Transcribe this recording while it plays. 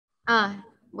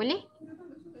Boleh?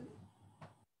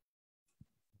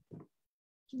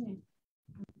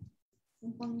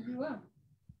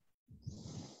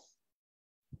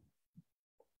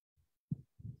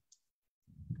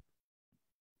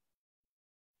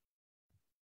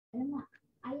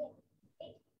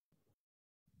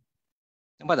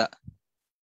 Nampak tak?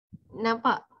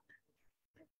 Nampak.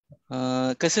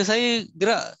 Cursor saya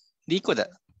gerak, dia ikut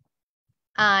tak?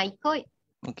 Ikut.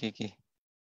 Okey.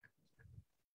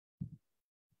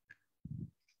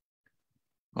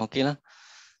 Okey lah.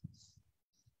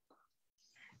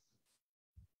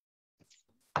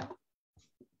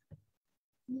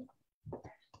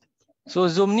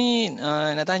 So Zoom ni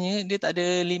nak tanya, dia tak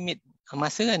ada limit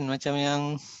masa kan macam yang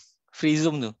free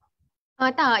Zoom tu?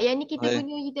 Tak, yang ni kita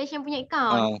guna Hitesh punya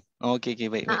account. Okey,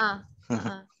 baik.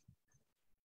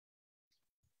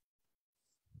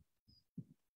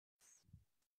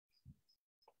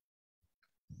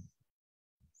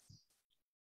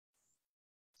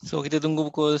 So kita tunggu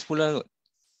pukul 10 lah kot.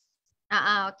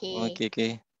 Okey.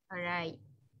 Okey. Alright.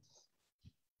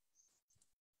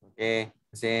 Okey,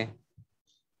 terima kasih.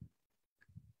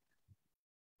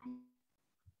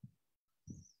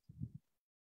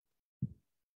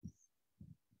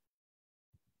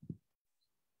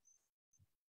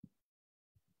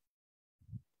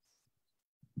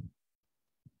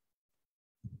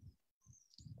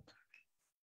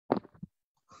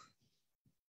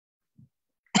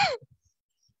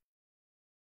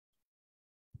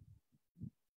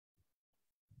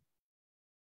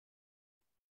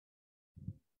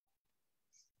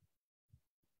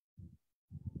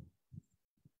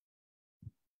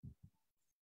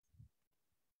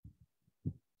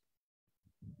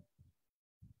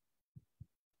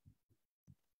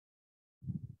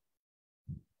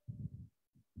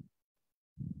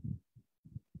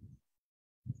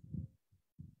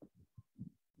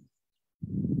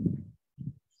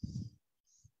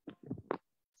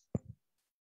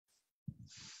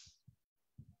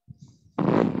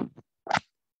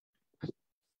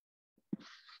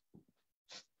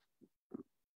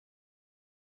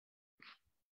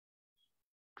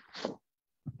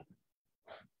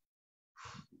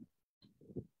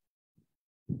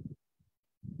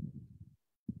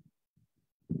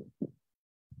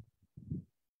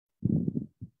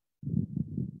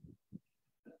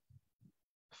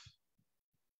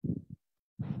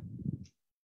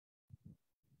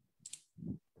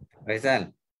 Faisal.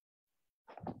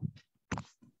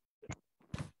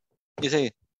 Ya saya.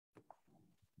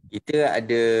 Kita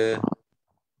ada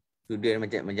student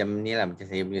macam ni lah, macam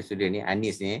saya punya student ni,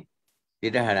 Anis ni,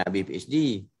 dia dah nak habis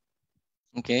PhD.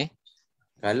 Okey.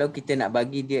 Kalau kita nak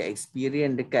bagi dia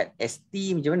experience dekat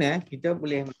ST macam mana, kita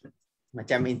boleh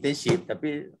macam internship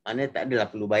tapi mana tak adalah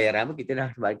perlu bayar apa, kita dah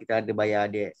sebab kita ada bayar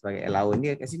dia sebagai allowance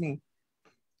dia kat sini.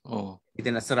 Kita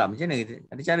nak serap macam mana, kita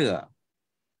ada cara tak?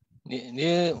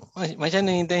 Dia macam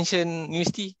mana intention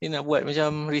universiti, dia nak buat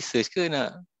macam research ke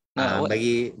nak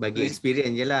bagi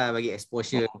experience je lah, bagi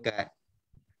exposure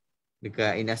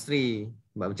dekat industri.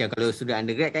 Sebab macam kalau student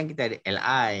undergrad kan kita ada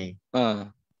LI.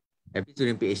 Tapi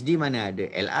student PhD mana ada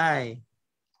LI.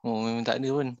 Memang tak ada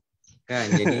pun. Kan,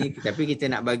 jadi tapi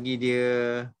kita nak bagi dia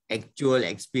actual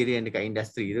experience dekat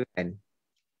industri tu kan.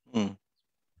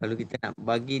 Kalau kita nak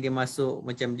bagi dia masuk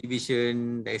macam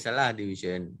division, tak kisahlah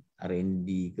division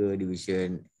R&D ke,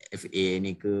 division FA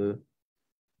ni ke,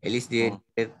 at least dia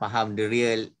faham the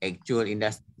real actual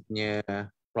industry punya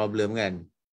problem kan.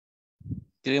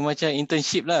 Kira macam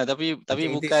internship lah, tapi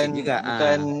bukan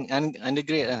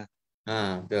undergrad lah.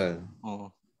 Betul.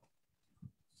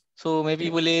 So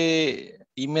maybe boleh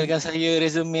emailkan saya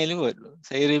resume dulu kot.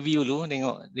 Saya review dulu,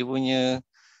 tengok dia punya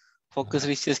focus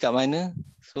research kat mana.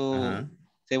 So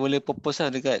saya boleh propose lah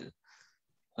dekat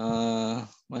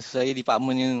maksud saya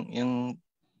department yang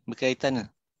berkaitan lah.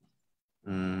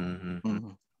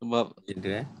 Sebab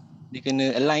dia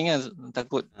kena align kan,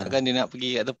 takut takkan dia nak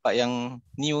pergi kat tempat yang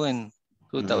new kan.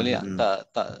 So tak boleh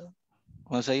tak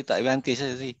maksud saya tak advantage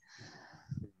lah sih.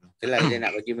 Itulah dia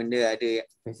nak bagi benda ada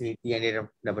fasiliti yang dia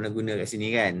dah pernah guna kat sini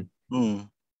kan.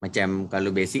 Macam kalau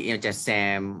basic yang macam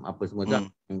SAM apa semua tu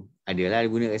adalah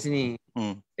dia guna kat sini.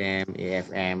 SAM,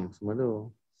 AFM semua tu.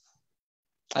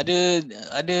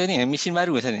 Ada ni mesin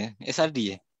baru kat sana,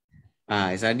 SRD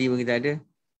SRD pun kita ada.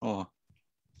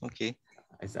 Okey.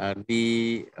 SRD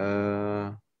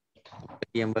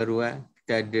yang baru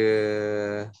kita ada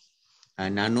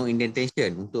nano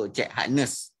indentation untuk check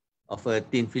hardness of a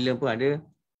thin film pun ada.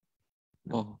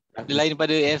 Dia lain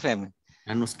daripada AFM.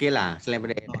 Nano scale lah, selain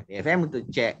daripada AFM. AFM untuk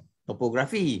check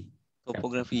topografi,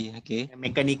 okey.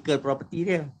 Mechanical property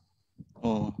dia.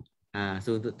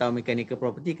 So untuk tahu mechanical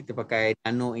property kita pakai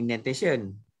nano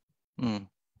indentation.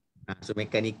 So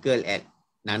mechanical at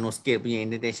nanoscale punya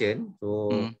indentation.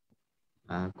 So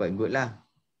quite good lah.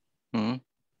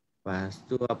 Lepas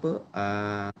tu apa?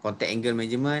 Contact angle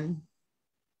measurement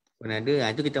pun ada.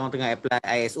 Itu kita orang tengah apply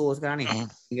ISO sekarang ni.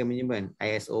 Angle measurement.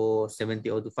 ISO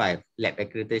 70025 lab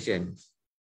accreditation.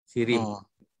 SIRIM.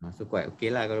 So quite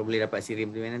okay lah kalau boleh dapat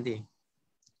SIRIM tu nanti.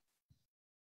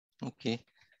 Okay.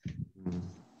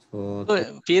 So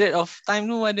period of time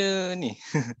tu ada ni.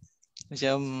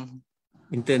 Macam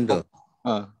intern tu.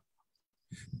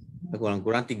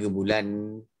 Kurang-kurang 3 bulan.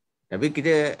 Tapi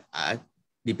kita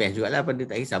depends jugalah pada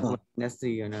tak kisah pun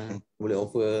industri mana boleh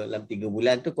offer dalam 3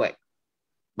 bulan tu quite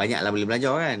banyaklah boleh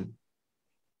belajar kan.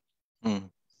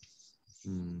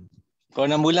 Kalau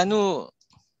 6 bulan tu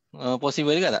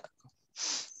possible juga tak?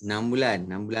 6 bulan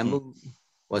pun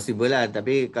possible lah,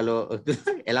 tapi kalau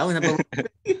allowance sampai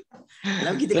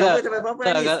allowance kita cover sampai berapa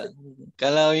ni?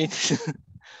 Kalau itu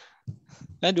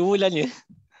 2 bulan je.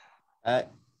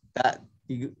 Tak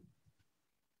 3.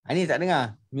 Ani tak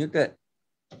dengar, muted.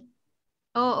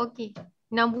 Oh okey.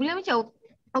 6 bulan macam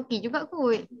okey juga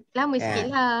kot. Lama sikit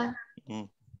lah.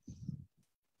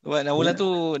 Buat 6 bulan tu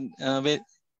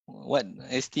buat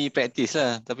ST practice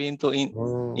lah. Tapi untuk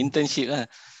internship lah.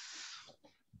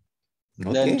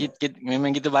 Dan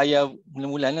memang kita bayar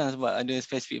bulan-bulan lah sebab ada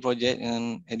specific project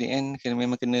dengan at the end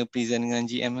memang kena present dengan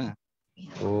GM lah.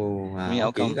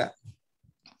 Okay juga.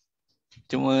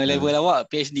 Cuma level awak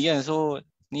PhD kan, so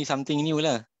ni something new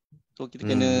lah. So kita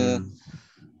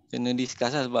kena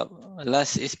discuss lah sebab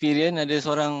last experience ada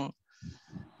seorang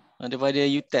daripada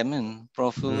UTM kan,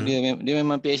 prof tu dia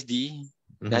memang PhD.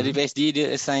 Dari PhD dia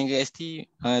assign ke ST,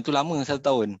 tu lama 1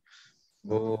 tahun.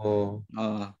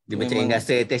 Dia macam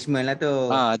industrial attachment lah tu.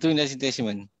 Tu industrial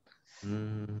attachment.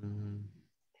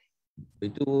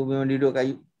 Itu memang duduk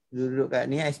kat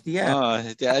ni ST lah.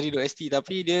 Setiap hari duduk ST,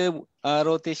 tapi dia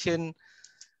rotation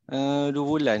 2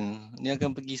 bulan. Dia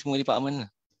akan pergi semua department lah.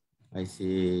 I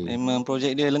see. Memang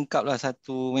projek dia lengkap lah,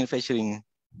 satu manufacturing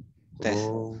test.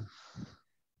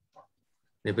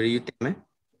 Daripada UTM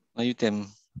UTM.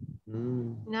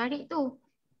 Menarik tu.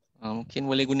 Mungkin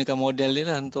boleh gunakan model dia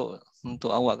lah untuk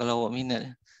awak kalau awak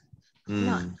minat.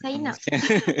 Saya nak.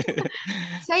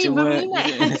 Saya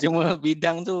berminat. Cuma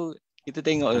bidang tu kita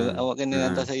tengok dulu. Awak kena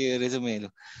hantar saya resume tu.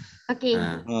 Okey.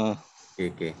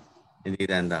 Okey. Nanti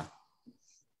kita hantar.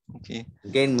 Okey.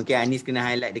 Mungkin Anis kena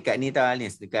highlight dekat ni tau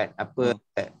Anis, dekat apa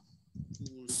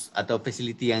tools atau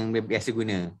facility yang biasa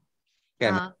guna.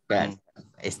 Kan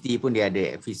ST pun dia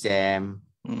ada FSM.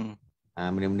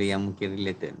 Benda-benda yang mungkin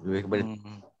related lebih kepada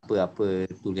apa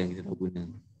tool yang kita tahu guna.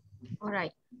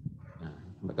 Alright.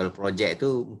 Kalau projek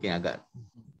tu mungkin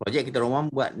projek kita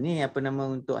orang buat ni apa nama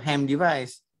untuk HAM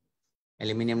device,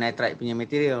 aluminium nitride punya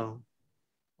material.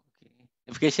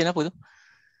 Application apa tu?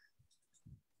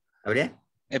 Apa dia?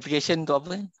 Application tu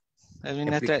apa?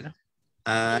 Aluminium nitride.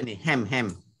 Ni HAM.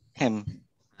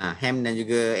 HAM dan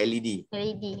juga LED.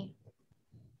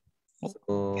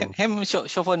 So, HAM short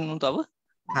form untuk apa?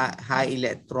 High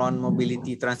Electron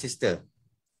Mobility Transistor.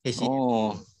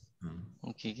 HEM.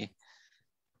 Okey.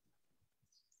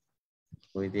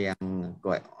 So itu yang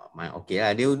quite okey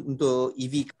lah. Dia untuk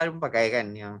EV car pun pakai kan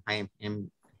yang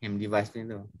HEM device ni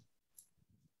tu.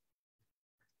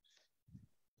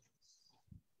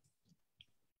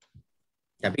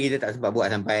 Tapi kita tak sempat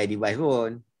buat sampai device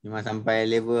pun. Memang sampai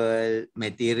level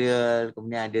material,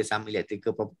 kemudian ada some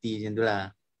electrical property macam tu lah.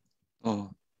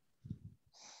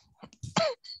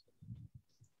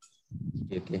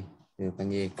 Okay. Kita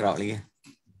panggil crowd lagi.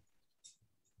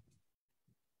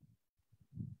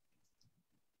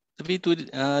 Tapi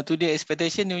to the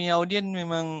expectation dia punya audience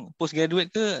memang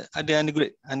postgraduate ke ada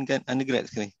undergrad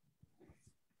sekali?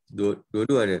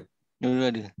 Dua-dua ada. Dua-dua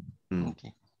ada.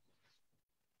 Okay.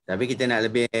 Tapi kita nak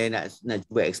lebih nak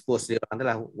cuba expose dia orang tu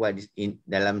lah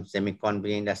dalam semicon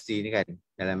punya industri ni kan,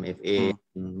 dalam FA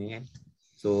ni kan.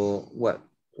 So what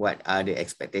are the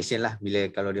expectation lah bila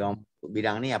kalau dia orang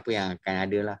bidang ni apa yang akan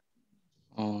ada lah.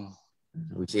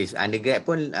 Which is undergrad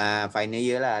pun final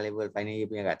year lah, level final year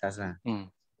punya kat atas lah.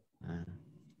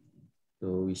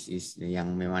 So which is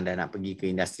yang memang dah nak pergi ke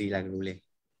industri lah kalau boleh.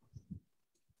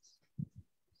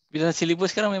 Bila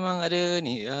syllabus sekarang memang ada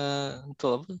ni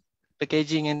untuk apa?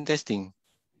 Packaging and testing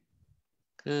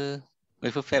ke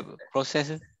wafer fab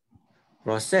proses?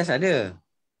 Proses ada.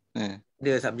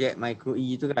 Ada subjek micro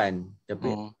E tu kan. Tapi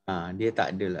dia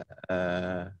tak ada lah.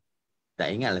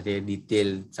 Tak ingat lah saya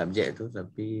detail subjek tu.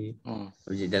 Tapi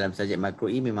dalam subjek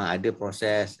micro E memang ada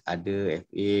proses, ada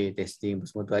FA, testing,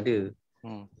 semua tu ada.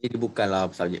 Jadi bukanlah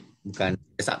subjek, bukan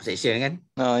subsection kan?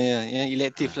 Ya, yang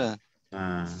elective lah.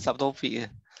 Subtopik ke?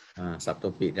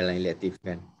 Subtopik dalam elective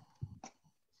kan.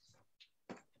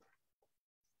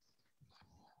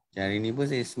 Hari ni pun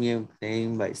saya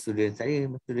invite student saya,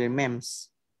 student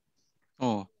MEMS.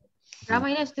 Oh.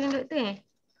 Ramai lah student doktor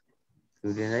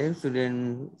Student saya, student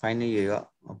final year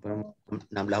juga.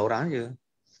 16 orang je.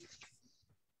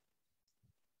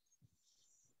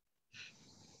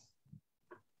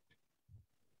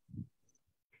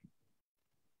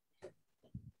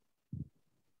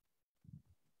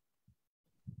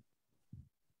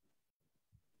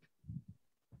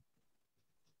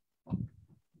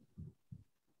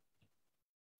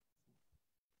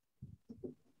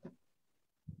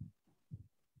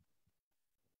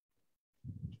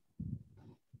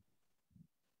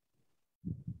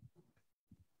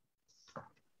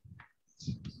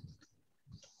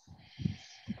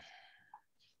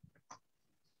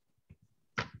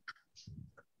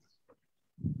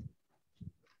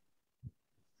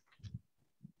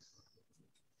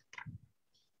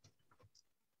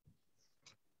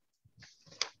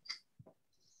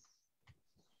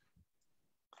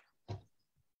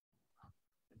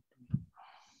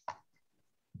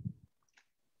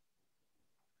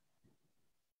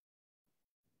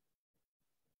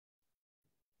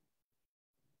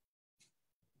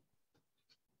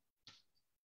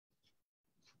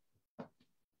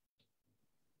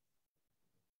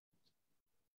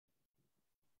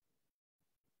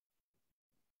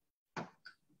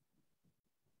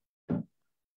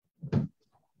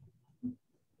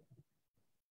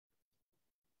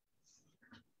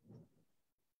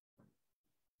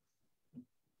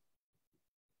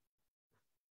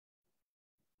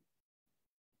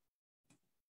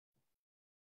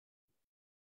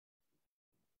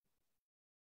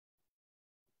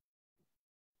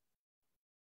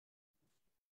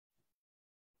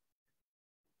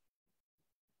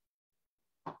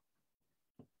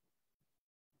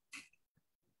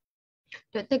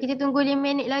 Doktor, kita tunggu 5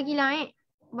 minit lagi lah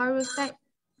baru start.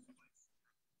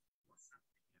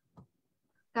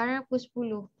 Sekarang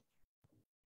pukul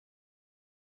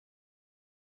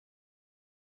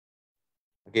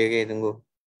 10. Okey, tunggu.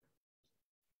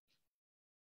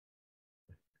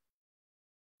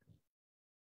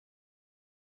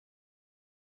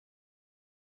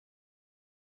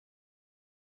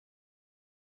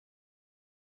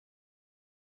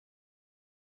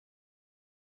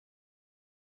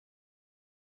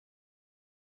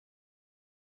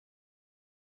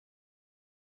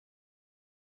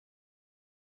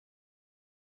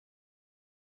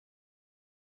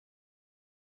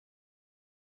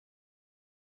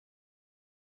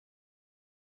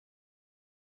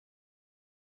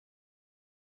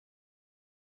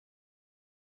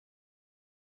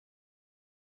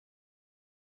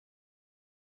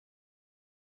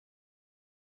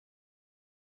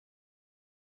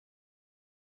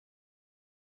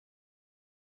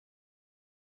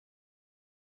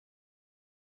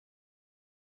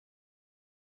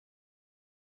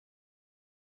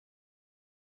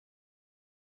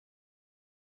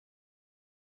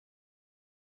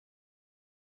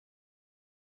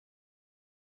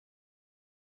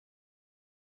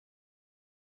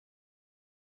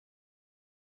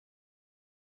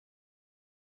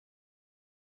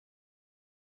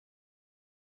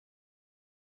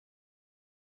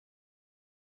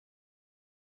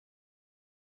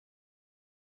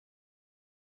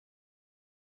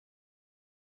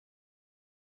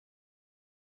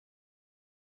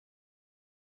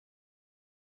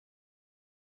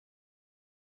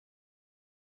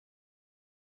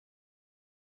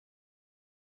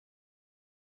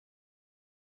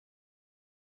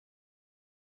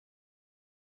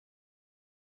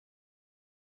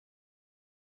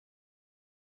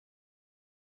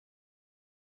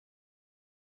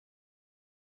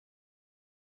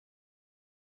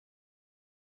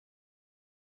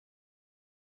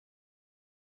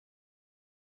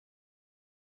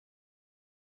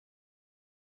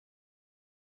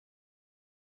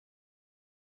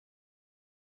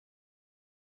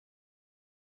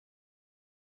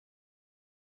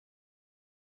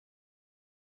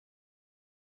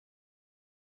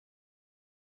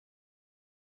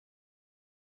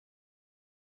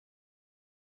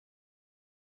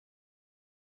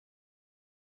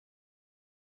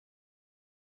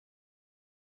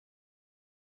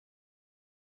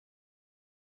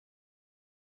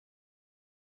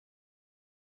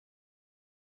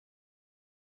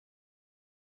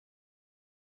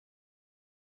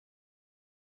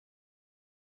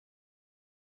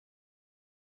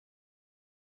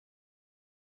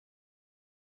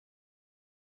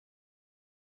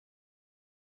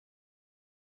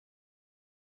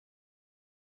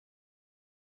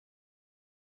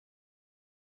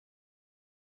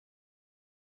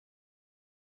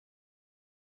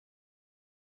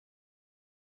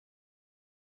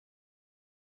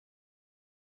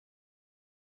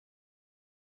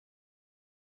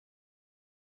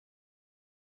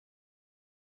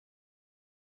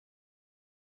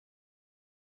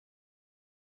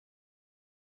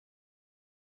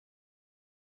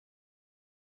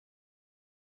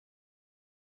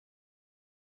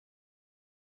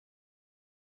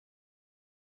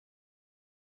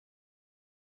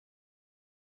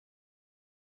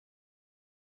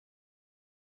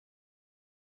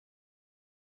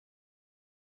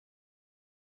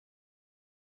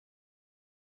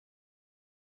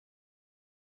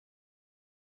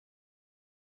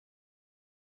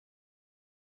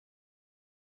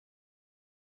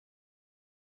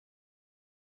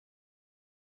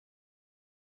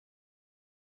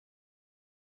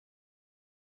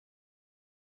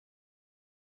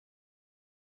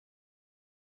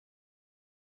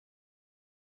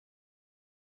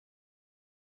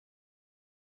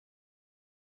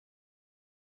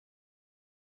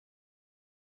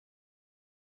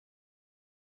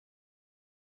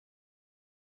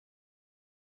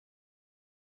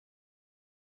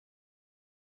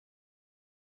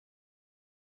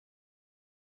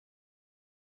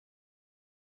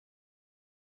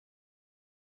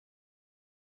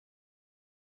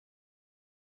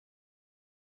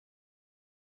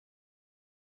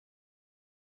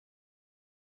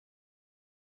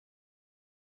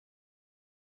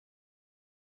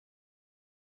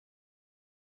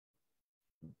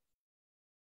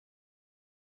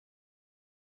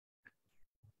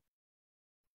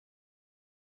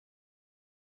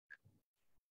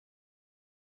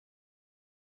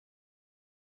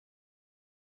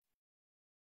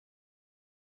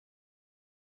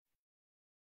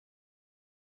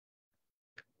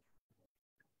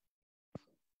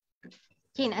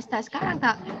 Cik nak start sekarang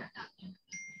tak?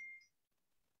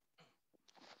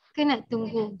 Ke nak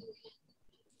tunggu?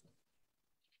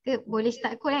 Ke boleh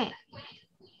start kot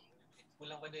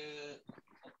Pulang pada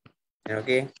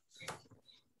Okay.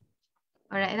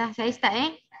 Alright lah, saya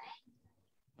start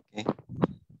okay.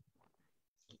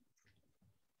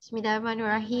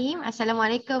 Bismillahirrahmanirrahim.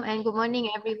 Assalamualaikum and good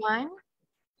morning everyone.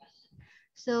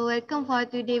 So welcome for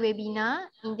today's webinar.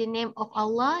 In the name of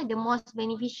Allah, the most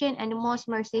beneficent and the most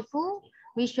merciful,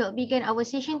 we shall begin our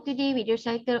session today with the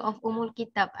recital of Ummul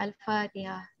Kitab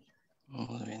Al-Fatihah.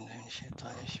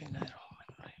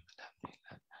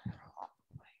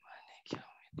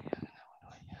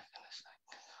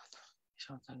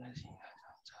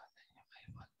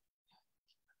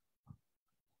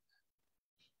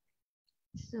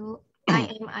 So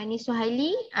I am Ani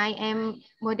Suhaili. I am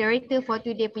moderator for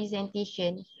today's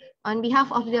presentation. On behalf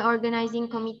of the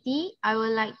organizing committee, I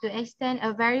would like to extend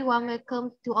a very warm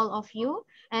welcome to all of you,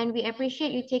 and we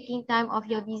appreciate you taking time of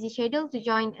your busy schedule to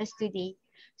join us today.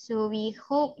 So we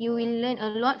hope you will learn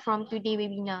a lot from today's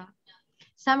webinar.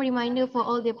 Some reminder for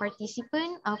all the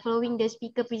participants, following the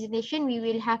speaker presentation, we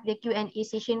will have the Q&A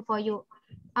session for you.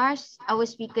 Ask our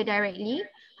speaker directly.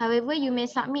 However, you may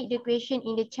submit the question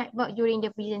in the chat box during the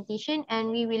presentation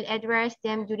and we will address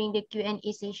them during the Q&A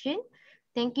session.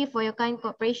 Thank you for your kind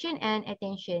cooperation and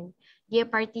attention. Dear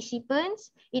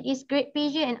participants, it is great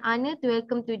pleasure and honor to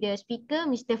welcome to the speaker,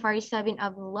 Mr. Farisa bin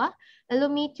Abdullah. Allow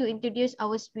me to introduce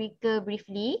our speaker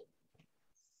briefly.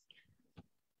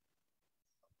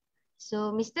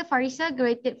 So, Mr. Farisa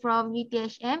graduated from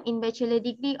UTHM in Bachelor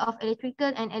Degree of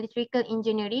Electrical and Electrical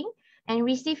Engineering and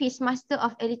received his Master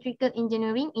of Electrical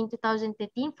Engineering in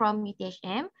 2013 from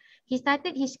UTHM. He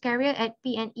started his career at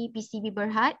P&E PCB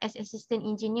Berhad as Assistant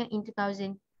Engineer in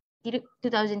 2003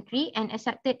 and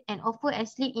accepted an offer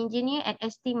as Lead Engineer at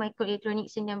ST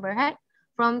Microelectronics Sdn Berhad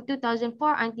from 2004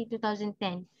 until 2010.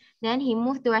 Then he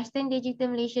moved to Western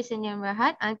Digital Malaysia Sdn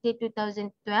Berhad until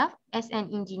 2012 as an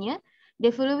engineer. The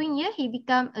following year, he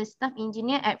became a staff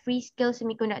engineer at Freescale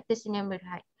Semiconductor Sdn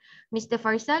Berhad. Mr.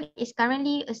 Faisal is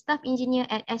currently a staff engineer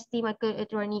at ST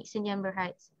Microelectronics Sdn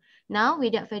Berhad. Now,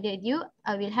 without further ado,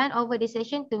 I will hand over the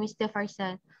session to Mr.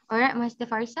 Faisal. Alright, Mr.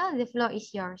 Faisal, the floor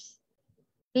is yours.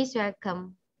 Please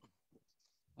welcome.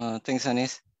 Thanks,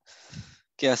 Anis.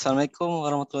 Okay, Assalamualaikum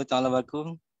warahmatullahi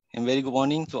wabarakatuh. And very good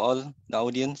morning to all the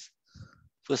audience.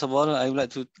 First of all, I would like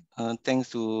to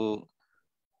thanks to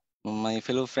my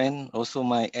fellow friend, also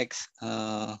my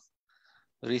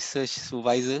research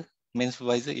supervisor, main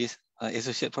supervisor is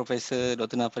Associate Professor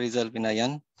Dr. Nafarizal bin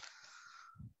Ayan,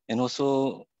 and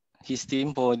also his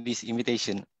team for this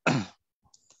invitation.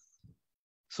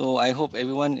 So I hope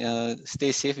everyone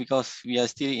stay safe because we are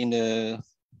still in the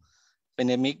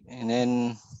pandemic, and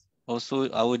then also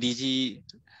our DG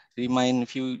remind a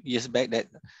few years back that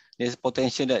there's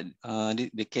potential that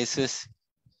the cases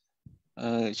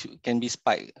can be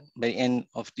spiked by the end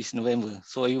of this November.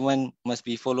 So everyone must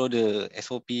be follow the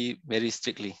SOP very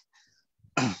strictly.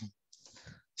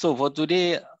 So for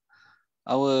today,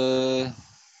 our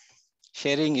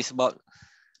sharing is about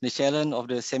the challenge of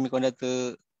the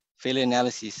semiconductor failure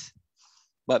analysis.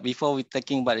 But before we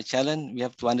talking about the challenge, we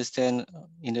have to understand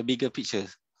in the bigger picture.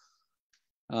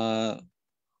 On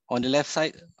the left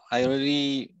side, I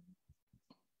already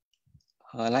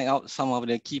line out some of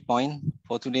the key points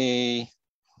for today.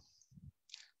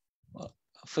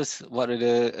 First, what are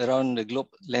the around the globe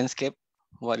landscape,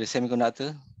 what the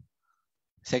semiconductor.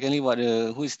 Secondly,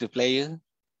 who is the player.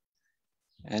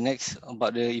 And next,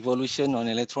 about the evolution on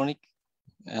electronic,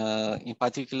 in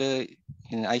particular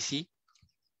in IC.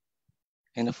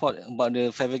 And the fourth, about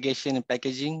the fabrication and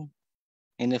packaging.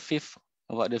 And the fifth,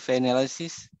 about the fair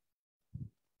analysis.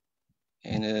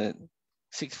 And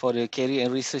sixth, for the career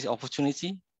and research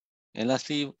opportunity. And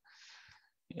lastly,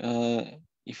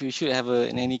 if you should have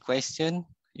any question,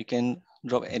 you can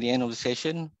drop at the end of the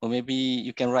session, or maybe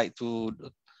you can write to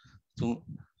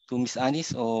Ms.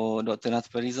 Anis or Dr.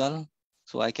 Nafarizal,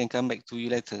 so I can come back to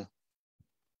you later.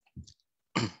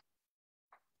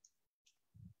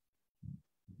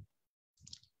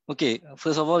 Okay,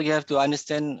 first of all, you have to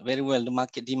understand very well the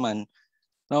market demand.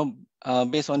 Now,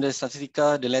 based on the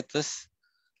Statistica, the latest,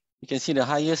 you can see the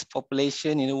highest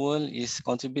population in the world is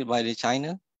contributed by the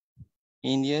China,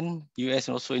 Indian, US,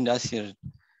 and also industrial.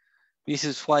 This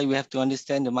is why we have to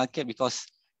understand the market, because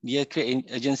they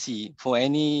create urgency for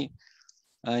any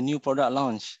new product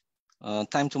launch.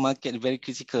 Time to market is very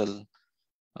critical.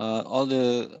 All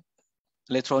the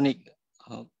electronic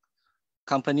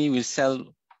company will sell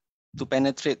to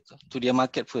penetrate to their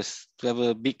market first to have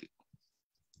a big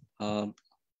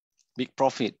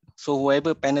profit. So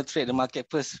whoever penetrate the market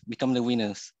first become the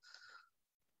winners.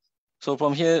 So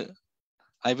from here,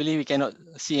 I believe we cannot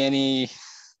see any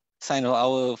sign of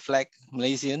our flag,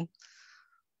 Malaysian.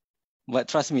 But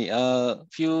trust me,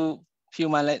 few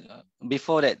months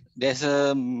before that, there's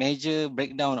a major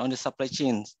breakdown on the supply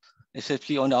chains,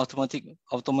 especially on the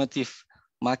automotive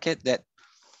market that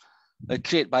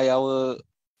created by our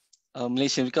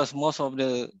Malaysian, because most of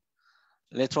the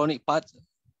electronic part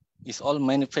is all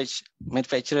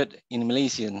manufactured in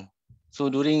Malaysian. So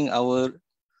during our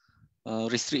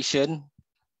restriction,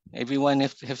 everyone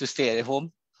have to stay at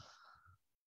home.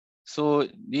 So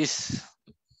this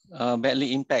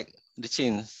badly impact the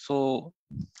chain. So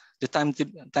the time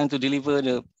to deliver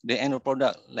the end of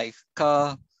product like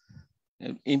car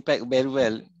impact very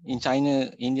well in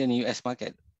China, Indian, US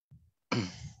market.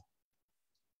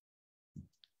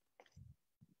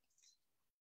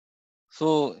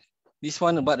 So this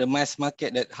one about the mass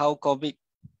market, that how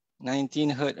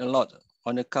COVID-19 hurt a lot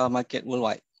on the car market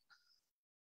worldwide.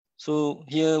 So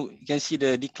here you can see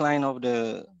the decline of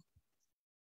the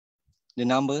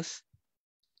numbers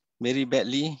very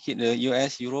badly hit the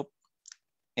US, Europe,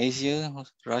 Asia,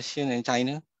 Russia, and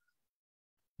China.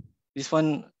 This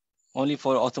one only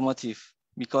for automotive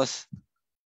because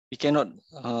we cannot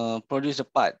produce the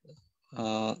part,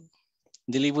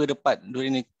 deliver the part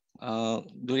during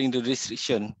the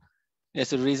restriction.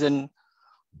 That's the reason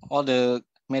all the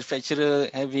manufacturer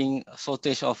having a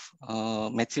shortage of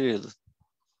materials.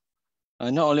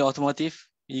 Not only automotive,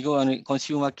 you go on the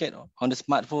consumer market, on the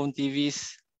smartphone,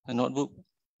 TVs, a notebook,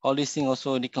 all these things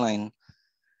also decline.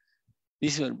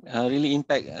 This will really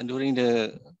impact during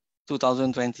the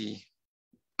 2020.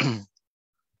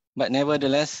 But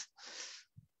nevertheless,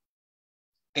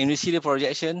 and we see the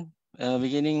projection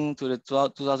beginning to the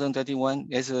 2021,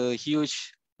 there's a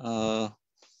huge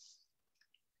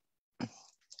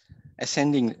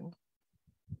ascending.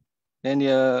 Then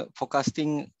they're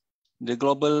forecasting the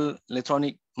global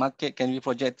electronic market can be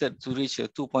projected to reach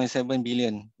 2.7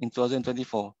 billion in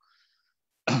 2024.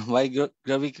 While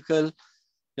graphical,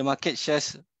 the market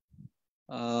shares,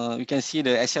 we can see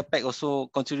the Asia Pac also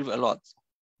contribute a lot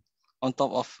on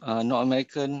top of North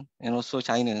American and also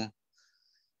China.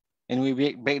 And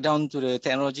we break down to the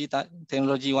technology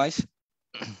wise,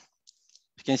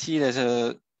 you can see there's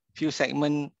a few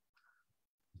segments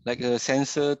like a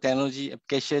sensor, technology,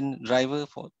 application, driver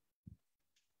for,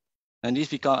 and this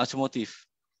become automotive.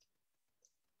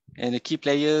 And the key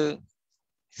player,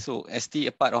 so ST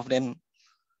a part of them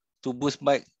to boost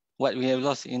back what we have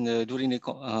lost in the during the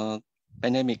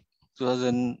pandemic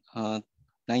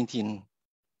 2019.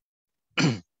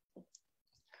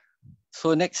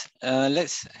 So next,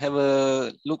 let's have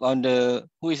a look on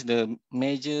who is the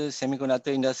major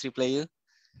semiconductor industry player.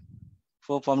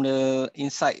 From the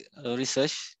Insight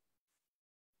research,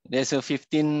 there's a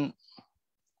 15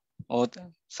 or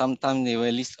sometimes they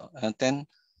will list 10,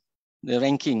 the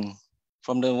ranking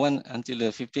from the 1 until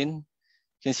the 15. You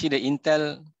can see the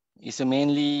Intel is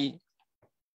mainly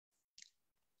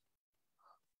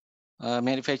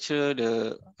manufacture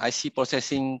the IC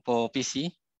processing for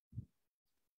PC.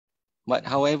 But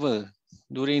however,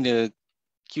 during the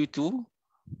Q2,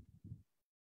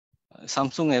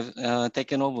 Samsung have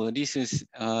taken over. This is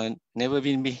never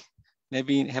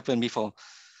happened before.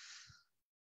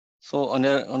 So on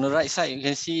the right side, you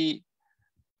can see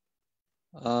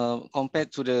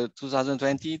compared to the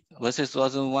 2020 versus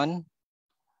 2001,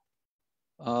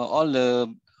 all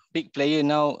the big player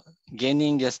now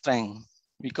gaining their strength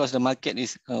because the market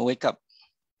is wake up.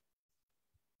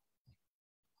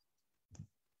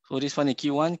 So this one is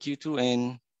Q1, Q2,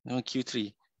 and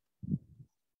Q3.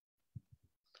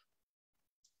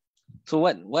 So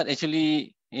what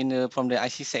actually from the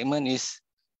IC segment is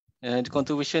the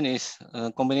contribution is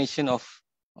a combination of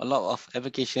a lot of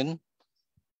application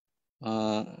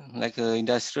like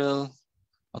industrial,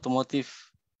 automotive,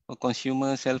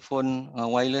 consumer, cell phone,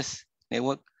 wireless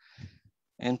network.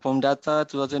 And from data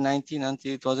 2019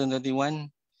 until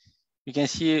 2021, you can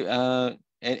see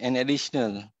an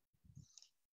additional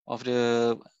of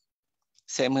the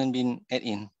segment being added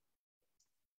in.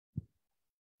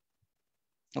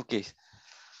 Okay.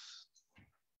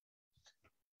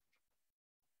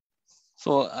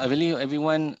 So I believe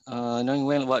everyone knowing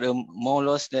well about the more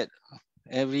loss that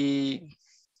the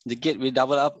gate will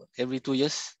double up every 2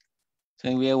 years.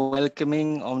 So we are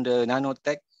welcoming on the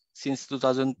nanotech since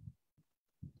 2000.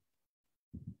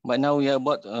 But now we are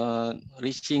about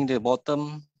reaching the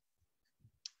bottom.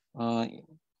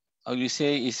 I will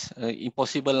say is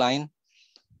impossible line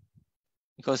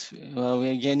because we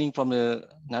are gaining from the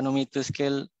nanometer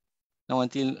scale now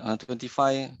until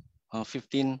 25,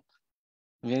 15,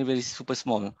 very, very super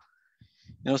small.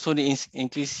 And also the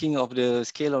increasing of the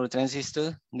scale of the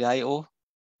transistor, the I/O,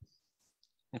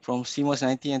 from CMOS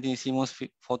 90 until CMOS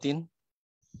 14.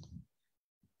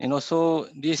 And also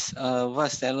this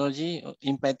vast technology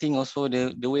impacting also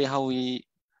the way how we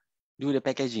do the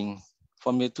packaging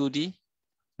from the 2D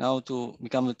now to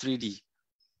become a 3D.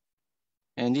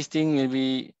 And this thing will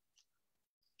be,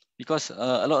 because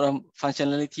a lot of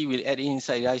functionality will add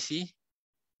inside the IC,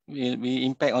 will be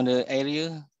impact on the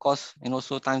area, cost, and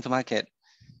also time to market.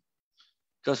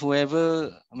 Because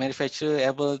whoever manufacturer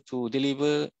able to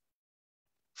deliver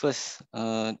first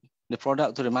the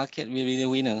product to the market will be the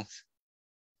winners.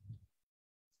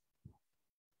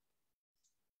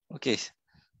 Okay,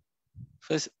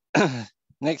 first,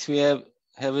 next we have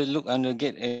a look on the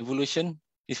gate evolution.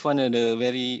 This one of the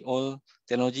very old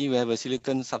technology. We have a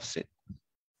silicon substrate.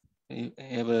 We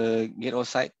have a gate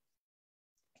oxide,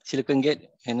 silicon gate,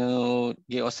 and a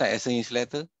gate oxide as an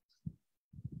insulator.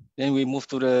 Then we move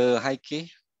to the high K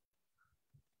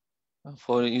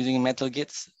for using metal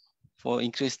gates for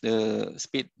increase the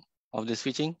speed of the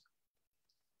switching.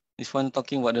 This one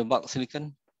talking about the bulk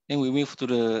silicon. Then we move to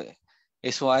the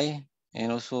SOI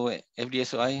and also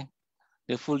FD-SOI,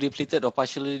 the full depleted or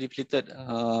partially depleted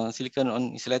silicon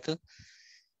on insulator.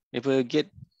 We have a gate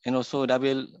and also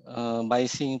double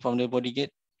biasing from the body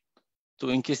gate to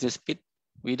increase the speed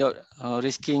without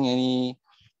risking any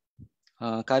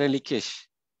current leakage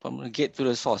from the gate to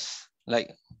the source,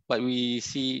 like what we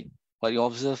see, what you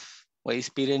observe, what you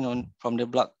experience from the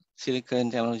block silicon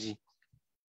technology.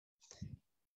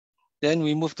 Then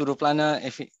we move to the planar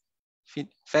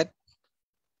FET.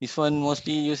 This one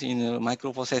mostly used in a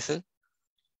microprocessor.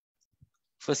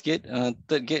 First gate,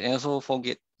 third gate, and also fourth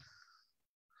gate.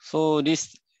 So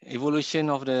this evolution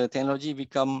of the technology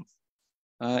become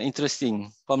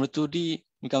interesting. From the 2D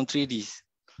become 3D.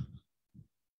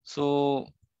 So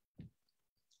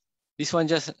this one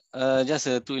just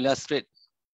to illustrate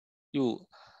you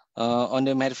on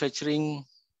the manufacturing,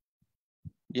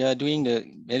 they are doing the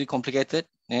very complicated,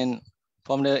 and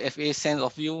from the FA sense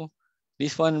of view,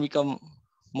 this one become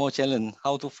more challenge.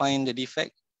 How to find the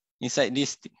defect inside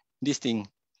this thing,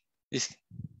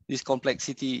 this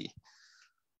complexity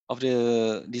of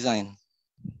the design.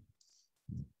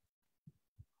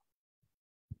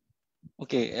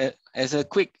 Okay, as a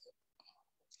quick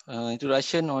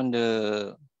introduction on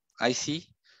the IC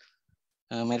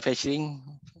manufacturing,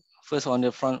 first on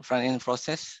the front end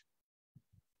process,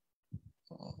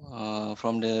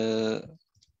 from the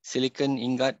silicon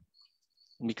ingot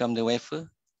become the wafer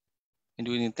and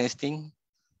doing the testing.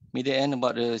 Middle end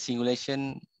about the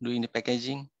simulation, doing the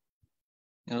packaging,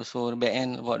 and also the back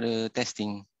end about the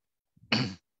testing.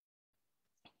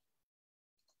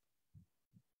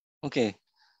 Okay,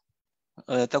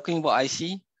 talking about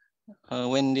IC,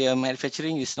 when they are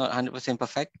manufacturing, it's not 100%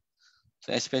 perfect.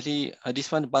 So especially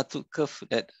this one, Batuk curve,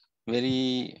 that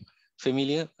very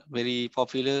familiar, very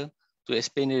popular to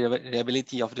explain the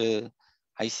reliability of the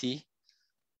IC,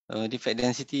 defect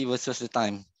density versus the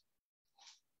time.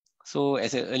 So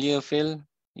as an earlier fail,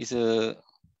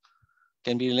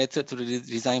 can be related to the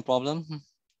design problem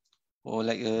or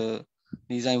like a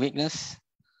design weakness.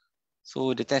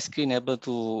 So the test screen able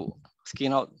to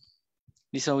skin out.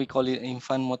 This one we call it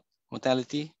infant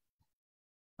mortality,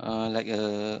 like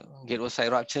a gate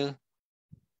oxide rupture.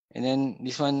 And then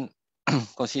this one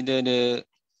consider the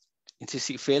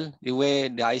intrinsic fail, the way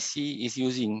the IC is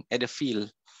using at the field.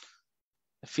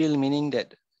 Field meaning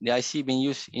that the IC being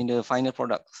used in the final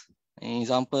products. An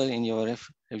example, in your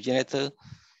refrigerator,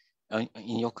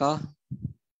 in your car,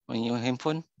 on your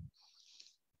handphone.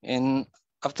 And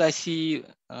after the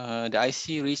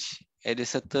IC reach at a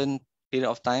certain period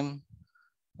of time,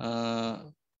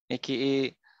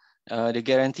 aka the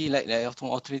guarantee, like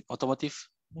automotive,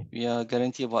 we are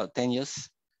guarantee about 10 years.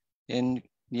 Then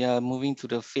we are moving to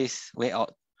the phase way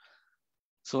out.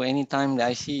 So anytime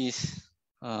the IC is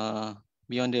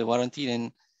beyond the warranty,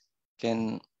 then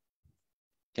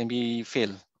can be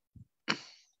failed.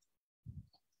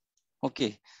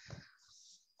 Okay.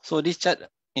 So this chart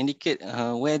indicate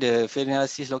where the failure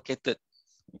analysis is located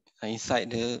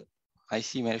inside the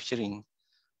IC manufacturing.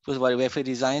 First, about the wafer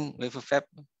design, wafer fab,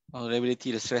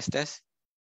 reliability, the stress test.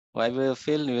 Whatever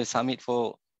fail, we will submit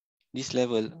for this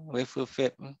level, wafer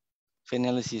fab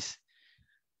analysis.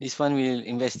 This one will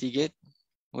investigate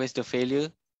where's the failure,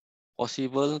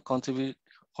 possible, contribute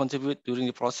during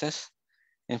the process,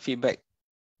 and feedback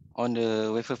on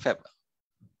the wafer fab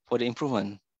for the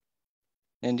improvement.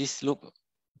 And this loop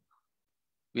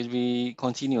will be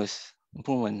continuous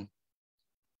improvement.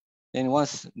 Then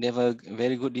once they have a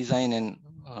very good design and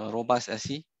robust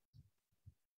IC,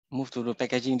 move to the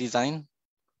packaging design,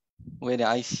 where the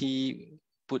IC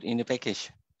put in the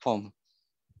package form.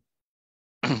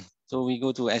 So we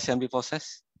go to assembly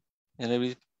process,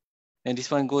 and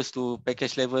this one goes to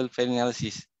package level failing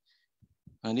analysis.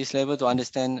 This level to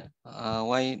understand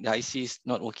why the IC is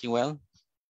not working well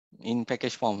in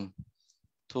package form.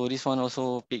 So this one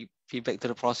also feedback to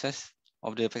the process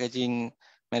of the packaging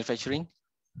manufacturing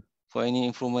for any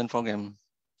improvement program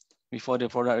before the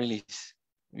product release,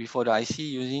 before the IC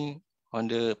using on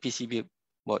the PCB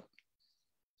board.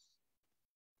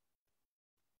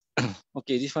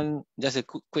 Okay, this one just a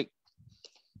quick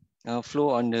flow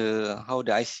on the how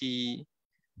the IC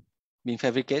being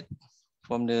fabricated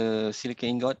from the silicon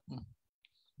ingot,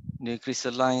 the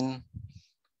crystalline,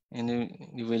 and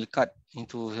you will cut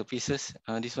into the pieces.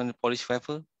 This one polished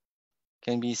wafer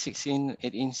can be 6-inch,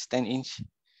 8-inch, 10-inch,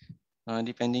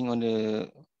 depending on the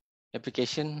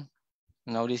application.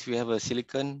 Nowadays we have a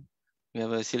silicon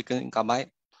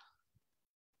carbide.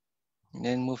 And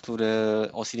then move to the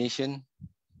oxidation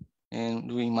and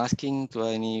doing masking to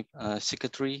any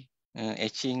circuitry,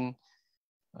 etching,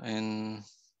 and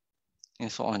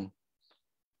so on.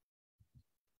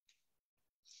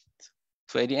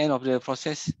 So at the end of the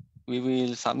process, we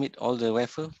will submit all the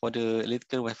wafer for the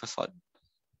electrical wafer sort.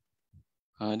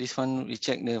 This one we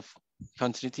check the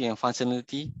continuity and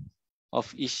functionality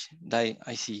of each die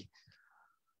IC.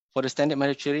 For the standard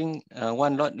manufacturing,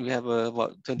 one lot we have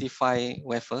about 25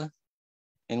 wafer,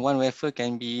 and one wafer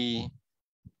can be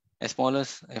as small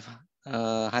as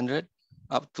 100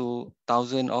 up to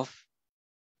 1,000 of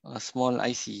small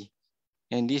IC.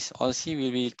 And this also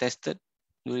will be tested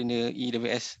during the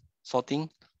EWS sorting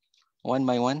one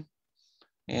by one.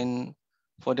 And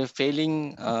for the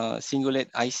failing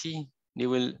singulate IC, they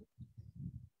will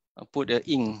put the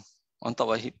ink on top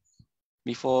of it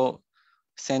before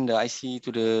send the IC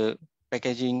to the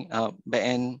packaging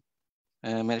back-end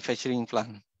manufacturing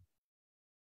plant.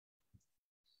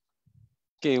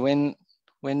 Okay, when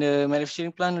the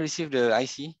manufacturing plant receive the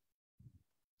IC,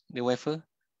 the wafer,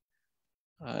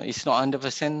 it's not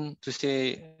 100% to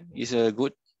say it's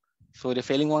good. So the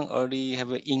failing one already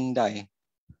have an ink die.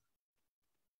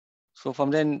 So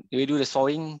from then we do the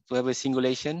sawing to have a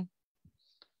singulation,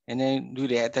 and then do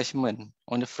the attachment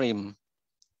on the frame.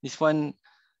 This one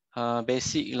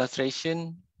basic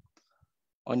illustration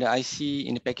on the IC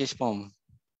in the package form.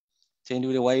 Then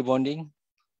do the wire bonding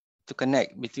to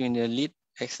connect between the lead,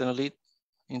 external lead,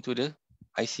 into the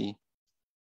IC.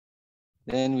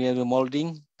 Then we have the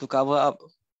molding to cover up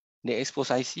the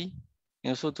exposed IC,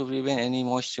 and also to prevent any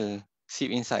moisture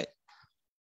seep inside.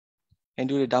 And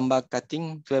do the dumbbell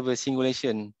cutting to have a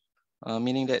singulation,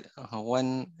 meaning that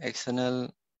one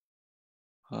external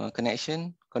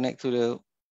connection connect to the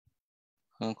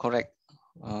correct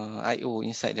IO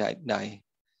inside the die.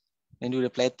 Then do the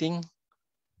plating.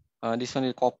 This one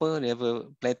is copper. They have a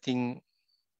plating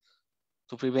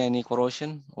to prevent any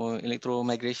corrosion or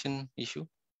electromigration issue.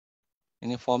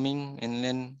 And then forming, and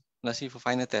then lastly for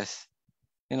final test.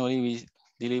 Then only we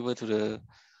deliver to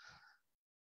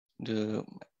the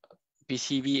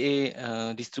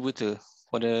PCBA distributor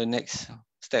for the next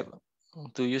step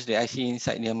to use the IC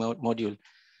inside their module.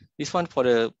 This one for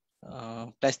the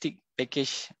plastic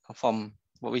package form.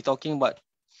 What we're talking about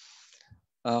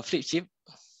flip chip,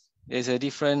 there's a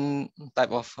different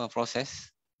type of process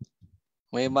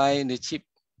whereby the chip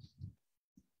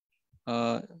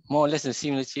more or less the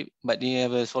similar chip, but they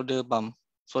have a solder bar,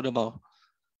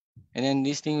 and then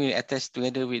this thing will attach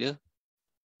together with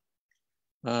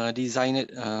the designed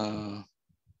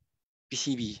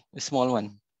PCB, a small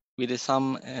one, with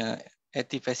some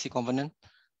active passive component,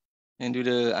 and do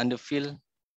the underfill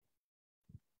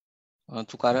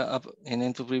to cover up and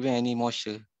then to prevent any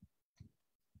moisture.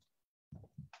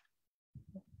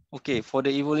 Okay, for the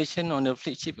evolution on the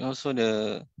flip chip, also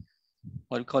the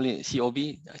what we call it COB,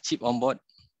 chip on board,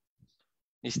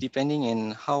 is depending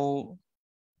on how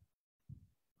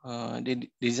they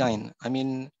design. I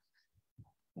mean,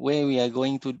 where we are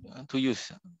going to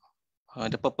use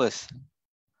the purpose.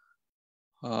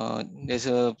 There's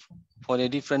for the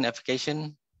different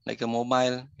application like a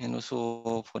mobile, and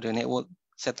also for the network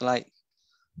satellite.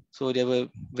 So there were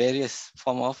various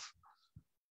form of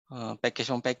package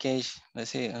on package,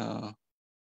 let's say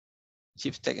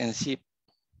chip stack and chip.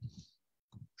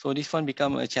 So this one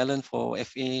become a challenge for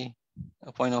FA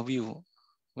point of view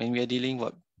when we are dealing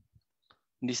with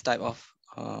this type of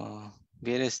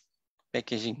various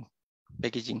packaging.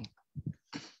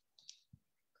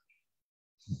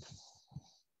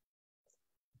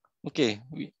 Okay,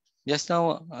 just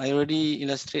now I already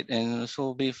illustrate and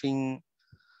also briefing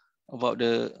about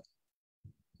the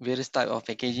various type of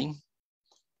packaging.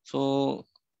 So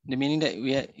the meaning that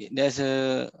there's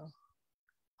a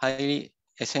highly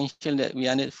essential that we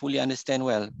fully understand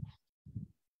well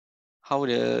how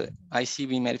the IC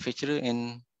being manufactured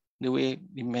and the way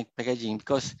we make packaging,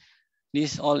 because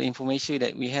this all information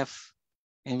that we have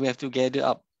and we have to gather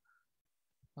up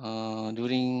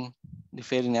during the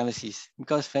fair analysis.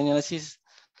 Because fair analysis,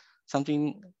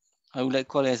 something I would like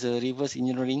to call as a reverse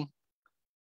engineering,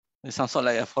 some sort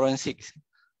like a forensics,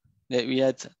 that we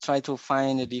had try to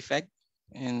find the defect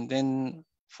and then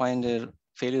find the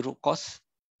failure root cause.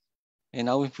 And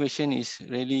our information is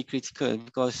really critical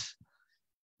because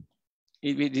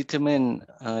it will determine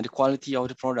the quality of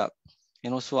the product.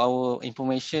 And also our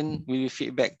information will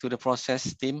feed back to the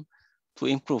process team to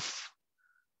improve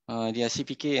their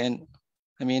CPK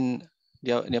and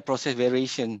their process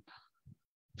variation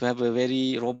to have a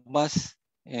very robust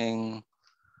and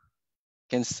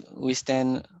can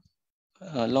withstand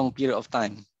a long period of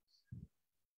time.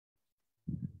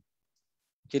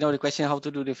 Okay, now the question how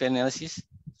to do the fair analysis.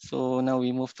 So now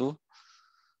we move to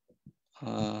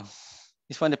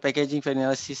this one, the packaging fair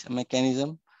analysis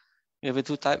mechanism. We have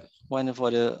two types, one for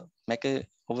the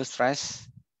overstress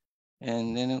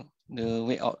and then the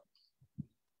way out.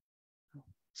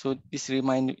 So this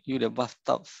remind you the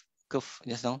bathtub curve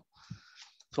just now.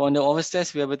 So on the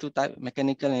overstress, we have two types,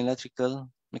 mechanical and electrical.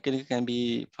 Mechanical can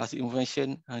be plastic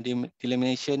information,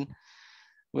 delamination,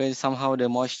 where somehow the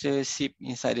moisture seep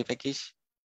inside the package.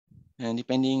 And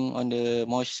depending on the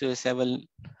moisture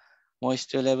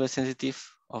level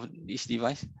sensitive of each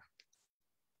device.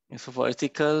 And so for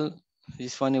electrical,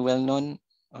 this one is well known,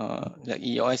 like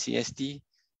EOS, EST,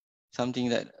 something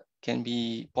that can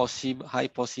be high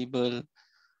possible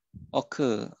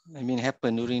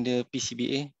happen during the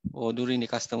PCBA or during the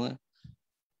customer.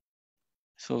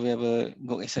 So we have a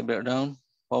go accept breakdown.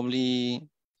 Probably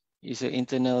is an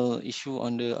internal issue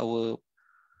on our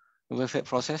wafer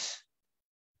process.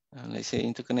 Let's say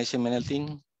interconnection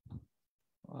melting.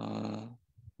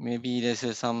 Maybe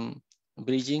there's some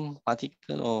bridging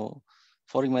particle or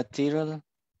foreign material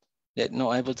that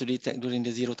not able to detect during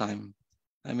the zero time.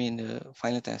 The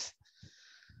final test.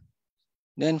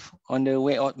 Then on the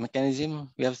way out mechanism,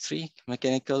 we have three: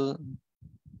 mechanical,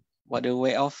 what the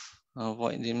way off,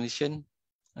 void demolition;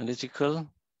 electrical,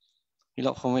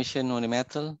 lock formation on the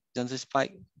metal; Johnson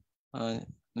spike,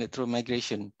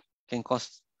 electromigration can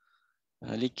cause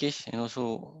leakage and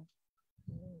also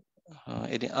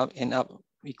end up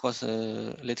because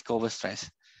electrical overstress.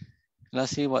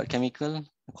 Lastly, what chemical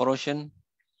corrosion.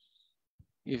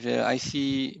 If the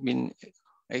IC been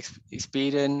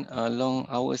experience long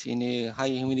hours in a high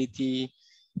humidity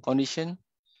condition,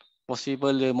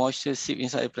 possible the moisture seep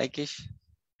inside the package,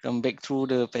 come back through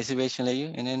the preservation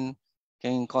layer and then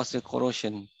can cause the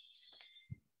corrosion.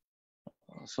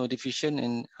 So diffusion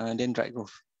and then dry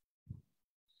growth.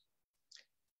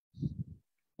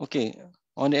 Okay,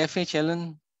 on the FA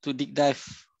challenge to deep dive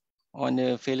on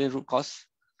the failure root cause.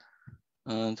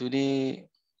 Today,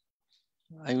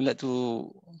 I would like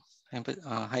to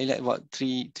highlight about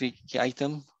three key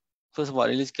items. First,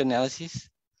 about electrical analysis,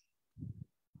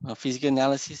 physical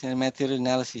analysis, and material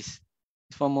analysis.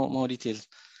 For more details.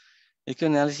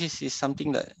 Electrical analysis is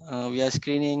something that we are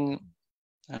screening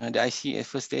the IC at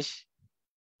first stage.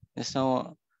 Just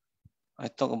now, I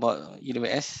talk about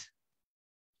EWS,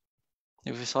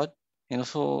 episode, and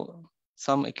also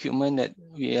some equipment that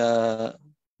we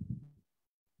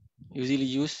usually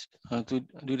use to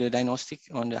do the diagnostic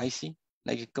on the IC,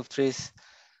 like a curve trace,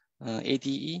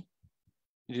 ATE,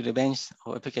 do the bench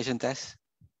or application test,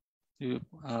 do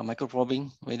micro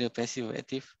probing, whether passive or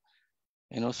active,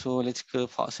 and also electrical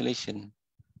fault isolation.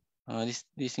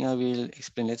 This thing I will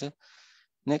explain later.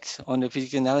 Next, on the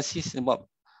physical analysis, about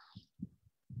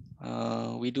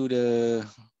we do the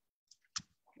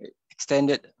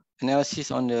extended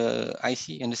analysis on the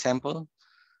IC and the sample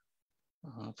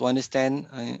to understand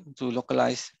to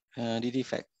localize the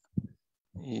defect.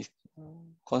 It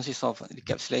consists of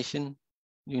encapsulation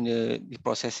during the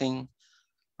processing,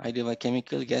 either by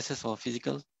chemical, gases, or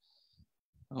physical.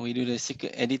 We do the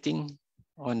circuit editing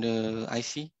on the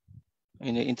IC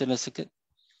in the internal circuit.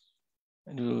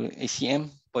 Do ACM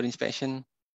for inspection,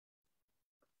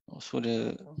 also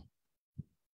the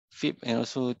FIP and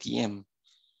also TM.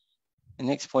 And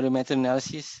next, for the method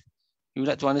analysis, we would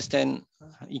like to understand,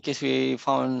 in case we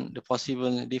found the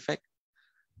possible defect,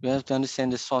 we have to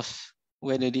understand the source,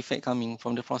 where the defect coming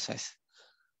from the process.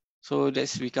 So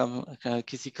that's become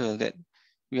critical, that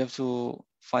we have to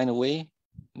find a way,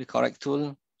 the correct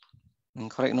tool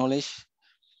and correct knowledge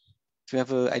to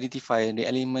have identify the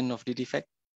element of the defect.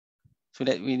 So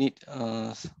that we need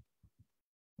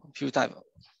few type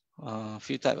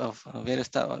of various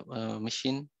type of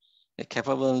machine that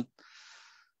capable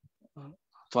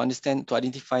to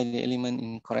identify the element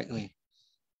in correct way.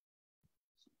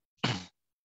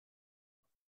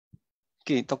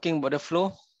 Okay, talking about the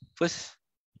flow, first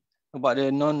about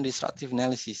the non-destructive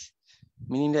analysis,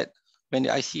 meaning that when the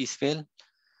IC is failed,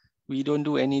 we don't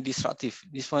do any destructive.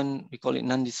 This one, we call it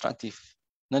non-destructive.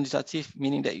 Non-destructive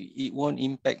meaning that it won't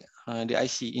impact the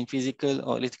IC in physical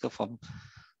or electrical form.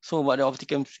 So about the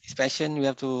optical inspection, we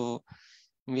have to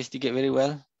investigate very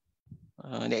well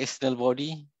the external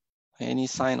body, any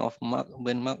sign of mark,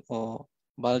 burn mark or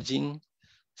bulging,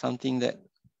 something that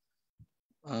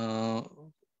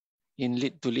in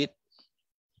lid to lid.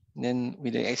 Then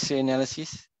with the X-ray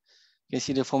analysis, you can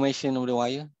see the formation of the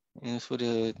wire and also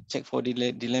the check for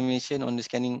delamination on the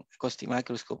scanning acoustic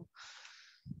microscope.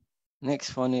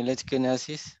 Next, for the electrical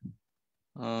analysis,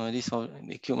 this is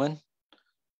the equipment.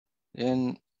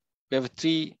 Then we have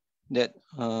three that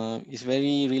is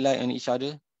very rely on each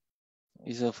other.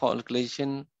 Is a fault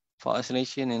localization, fault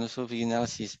isolation, and also the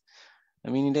analysis. I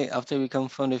mean that after we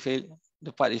confirm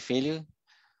the part is failure,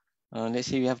 let's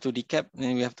say we have to decap,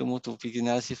 then we have to move to physical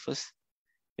analysis first.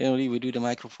 Then only we do the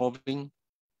micro probing,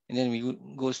 and then we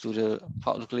goes to the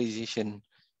fault localization.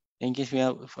 In case we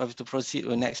have to proceed to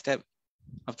the next step,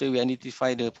 after we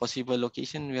identify the possible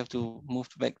location, we have to move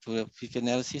back to the physical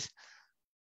analysis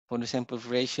for the sample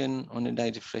preparation on the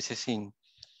die processing.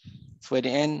 So at the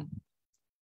end,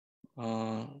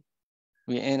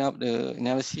 we end up the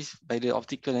analysis by the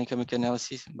optical and chemical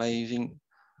analysis by using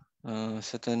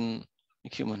certain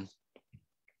equipment.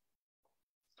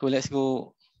 So let's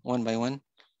go one by one.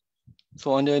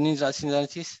 So on the non-destructive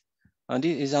analysis,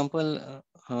 this example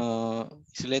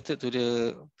is related to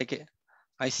the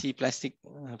IC plastic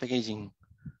packaging,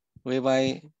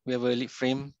 whereby we have a lid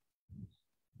frame,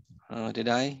 the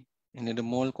die, and then the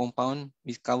mold compound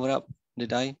is cover up the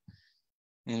die,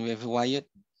 and we have wired.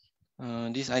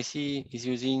 This IC is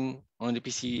using on the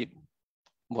PC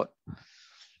board.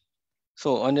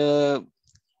 So on the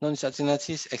non-destructive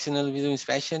analysis, external visual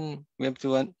inspection, we have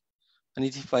to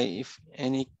identify if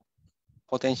any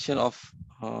potential of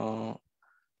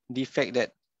defect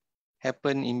that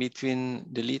happen in between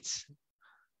the lids,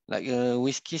 like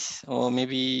whiskies or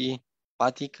maybe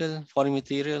particle, foreign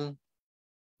material,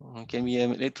 can be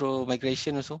electro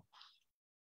migration also.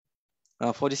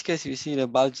 For this case, you see the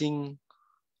bulging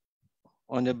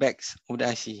on the backs of the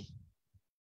IC,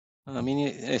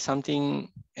 meaning there's something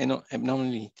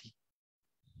abnormality.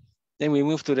 Then we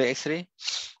move to the X-ray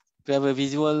to have a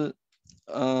visual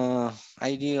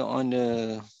idea on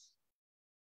the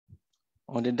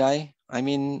die. I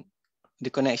mean the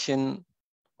connection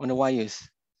on the wires.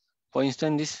 For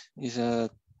instance, this is a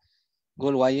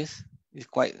gold wires. It's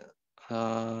quite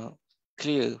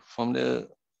clear from the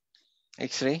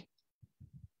X-ray.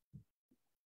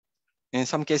 In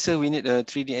some cases, we need a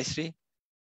 3D X-ray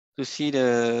to see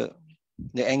the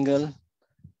angle,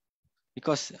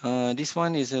 because this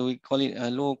one is we call it a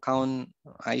low count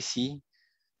IC,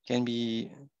 can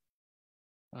be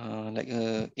like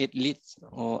 8 leads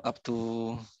or up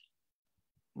to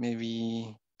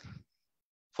maybe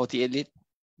 48 lead.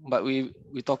 But we're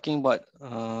talking about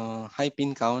high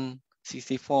pin count,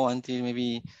 64 until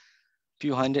maybe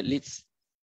few hundred leads,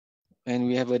 and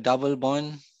we have a double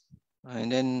bond,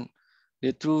 and then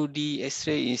the 2D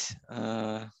X-ray is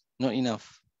not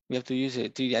enough. We have to use a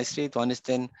 3D X-ray to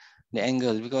understand the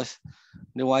angle, because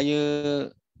the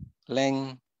wire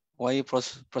length, wire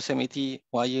proximity,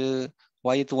 wire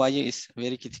to wire is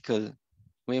very critical,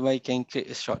 whereby it can create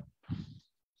a short.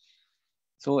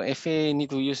 So FA need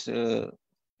to use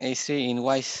X-ray in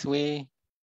wise way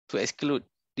to exclude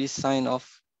this sign of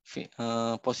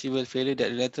possible failure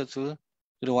that related to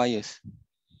the wires.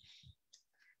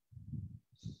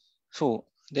 So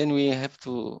then we have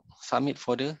to submit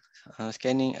for the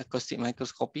scanning acoustic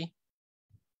microscopy,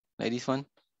 like this one.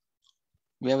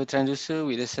 We have a transducer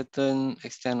with a certain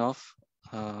extent of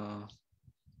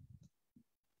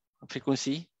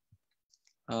frequency.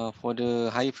 For the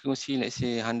high frequency, let's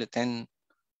say 110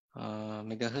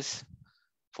 megahertz.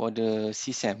 For the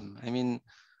CSAM, I mean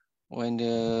when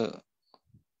the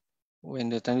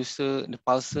transducer, the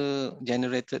pulsar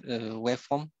generated a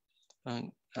waveform,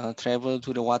 travel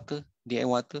to the water, the air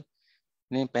water,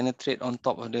 then penetrate on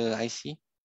top of the IC,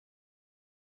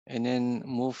 and then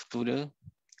move to the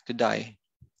die.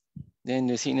 Then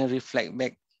the signal reflect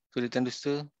back to the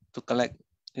transducer to collect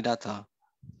the data.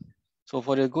 So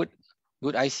for the good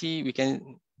IC, we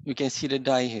can see the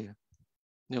die here,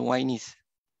 the whiteness.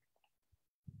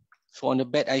 So on the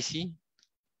bad IC,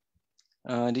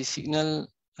 this signal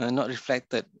not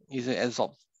reflected, is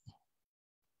absorbed,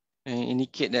 and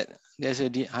indicate that there's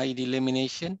a high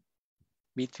delamination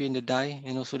between the die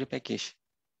and also the package.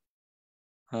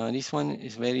 This one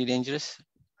is very dangerous.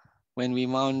 When we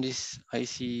mount this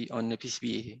IC on the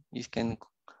PCBA, it can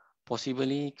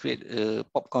possibly create a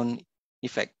popcorn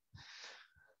effect.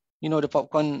 You know the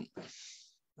popcorn,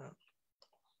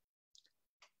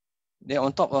 they're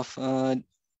on top of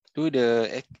do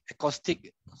the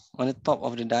acoustic on the top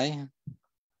of the die.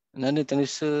 Another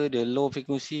transistor, the low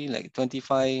frequency like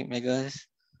 25 megahertz,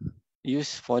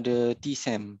 used for the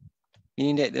TSAM,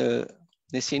 meaning that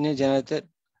the signal generated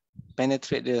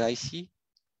penetrate the IC,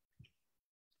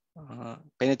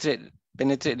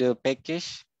 penetrate the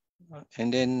package,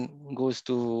 and then goes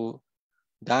to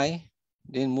die,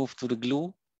 then move to the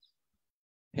glue,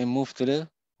 and move to the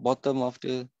bottom of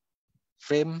the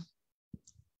frame,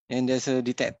 and there's a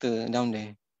detector down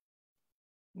there.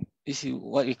 This is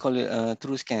what we call a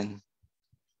true scan.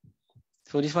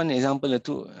 So this one example, a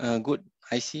good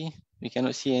IC, we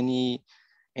cannot see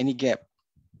any gap.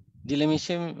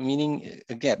 Delamination meaning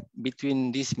a gap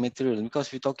between this material,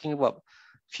 because we're talking about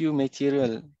few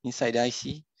material inside the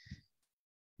IC.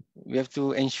 We have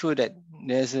to ensure that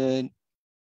there's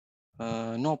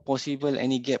no possible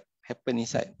any gap happen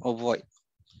inside or void.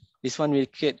 This one will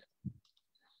create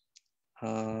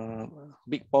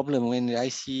big problem when the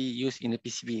IC used in the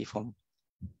PCB form.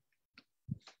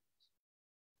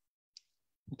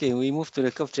 Okay, we move to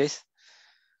the curve trace.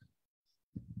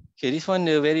 Okay, this one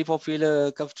the very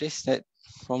popular curve trace that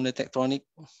from the Tektronix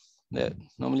that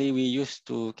normally we use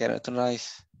to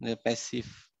characterize the passive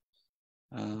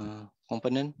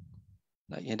component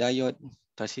like a diode,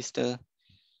 transistor.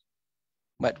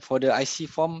 But for the IC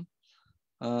form,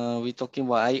 we're talking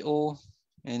about I/O,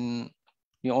 and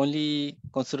we're only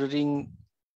considering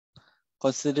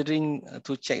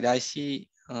to check the IC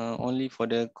only for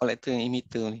the collector and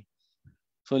emitter only.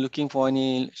 So looking for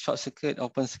any short circuit,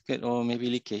 open circuit, or maybe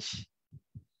leakage.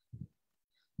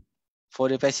 For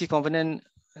the passive component,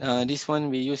 this one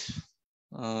we use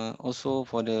also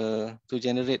for to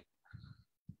generate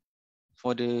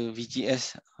for the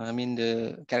VGS. I mean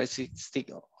the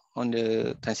characteristic on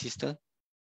the transistor.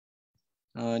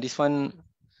 This one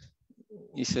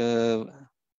is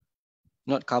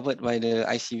not covered by the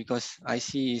IC because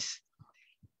IC is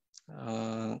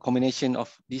combination of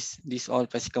this all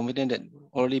passive component that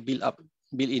already built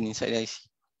in inside the IC.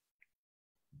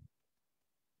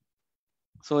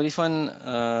 So this one,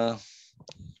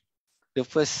 the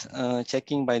first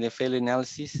checking by the failure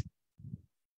analysis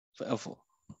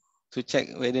to check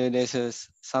whether there's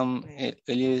some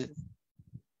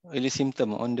early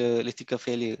symptom on the electrical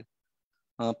failure,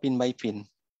 pin by pin.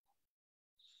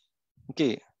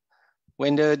 Okay,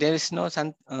 when there is no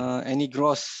any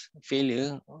gross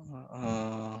failure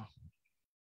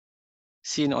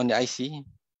seen on the IC,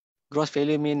 gross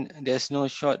failure means there's no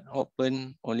short,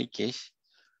 open, or leakage.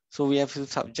 So we have to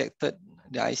subjected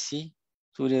the IC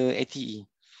to the ATE.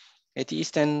 ATE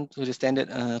stands to the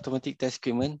standard automatic test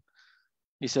equipment.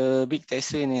 It's a big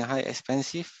tester and a high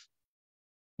expensive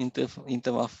in terms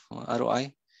of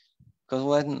ROI. Because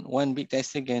one big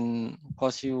tester can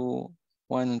cost you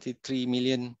 1 to 3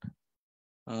 million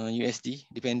USD,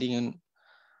 depending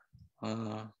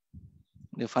on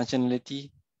the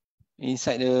functionality.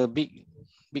 Inside the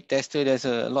big tester, there's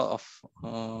a lot of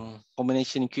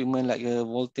combination equipment like a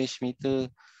voltage meter,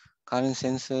 current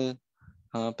sensor,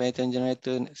 pattern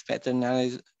generator, spectrum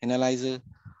analyzer,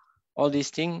 all these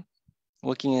things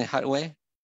working in hardware.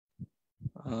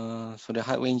 So the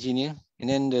hardware engineer and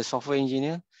then the software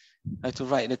engineer have to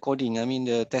write the coding. I mean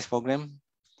the test program.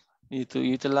 You need to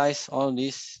utilize all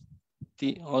this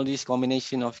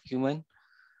combination of equipment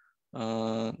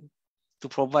to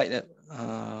provide a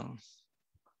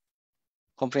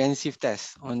comprehensive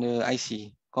test on the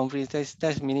IC. Comprehensive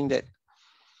test meaning that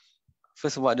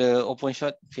first about the open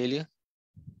short failure,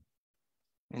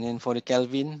 and then for the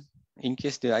Kelvin, in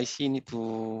case the IC need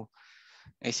to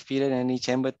experience any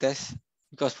chamber test,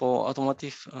 because for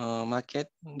automotive market,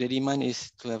 the demand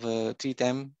is to have a 3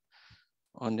 time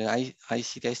on the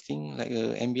IC testing, like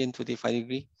ambient 25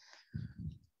 degree,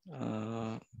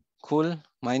 cool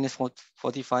minus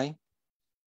 45,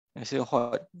 and so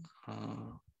hot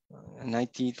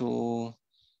 90 to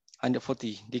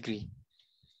 140 degree.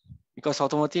 Because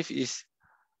automotive is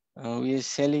we are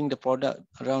selling the product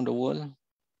around the world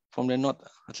from the North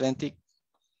Atlantic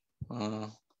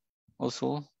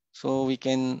also, so we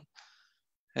can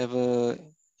have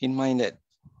in mind that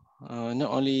not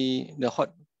only the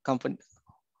hot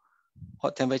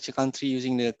temperature country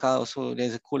using the car, also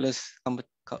there's a coolest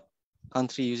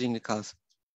country using the cars.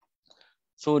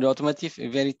 So the automotive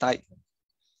is very tight.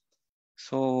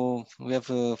 So we have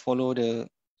to follow the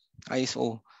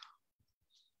ISO.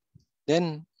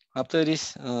 Then after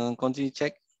this continue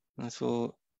check,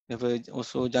 so We have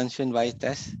also junction bias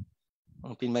test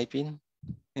pin by pin.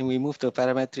 And we move to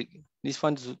parametric. This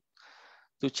one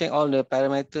to check all the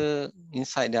parameter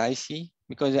inside the IC,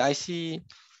 because the IC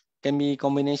can be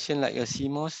combination like a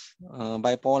CMOS,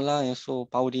 bipolar, and also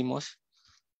power DMOS.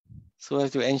 So we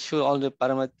have to ensure all the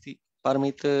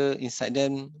parameter inside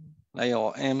them, like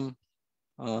your OM,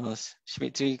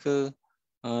 symmetrical,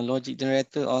 logic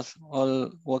generator,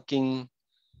 all working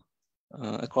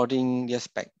according their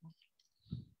spec.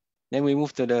 Then we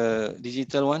move to the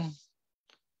digital one,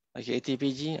 like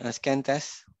ATPG, scan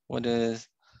test for the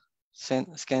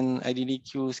scan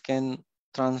IDDQ, scan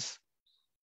trans,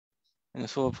 and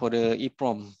so for the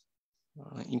EEPROM,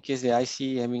 in case the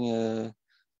IC having a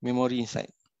memory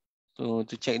inside. So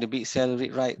to check the big cell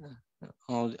read write,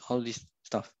 all this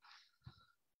stuff.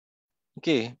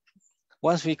 Okay,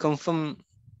 once we confirm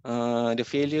the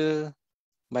failure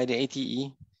by the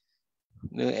ATE,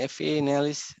 the FA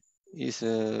analysis is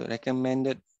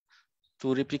recommended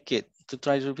to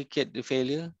try to replicate the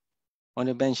failure on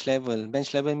the bench level.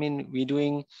 Bench level mean we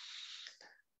doing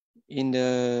in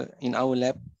our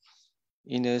lab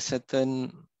in a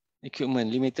certain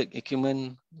equipment, limited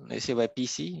equipment, let's say by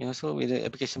PC, also with the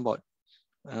application board,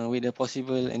 with the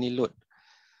possible any load.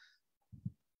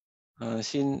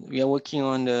 Since we are working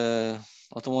on the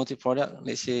automotive product,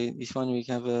 let's say this one we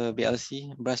have a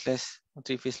BLC, brushless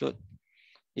 3-phase load,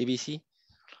 ABC.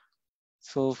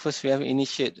 So first we have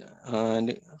initiate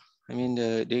the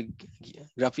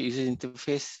graphic user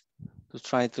interface to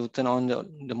try to turn on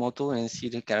the motor and see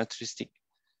the characteristic.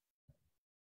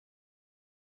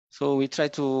 So we try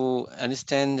to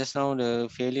understand just now the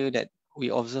failure that we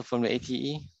observe from the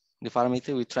ATE, the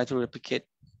parameter we try to replicate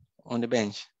on the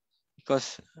bench,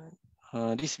 because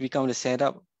this become the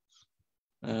setup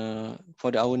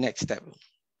for our next step.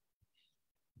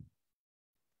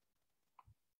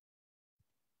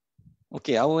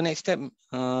 Okay, our next step,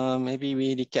 maybe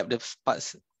we recap the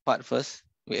part first.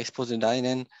 We expose the die,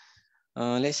 then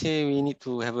let's say we need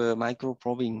to have a micro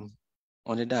probing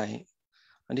on the die.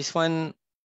 And this one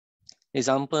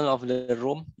example of the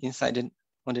ROM inside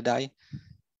on the die.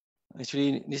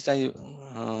 Actually, this die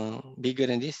bigger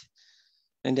than this.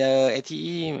 And the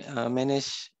ATE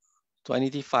managed to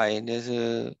identify there's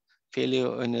a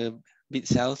failure in the bit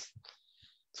cells.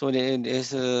 So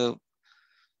there's a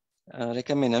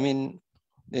recommend.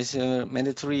 There's a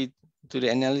mandatory to the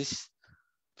analyst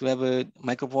to have a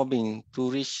microprobing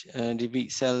to reach the big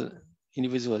cell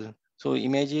individual. So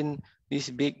imagine this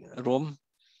big ROM.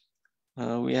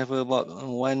 We have about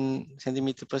 1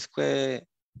 centimeter per square,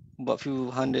 about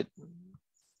few hundred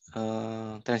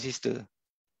transistor,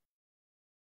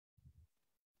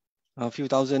 a few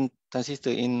thousand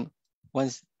transistor in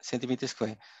 1 centimeter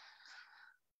square.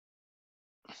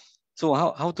 So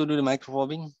how to do the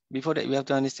microprobing? Before that, we have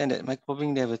to understand that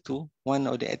microprobing, they have two. One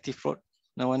of the active probe,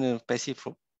 and one of the passive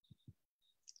probe.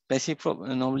 Passive probe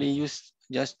normally used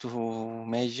just to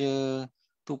measure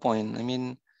 2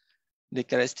 points. The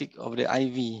characteristic of the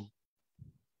IV,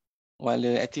 while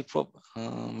the active probe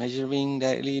measuring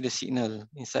directly the signal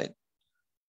inside.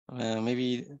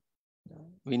 Maybe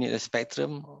we need a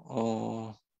spectrum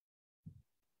or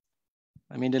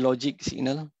the logic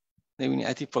signal. Then we need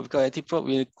active probe, because active probe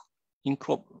will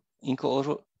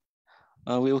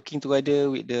we're working together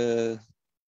with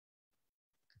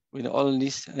all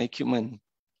this equipment.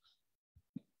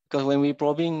 Because when we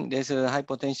probing, there's a high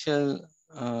potential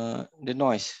the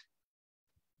noise,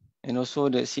 and also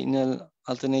the signal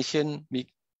alternation,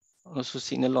 also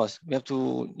signal loss. We have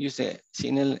to use the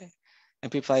signal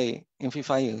amplifier.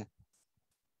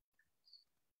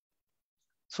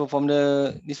 So from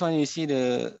this one, you see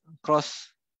the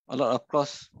cross, a lot of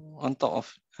cross on top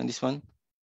of this one.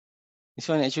 This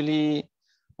one actually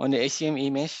on the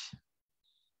ACM mesh.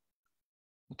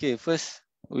 Okay, first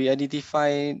we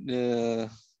identify the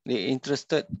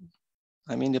interested,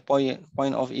 the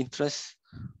point of interest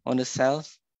on the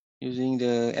cells using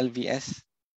the LVS.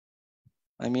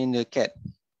 The CAT.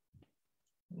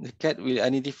 The CAT will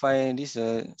identify this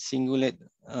singulate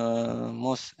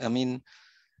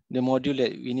the module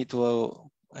that we need to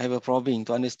have a probing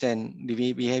to understand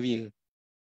the behavior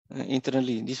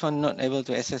internally. This one not able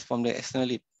to access from the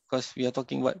externally, because we are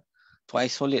talking about to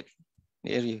isolate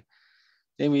the area.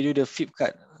 Then we do the flip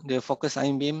cut, the focus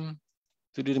ion beam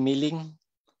to do the milling,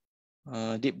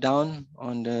 deep down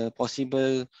on the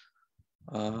possible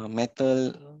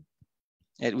metal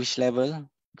at which level,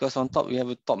 because on top we have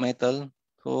a top metal.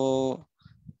 So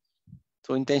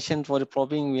intention for the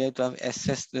probing, we have to have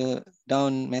access the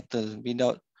down metal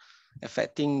without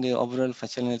affecting the overall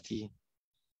functionality.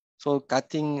 So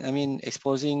cutting,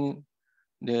 exposing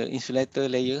the insulator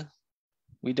layer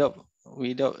without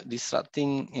without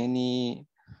disrupting any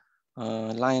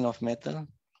line of metal.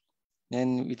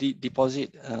 Then we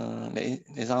deposit, like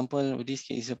example, this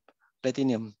case is a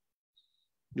platinum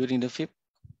during the flip,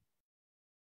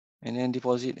 and then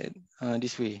deposit it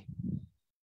this way.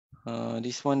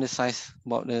 This one, the size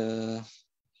about the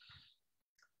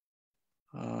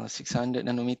 600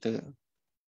 nanometer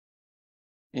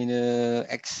in the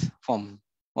X form.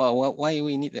 Well, why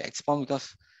we need the X form?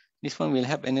 Because this one will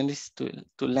help analysts to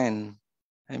land.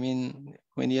 I mean,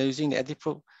 when they are using the active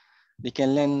probe, they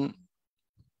can land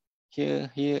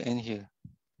here, here, and here.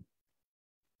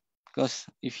 Because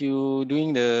if you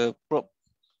doing the probe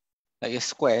like a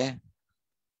square,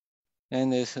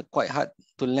 then it's quite hard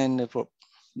to land the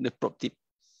probe tip.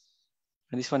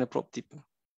 And this one, the probe tip.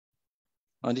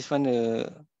 This one,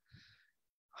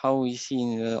 how we see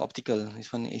in the optical.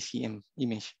 This one, ACM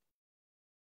image.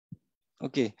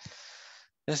 Okay.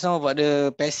 Just now about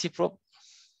the passive probe.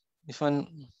 This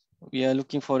one, we are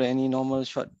looking for any normal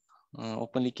short,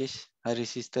 open leakage, high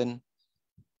resistance.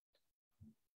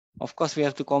 Of course, we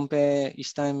have to compare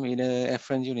each time with the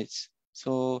reference units.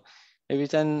 So every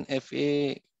time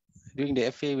FA, during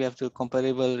the FA, we have to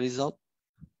comparable result.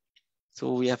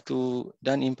 So we have to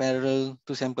done in parallel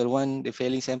two sample. One, the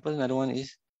failing sample, another one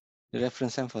is the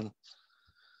reference sample.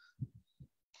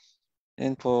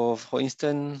 And for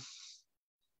instance,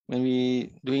 when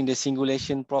we doing the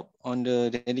singulation probe on the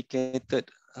dedicated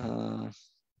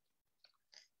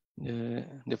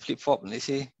the flip-flop, let's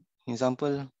say,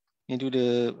 example, you do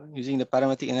the using the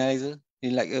parametric analyzer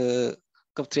in like a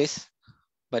curve trace,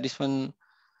 but this one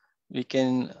we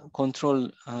can control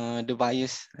the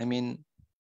bias. I mean,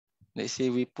 let's say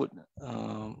we put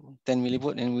 10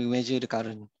 millivolt and we measure the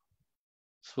current.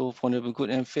 So for the good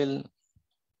and fail,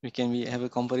 we can have a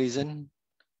comparison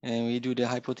and we do the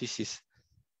hypothesis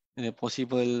and the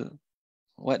possible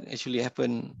what actually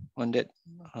happened on that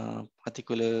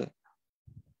particular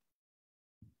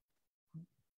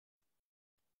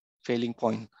failing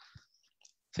point.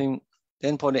 So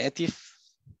then for the active,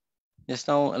 just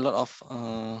now a lot of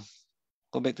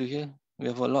go back to here. We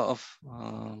have a lot of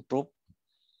probe.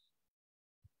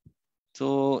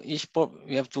 So each probe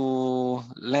we have to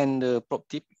land the probe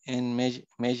tip and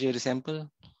measure the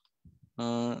sample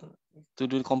to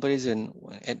do the comparison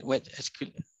at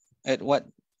what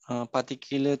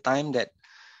particular time that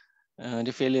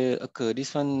the failure occur.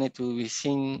 This one need to be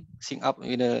sync up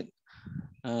with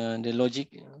the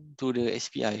logic to the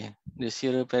SPI, the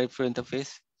serial peripheral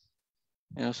interface.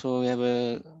 And also we have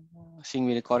a sync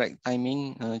with the correct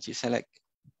timing, chip select,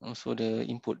 also the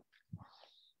input.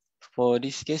 For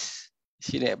this case,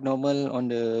 see the abnormal on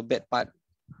the bad part,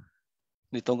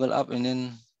 they toggle up and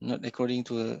then not according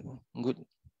to a good,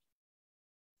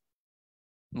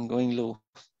 going low.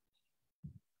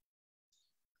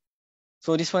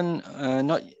 So this one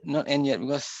not end yet,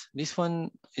 because this one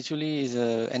actually is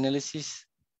a analysis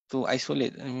to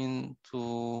isolate. I mean,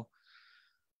 to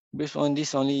based on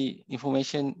this only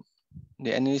information,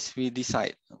 the analyst will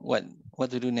decide what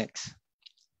to do next.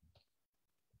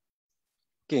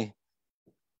 Okay,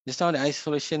 just now the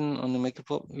isolation on the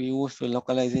microprobe, we move to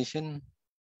localization.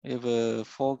 We have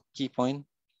 4 key points.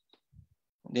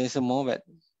 There's a more, but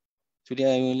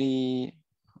today I only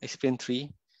explain 3.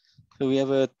 So we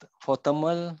have for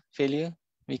thermal failure,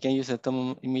 we can use a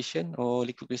thermal emission or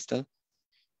liquid crystal.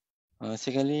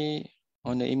 Secondly,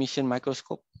 on the emission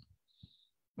microscope,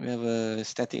 we have a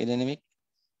static and dynamic,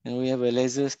 and we have a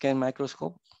laser scan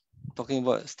microscope, talking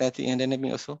about static and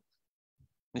dynamic also.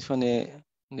 This one, the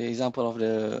example of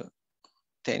the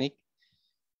technique.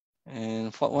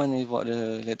 And fourth one is about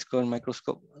the electron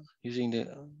microscope using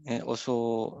the, and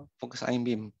also focus ion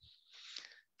beam.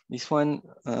 This one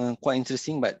quite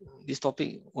interesting, but this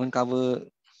topic won't cover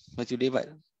for today, but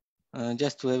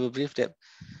just to have a brief that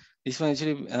this one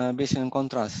actually based on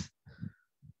contrast.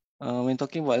 When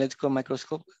talking about electrical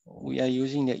microscope, we are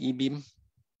using the E-beam,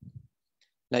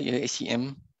 like the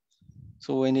ACM.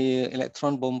 So when the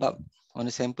electron bombard on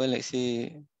the sample, let's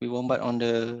say we bombard on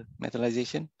the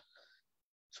metallization.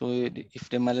 So if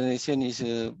the metallization is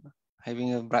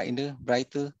having a brighter,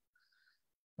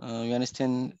 you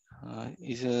understand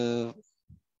is a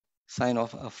sign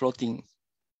of floating.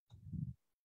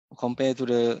 Compared to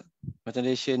the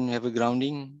metallization, have a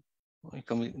grounding,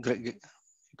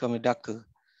 become darker.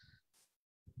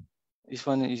 This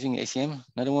one using ACM.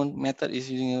 Another one method is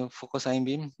using a focus ion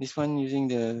beam. This one using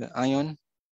the ion.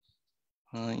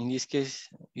 In this case,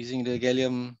 using the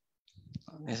gallium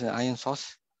as an ion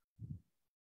source.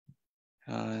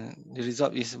 The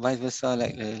result is vice versa,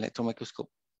 like the electron microscope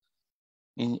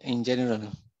in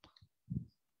general.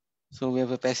 So we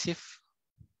have a passive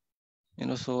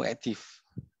and also active.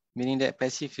 meaning that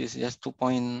passive is just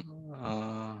 2-point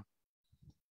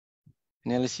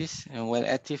analysis, and while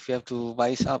active you have to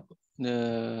bias up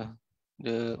the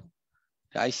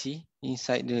IC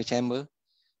inside the chamber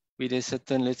with a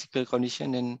certain electrical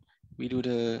condition, and we do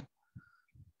the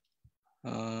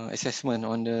assessment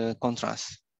on the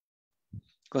contrast.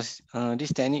 Because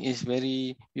this technique is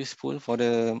very useful for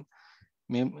the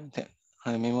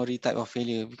memory type of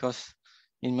failure, because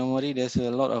in memory there's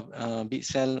a lot of bit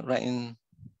cell right in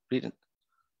read.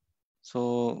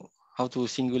 So how to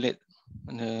singulate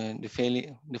the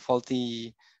failure, the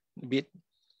faulty bit.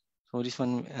 So this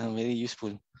one very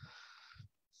useful.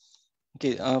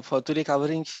 Okay, for today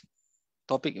covering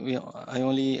topic, I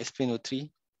only explained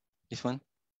 3. This one.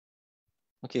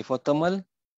 Okay, for thermal.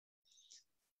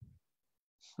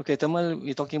 Okay, thermal,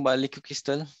 we're talking about liquid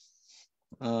crystal.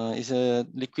 It's a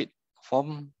liquid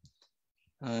form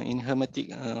in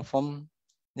hermetic form.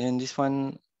 Then this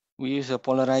one, we use a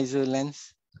polarizer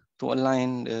lens to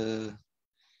align the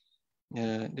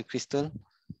crystal,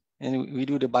 and we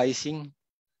do the biasing.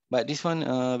 But this one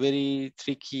very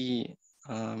tricky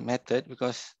method,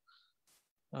 because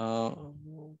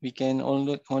we can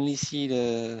only see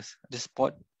the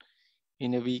spot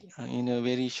in a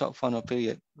very short form of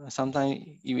period. Sometimes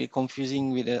it will be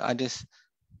confusing with the others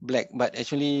black, but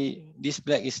actually this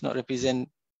black is not represent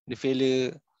the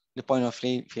failure, the point of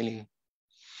failure.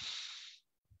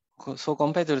 So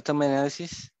compared to the thermal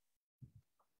analysis,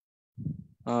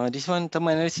 this one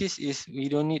thermal analysis is we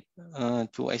don't need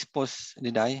to expose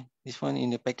the die. This one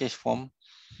in the package form.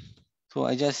 So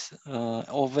I just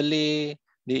overlay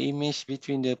the image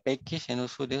between the package and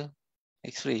also the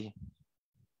X-ray.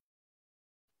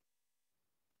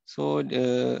 So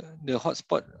the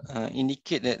hotspot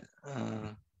indicate that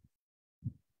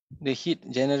the heat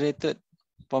generated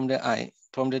from the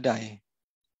die.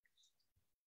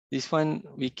 This one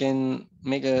we can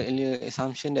make an earlier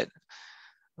assumption that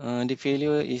the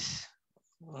failure is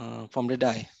from the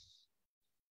die.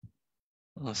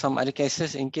 Some other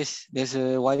cases, in case there's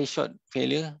a wire short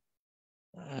failure,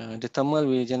 the thermal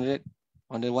will generate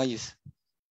on the wires.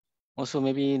 Also,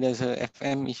 maybe there's a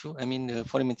FM issue. I mean, the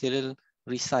foreign material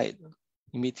reside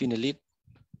in between the lid.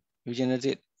 We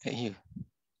generate at here.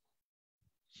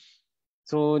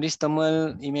 So this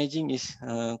thermal imaging is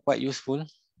quite useful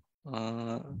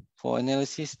for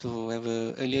analysis to have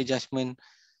an earlier judgment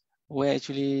where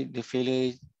actually the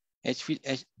failure, at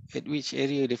which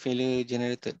area the failure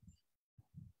generated.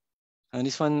 And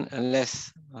this one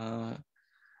less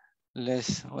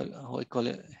what we call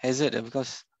it, hazard,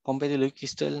 because compared to liquid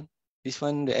crystal, this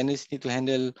one the analyst need to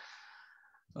handle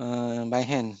by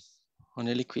hand on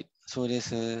the liquid. So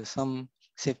there's some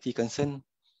safety concern,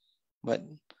 but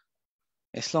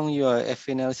as long you are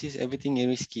FA analysis, everything is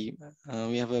risky.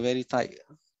 We have a very tight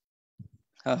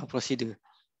procedure.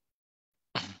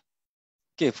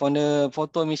 Okay, for the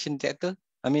photo emission detector,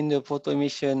 I mean the photo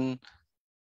emission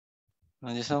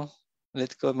just now,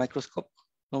 electrical microscope.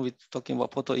 Now we're talking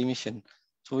about photo emission.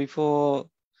 So before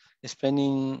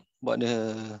explaining about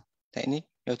the technique,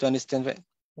 you have to understand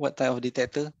what type of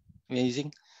detector we are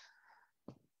using.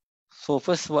 So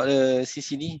first about the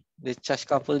CCD, the charge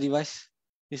couple device.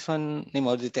 This one name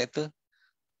of the detector.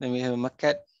 Then we have a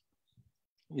MACAD.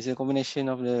 It's a combination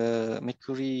of the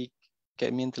mercury,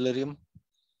 cadmium, tellurium,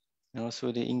 and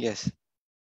also the InGas.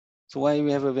 So why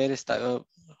we have a various type of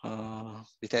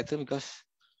detector? Because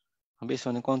based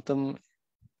on the quantum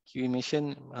Q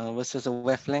emission versus the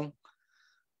wavelength.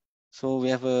 So we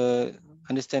have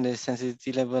understand the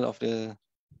sensitivity level of the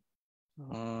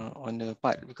on the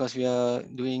part, because we are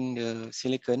doing the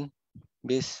silicon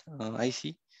based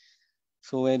IC.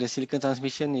 So where the silicon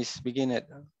transmission is begin at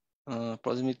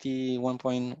approximately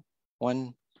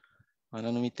 1.1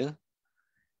 nanometer.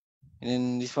 And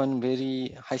then this one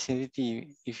very high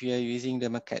sensitivity if you are using the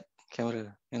MACAD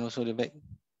camera, and also the back.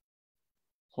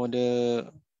 For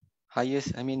the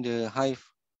highest, I mean the high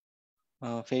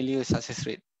failure success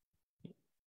rate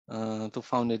to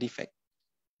found the defect.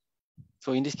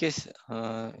 So in this case,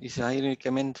 it's highly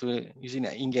recommend to using the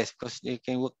InGas, because they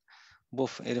can work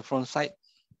both at the front side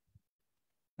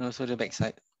and also the back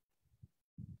side.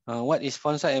 What is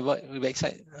front side and what back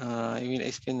side? I will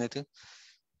explain later.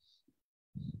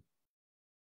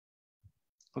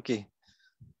 Okay,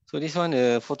 so this one,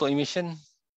 the photo emission,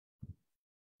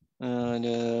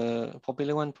 the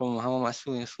popular one from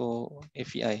Hamamatsu and so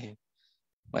FEI,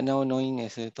 but now known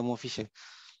as a Thermo Fisher.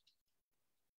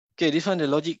 Okay, this one, the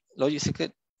logic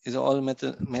circuit is all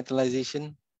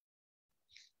metallization.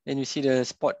 Then you see the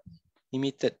spot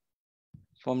emitted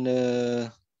from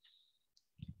the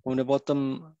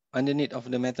bottom underneath of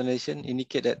the metallization,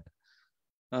 indicate that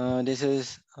there's a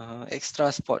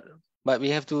extra spot, but we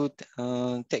have to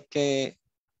take care.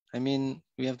 I mean,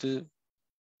 we have to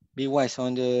be wise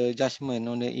on the judgment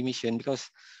on the emission, because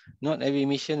not every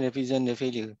emission represent the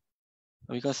failure.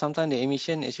 Because sometimes the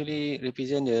emission actually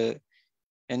represent the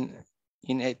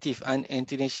inactive,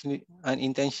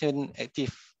 unintentional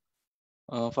active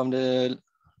from the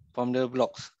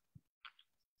blocks.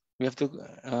 We have to,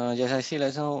 just I say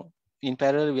like now, in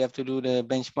parallel, we have to do the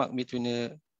benchmark between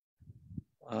the,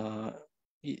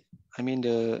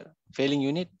 the failing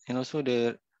unit and also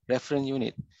the reference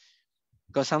unit.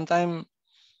 Because sometimes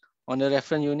on the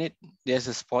reference unit, there's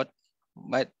a spot,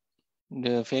 but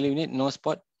the failure unit, no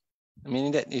spot,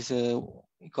 meaning that is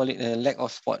we call it a lack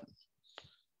of spot.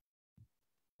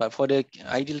 But for the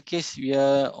ideal case, we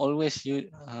are always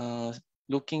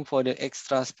looking for the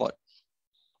extra spot.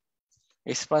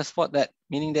 Extra spot, that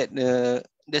meaning that the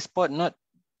spot not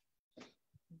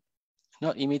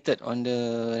emitted on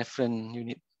the reference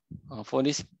unit. For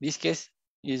this case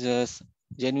is a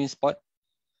genuine spot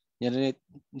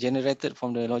generated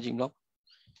from the logic block,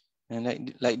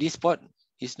 and like this spot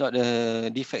is not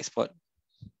a defect spot.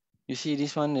 You see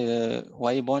this one, the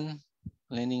wire bond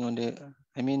landing on the,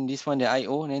 this one the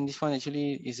IO, and then this one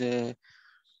actually is a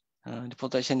the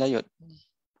protection diode.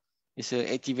 It's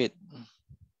a activate.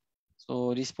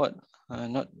 So this spot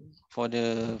not for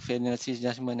the failure analysis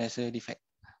judgment as a defect.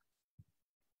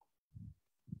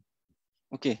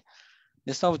 Okay,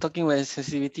 just now we're talking about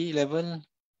sensitivity level.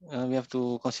 We have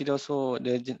to consider also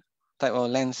the type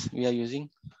of lens we are using.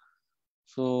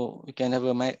 So we can have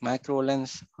a micro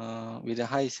lens with a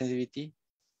high sensitivity.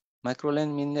 Micro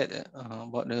lens mean that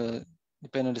about the,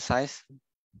 depend on the size,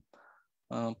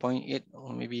 0.8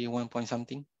 or maybe 1 point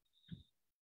something.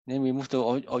 Then we move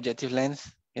to objective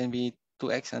lens, can be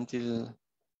 2x until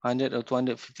 100 or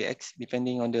 250x,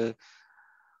 depending on the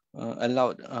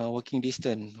allowed working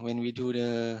distance when we do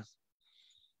the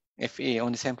FA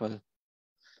on the sample.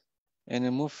 And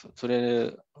then move to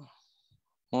the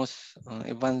most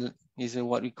advanced is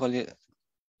what we call it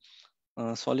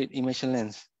solid immersion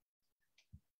lens.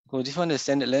 So this one the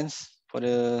standard lens for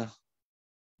the,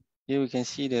 here we can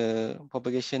see the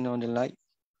propagation on the light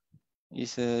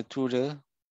is through the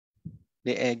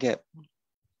air gap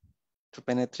to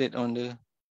penetrate on the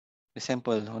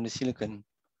sample on the silicon.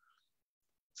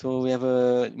 So we have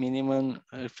a minimum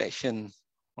reflection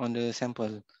on the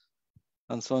sample,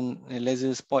 and so on. A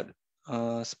laser spot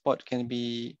can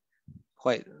be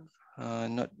quite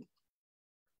not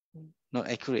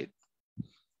accurate.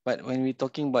 But when we're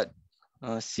talking about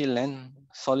seal lens,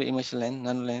 solid immersion lens,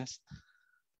 nano lens,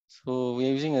 so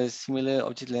we're using a similar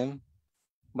object lens,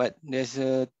 but there's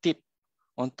a tip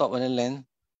on top of the lens.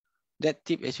 That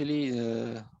tip actually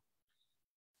is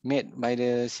made by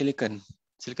the silicon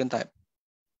type.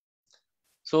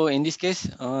 So in this case,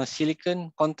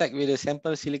 silicon contact with the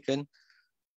sample silicon,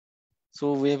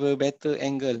 so we have a better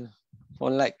angle for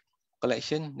light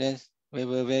collection. Then we have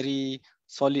a very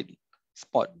solid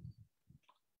spot.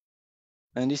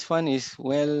 And this one is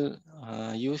well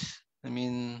used,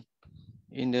 in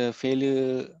the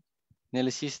failure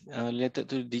analysis related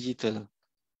to digital,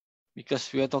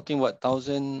 because we are talking about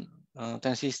 1,000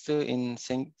 transistor in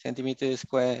centimeter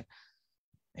square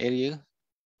area.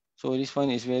 So this one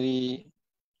is very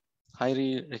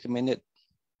highly recommended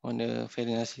on the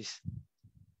failure analysis.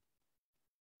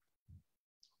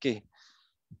 Okay.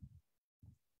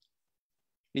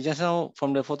 We just now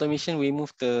from the photo emission, we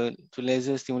moved to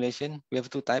laser stimulation. We have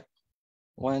two types.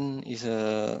 One is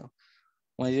a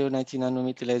 1090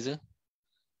 nanometer laser.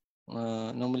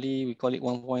 Normally we call it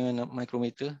 1.1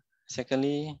 micrometer.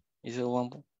 Secondly is a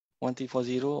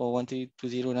 1340 or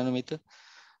 1320 nanometer.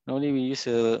 Normally we use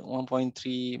a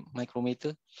 1.3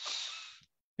 micrometer.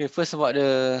 Okay, first about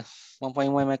the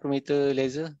 1.1 micrometer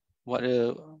laser, about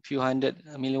a few hundred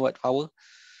milliwatt power.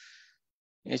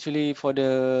 Actually for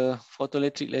the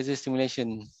photoelectric laser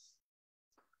stimulation,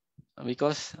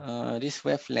 because this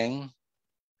wavelength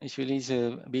actually is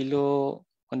below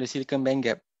on the silicon band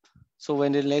gap. So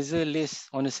when the laser lays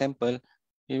on the sample,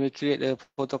 it will create a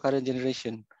photocurrent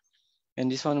generation.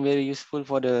 And this one very useful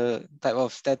for the type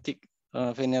of static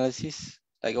analysis,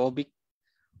 like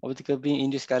optical beam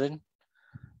induced current.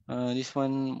 This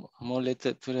one more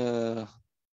related to the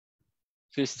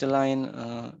crystalline,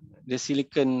 the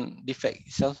silicon defect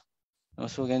itself.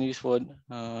 Also can use for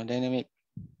dynamic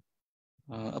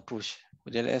approach,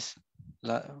 as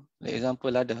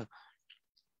example ladder.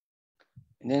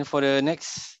 And then for the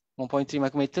next 1.3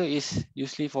 micrometer is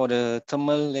usually for the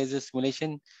thermal laser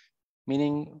stimulation,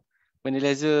 meaning when the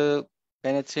laser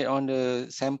penetrate on the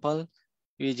sample,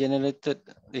 we generated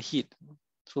the heat.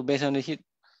 So based on the heat,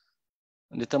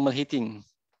 the thermal heating,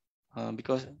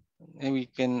 because then we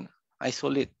can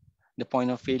isolate the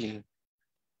point of failure,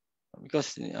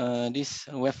 because this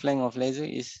wavelength of laser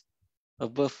is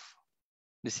above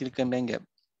the silicon band gap.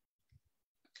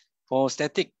 For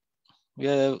static, we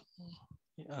are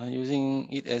using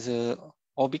it as a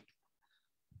OBIC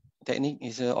technique,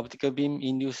 is a optical beam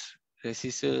induced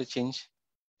resistor change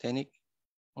technique.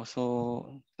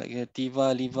 Also like a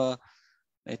TIVA, LIVA,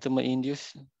 thermal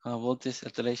induced voltage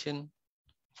alternation.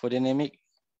 For dynamic,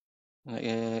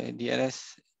 like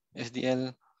DRS,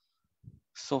 SDL,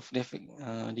 soft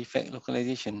defect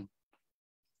localization,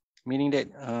 meaning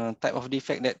that type of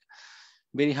defect that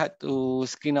very hard to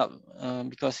screen up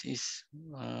because it's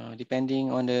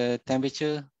depending on the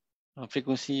temperature,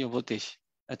 frequency, or voltage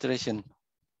alteration.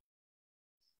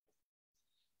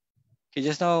 Okay,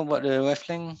 just now about the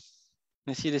wavelength,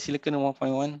 you see the silicon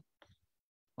 1.1.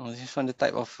 This one the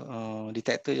type of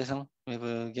detector just now. We have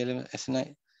a gallium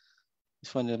arsenide.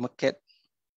 This one the market.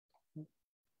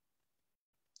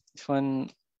 This one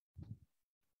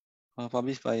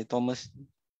published by Thomas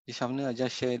D. Schaffner. I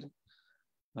just shared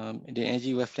the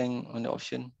energy wavelength on the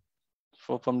option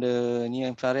from the near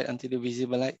infrared until the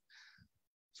visible light.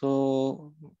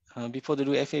 So before to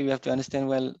do FA, we have to understand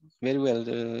very well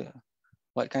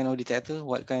what kind of detector,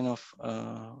 what kind of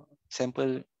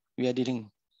sample we are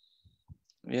dealing.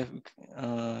 We have,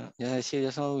 as I said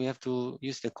just now, we have to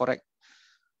use the correct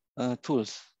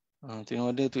tools in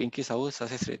order to increase our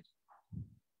success rate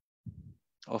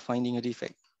of finding a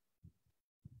defect.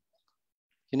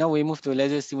 Okay, now we move to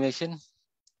laser stimulation.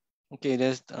 Okay,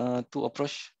 there's two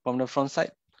approach from the front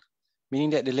side,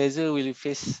 meaning that the laser will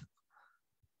face,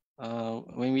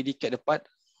 when we decade the part,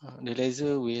 the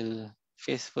laser will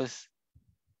face first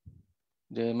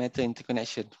the metal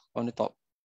interconnection on the top.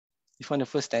 This one the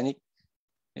first technique.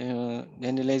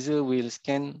 Then the laser will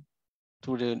scan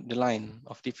through the line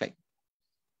of defect.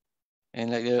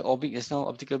 And like the OBIC is now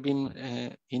optical beam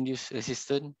induced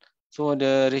resistance. So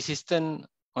the resistance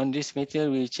on this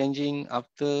material will changing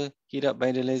after heat up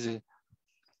by the laser.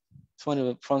 So on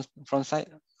the front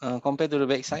side compared to the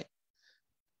back side.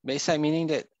 Back side meaning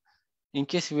that in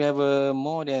case we have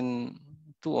more than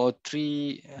 2 or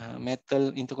 3 metal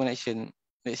interconnection,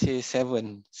 let's say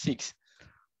 7, 6.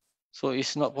 So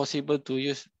it's not possible to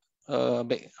use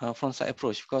front side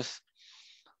approach because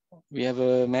we have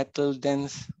a metal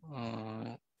dense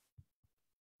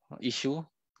issue.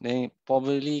 Then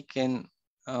probably can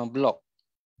block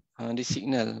the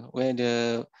signal where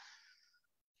the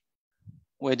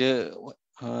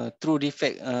true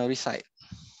defect reside.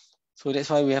 So that's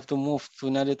why we have to move to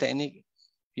another technique,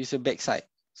 use a backside.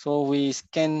 So we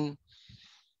scan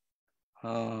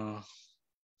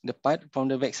the part from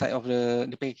the backside of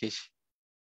the package.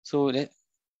 So that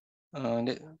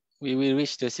we will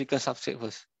reach the silicon substrate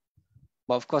first.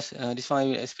 But of course, this one I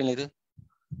will explain later.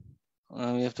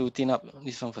 We have to thin up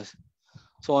this one first.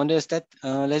 So on the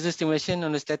laser stimulation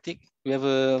on the static, we have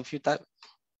a few types.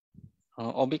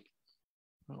 OBIC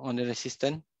on the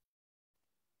resistance.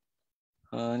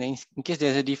 In case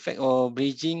there's a defect or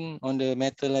bridging on the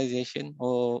metallization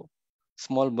or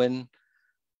small burn,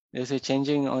 there's a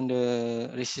changing on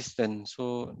the resistance.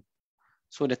 So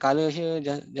the color here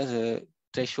just a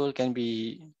threshold can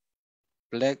be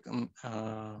black,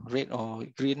 red or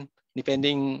green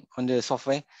depending on the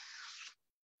software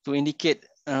to indicate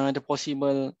the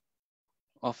possible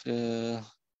of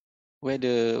where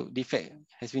the defect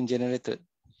has been generated.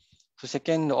 So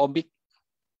second, the OBIC.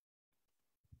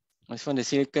 This one the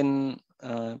silicon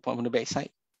from the back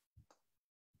side.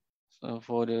 So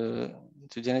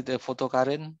to generate the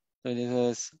photocurrent, so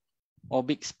there's a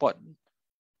OBIC spot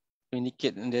to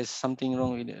indicate there's something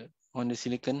wrong with on the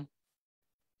silicon.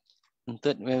 And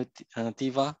third, we have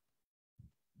TIVA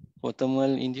for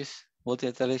thermal induced voltage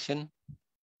alternation.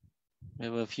 We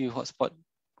have a few hotspots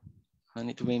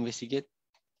need to be investigated.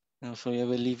 And also we have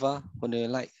a LIVA for the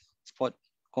light spot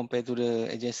compared to the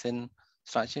adjacent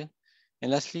structure.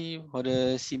 And lastly, for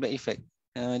the seatback effect.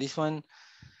 This one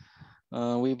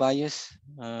we bias.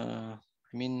 I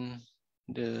mean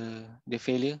the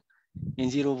failure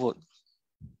in 0 volt.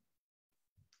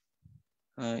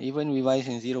 Even we bias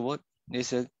in 0 volt,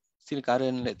 there's a still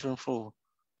current electron flow.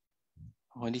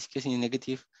 Or in this case in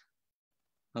negative.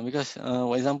 Because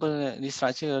for example, this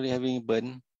structure already having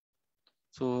burn,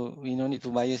 so we no need to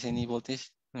bias any voltage.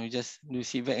 We just do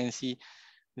feedback and see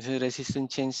the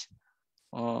resistance change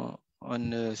on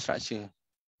the structure.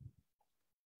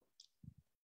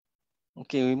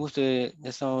 Okay, we move to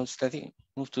just now static,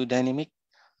 move to dynamic.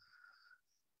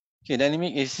 Okay,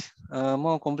 dynamic is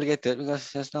more complicated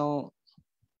because just now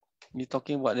we're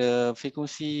talking about the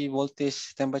frequency,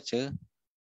 voltage, temperature.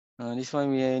 This one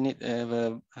we need to have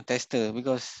a tester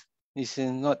because this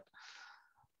is not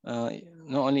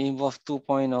only involve 2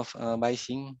 point of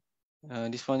biasing.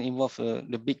 This one involve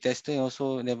the big tester and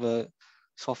also have a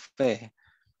software.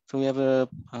 So we have a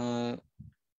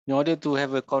in order to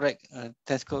have a correct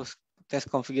test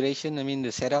configuration. I mean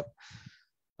the setup.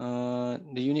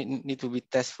 The unit need to be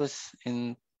test first,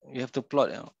 and you have to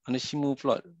plot on the Shimu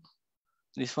plot.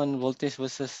 This one voltage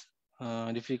versus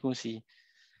the frequency.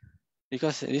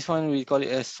 Because this one we call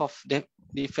it a soft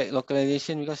defect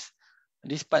localization, because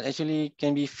this part actually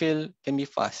can be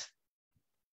fast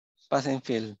and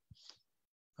fail.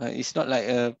 It's not like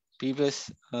a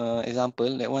previous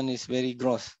example. That one is very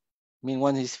gross. I mean,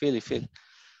 one is fail, it fail.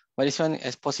 But this one,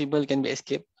 as possible, can be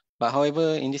escaped. But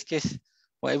however, in this case,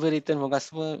 whatever return from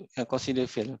customer, consider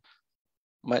fail.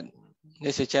 But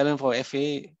there's a challenge for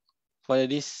FA for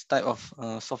this type of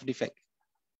soft defect.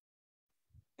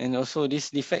 And also this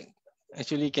defect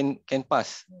actually can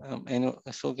pass and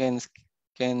also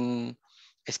can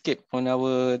escape on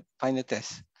our final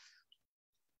test.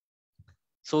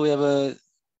 So we have a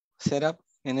setup,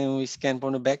 and then we scan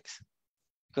from the backs,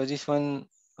 because this one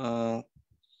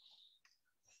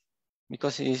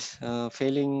because it's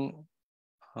failing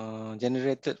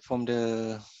generated from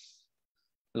the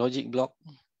logic block.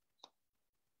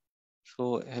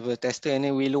 So have a tester, and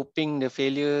then we looping the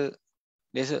failure.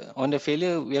 On the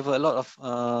failure we have a lot of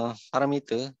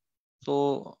parameter.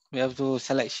 So we have to do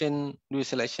selection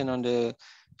on the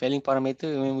failing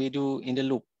parameter when we do in the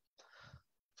loop.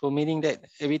 So meaning that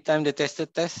every time the tester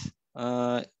tests,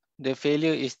 the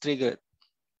failure is triggered.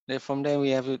 Then from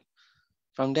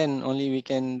then only we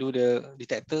can do the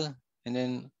detector and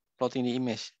then plotting the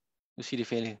image to see the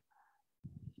failure.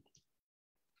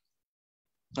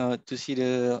 To see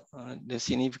the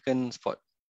significant spot.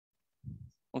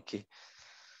 Okay.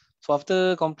 So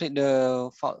after complete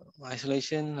the fault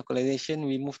isolation, localization,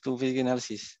 we move to physical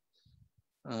analysis.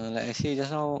 Like I say just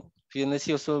now, physical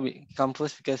analysis also come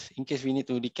first, because in case we need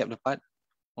to decap the part,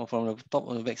 or from the top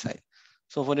or the back side.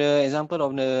 So for the example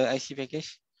of the IC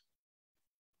package,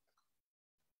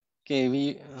 okay,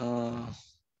 we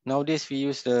nowadays we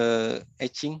use the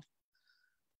etching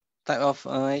type of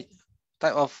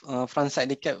front side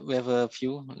decap. We have a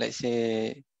few. Let's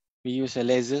say we use a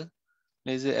laser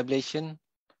ablation.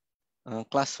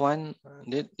 Class 1,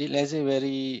 the laser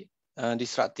very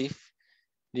disruptive.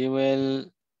 They will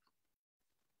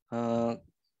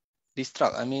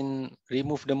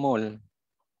remove the mold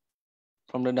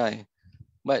from the die.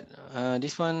 But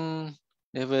this one,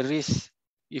 they have a risk.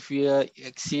 If we are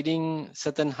exceeding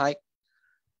certain height,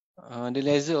 the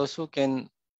laser also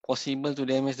can possible to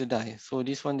damage the die. So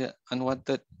this one, the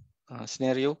unwanted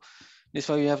scenario. This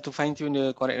why we have to fine tune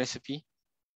the correct recipe.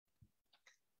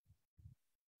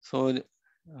 So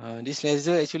this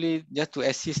laser actually just to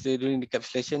assist during the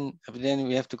encapsulation. Then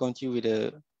we have to continue with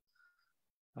the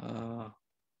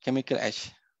chemical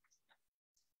etch.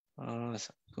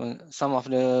 Some of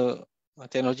the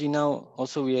technology now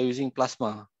also we are using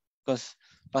plasma, because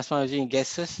plasma using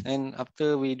gases, and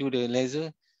after we do the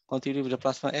laser, continue with the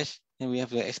plasma etch, and we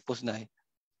have the exposed die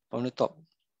from the top,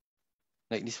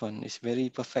 like this one. It's very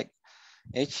perfect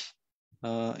etch,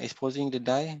 exposing the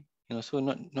die, and also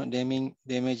not damaging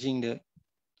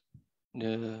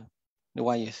the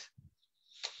wires.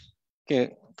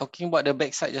 Okay, talking about the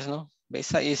backside just now.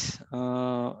 Backside is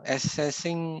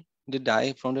assessing the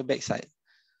die from the backside.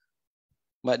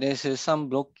 But there's some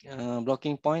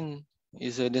blocking point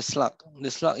is the slug.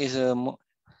 The slug is a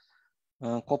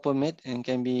copper made and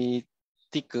can be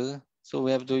thicker. So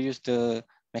we have to use the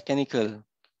mechanical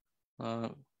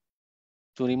to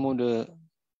remove the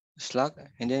slug,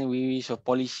 and then we use a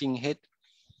polishing head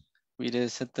with a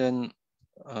certain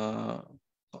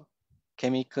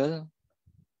chemical,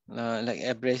 like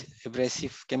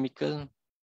abrasive chemical.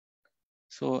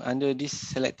 So under this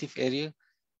selective area,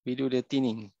 we do the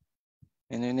thinning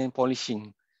and then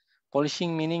polishing.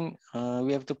 Polishing meaning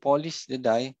we have to polish the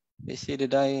die. Let's say the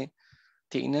die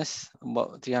thickness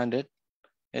about 300.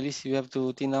 At least you have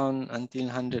to thin down until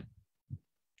 100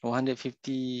 or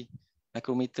 150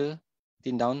 micrometer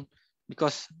thin down,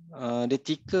 because the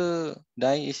thicker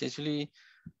die is actually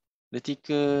the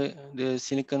thicker the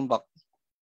silicon bulk.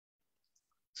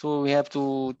 So we have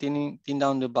to thin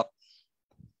down the bulk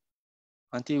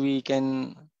until we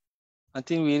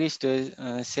reach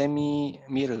the semi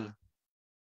mirror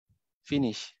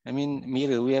finish. I mean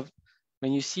mirror. We have,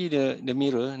 when you see the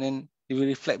mirror, then it will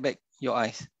reflect back your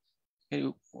eyes.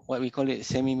 What we call it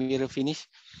semi mirror finish.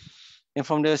 And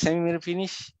from the semi mirror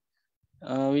finish,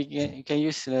 we can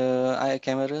use the eye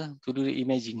camera to do the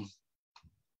imaging.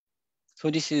 So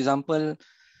this example,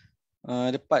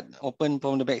 the part open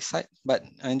from the back side, but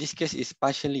in this case is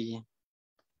partially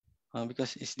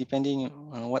because it's depending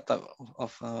on what type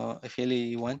of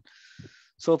FLA you want.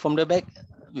 So from the back,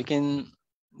 we can,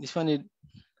 this one you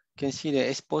can see the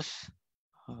exposed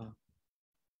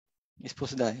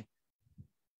die.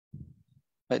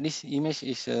 But this image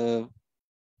is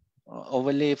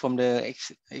overlay from the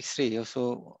X-ray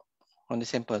also on the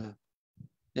sample,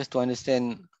 just to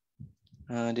understand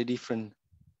the different.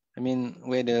 I mean,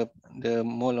 where the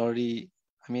mole already,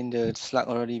 I mean the slug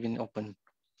already been open.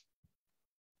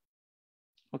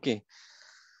 Okay.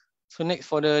 So next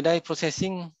for the dye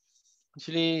processing,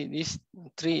 actually these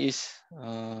three is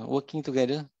working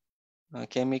together.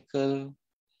 Chemical,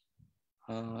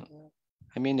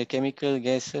 I mean the chemical,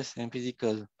 gases, and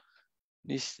physical.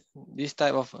 This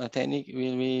type of technique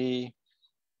will be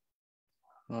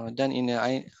done in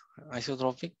the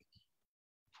isotropic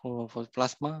for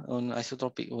plasma on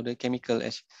isotropic or the chemical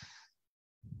edge.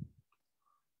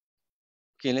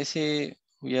 Okay, let's say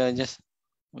we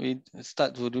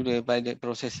start to do the by the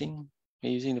processing.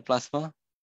 We're using the plasma,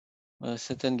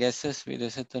 certain gases with a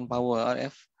certain power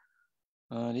RF.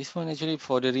 This one actually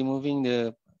for the removing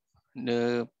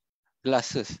the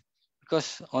glasses,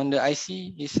 because on the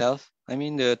IC itself, I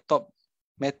mean the top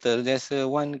metal, there's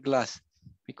one glass.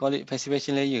 We call it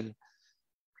passivation layer.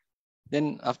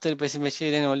 Then after the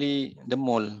passivation, then only the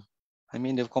mold. I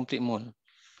mean the complete mold.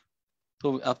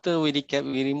 So after we decap,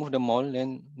 we remove the mold,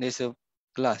 then there's a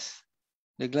glass.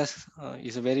 The glass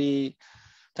is very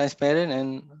transparent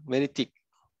and very thick.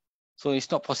 So it's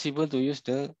not possible to use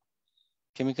the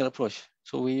chemical approach.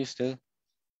 So we use the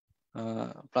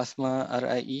plasma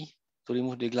RIE to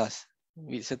remove the glass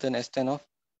with certain extent of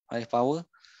high power,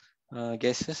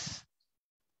 gases,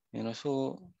 and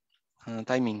also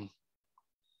timing.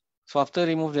 So after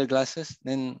remove the glasses,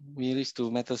 then we reach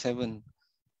to metal 7.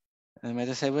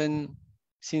 Metal 7,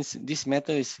 since this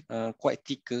metal is quite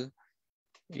thicker,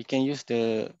 we can use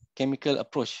the chemical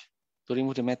approach to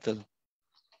remove the metal.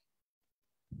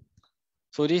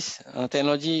 So this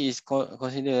technology is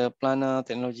considered a planar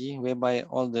technology, whereby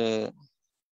all the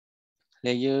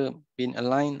layer been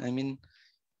aligned. I mean,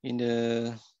 in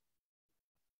the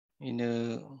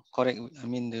correct. I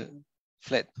mean the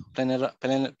flat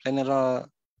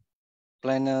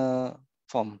planar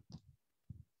form.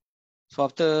 So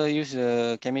after use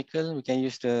the chemical, we can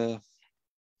use the.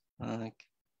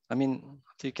 I mean,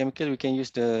 after chemical, we can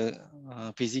use the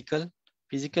physical.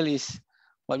 Physical is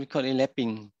what we call a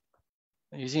lapping.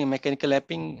 Using a mechanical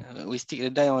lapping, we stick the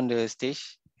die on the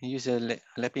stage. We use a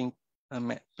lapping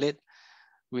plate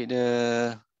with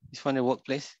this one the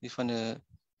workplace, this one the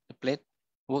plate.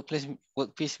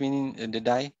 Workpiece meaning the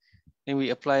die. Then we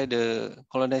apply the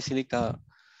colloidal silica,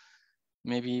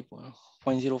 maybe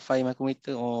 0.05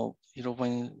 micrometer or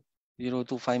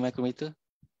 0.025 micrometer.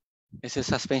 It's a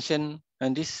suspension,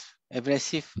 and this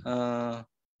abrasive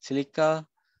silica,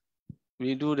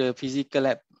 we do the physical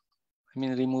lab. I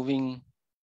mean removing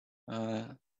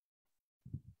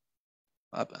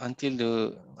up until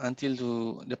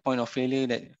the point of failure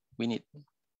that we need.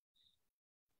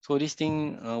 So this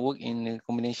thing work in a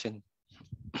combination.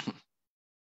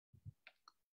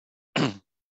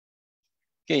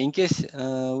 Okay, in case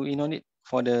we don't need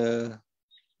for the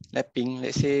lapping,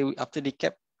 let's say after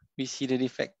decap we see the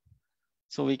defect,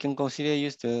 so we can consider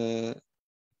use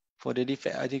for the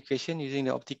defect identification using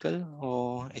the optical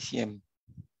or SEM.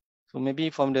 So maybe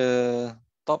from the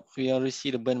top we already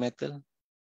see the burnt metal.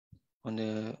 On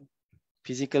the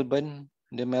physical burn,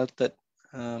 the melted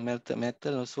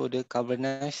metal, also the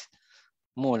carbonized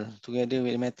mold together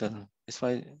with metal. That's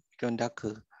why it become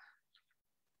darker.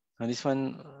 Now this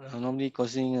one normally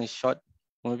causing a short,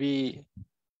 maybe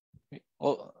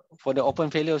for the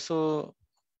open failure also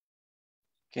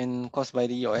can cause by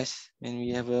the EOS when we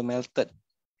have a melted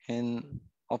and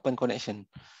open connection.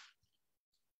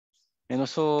 And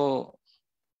also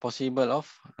possible of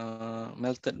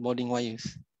melted bonding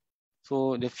wires.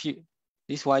 So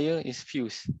this wire is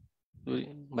fused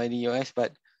by the EOS,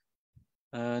 but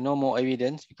no more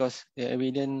evidence because the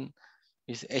evidence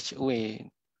is etched away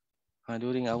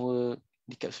during our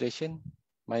decapsulation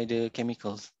by the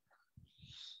chemicals.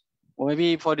 Or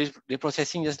maybe for the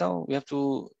processing just now, we have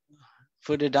to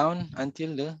further down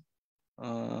until the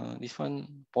this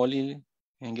one poly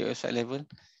and get oxide level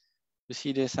to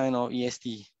see the sign of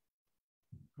EST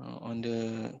on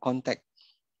the contact,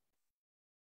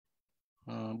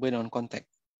 burn on contact.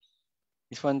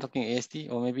 This one talking AST,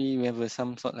 or maybe we have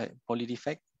some sort like poly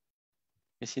defect.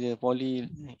 You see the poly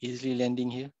easily landing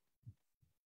here.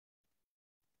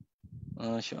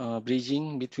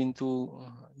 Bridging between two,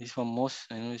 this one moss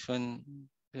and this one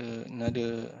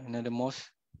another moss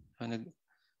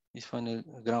This one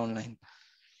the ground line.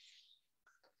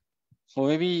 So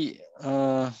maybe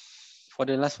for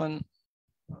the last one,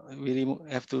 we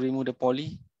have to remove the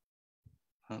poly.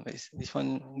 This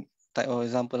one type of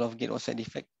example of gate oxide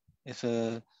defect. There's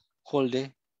a hole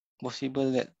there.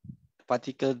 Possible that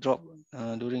particle drop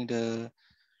during the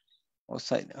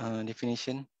oxide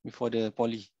definition before the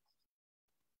poly.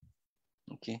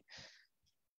 Okay.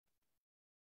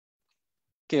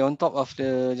 Okay, on top of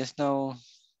the just now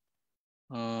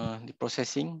the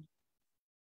processing,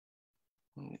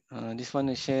 this one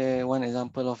I share one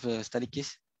example of the study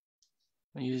case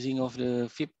using of the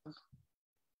FIP.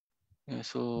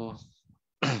 So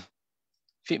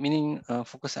FIP meaning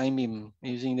focus ion beam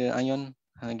using the ion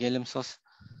gallium source.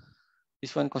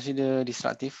 This one consider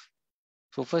destructive.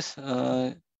 So first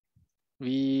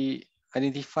we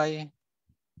identify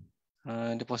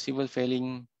the possible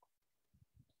failing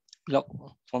block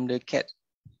from the CAD.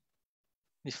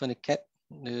 This one the CAD,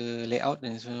 the layout,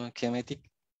 and this one schematic.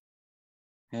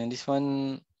 And this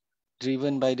one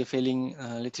driven by the failing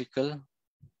electrical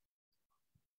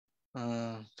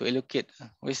to allocate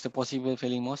where's the possible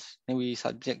failing MOS. Then we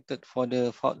subjected for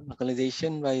the fault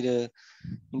localization by the,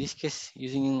 in this case,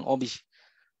 using OBISH.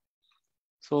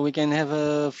 So we can have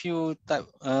a few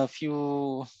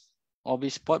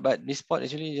OBISH spot, but this spot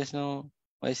actually just now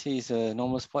what I see is a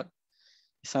normal spot.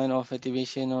 Sign of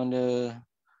activation on the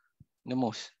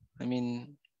MOS. I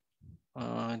mean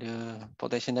the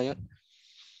protection diode.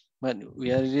 But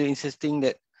we are really insisting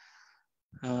that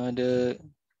the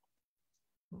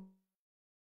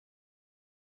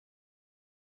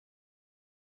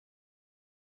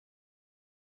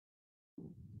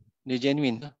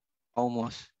genuine power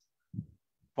MOS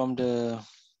from the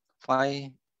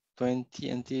 5, 20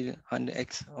 until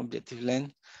 100x objective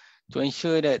length to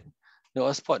ensure that the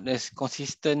hotspot is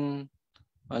consistent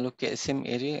locate the same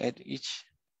area at each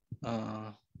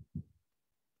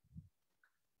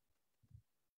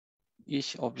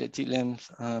objective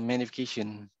length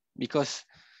magnification, because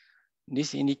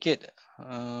this indicate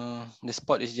the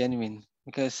spot is genuine,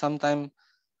 because sometimes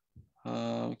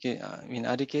okay, in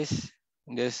other case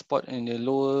the spot in the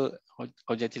lower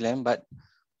objective length, but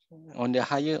on the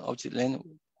higher objective length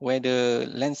where the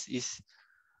lens is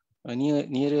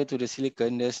nearer to the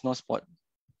silicon, there's no spot.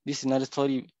 This is another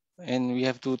story, and we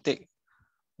have to take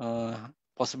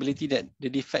possibility that the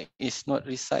defect is not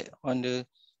reside on the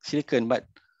silicon but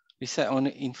reside on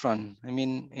in front. I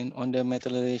mean, on the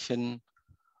metallization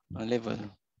level.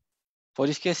 For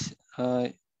this case,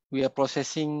 we are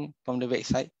processing from the back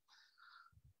side.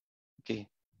 Okay.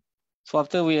 So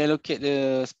after we allocate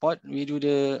the spot, we do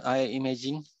the eye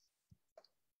imaging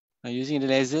using the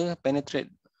laser, penetrate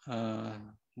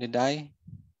the die,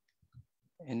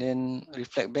 and then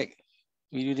reflect back.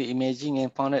 We do the imaging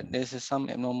and found that there's some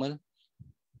abnormal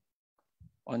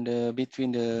on the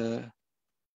between the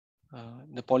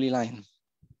polyline.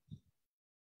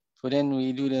 So then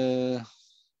we do the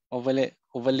overlay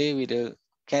with the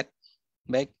CAD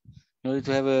back in order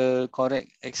to have a correct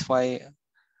XY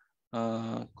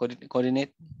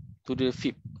coordinate to the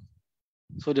FIP.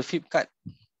 So the FIP cut,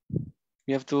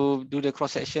 we have to do the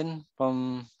cross section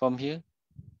from here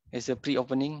as a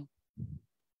pre-opening,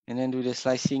 and then do the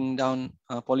slicing down,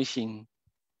 polishing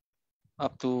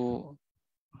up to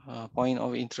point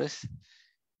of interest.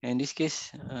 In this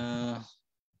case,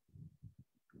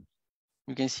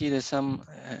 you can see there's some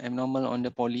abnormal on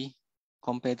the poly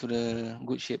compared to the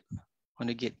good shape on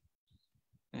the gate.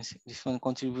 This one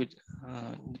contribute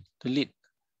to lead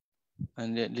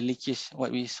and the leakage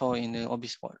what we saw in the OB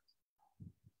spot.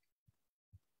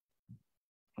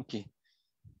 Okay.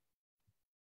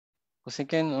 For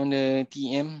second on the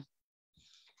TM.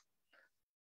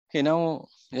 Okay,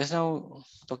 just now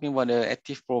talking about the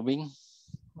active probing.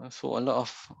 So a lot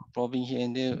of probing here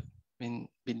and there been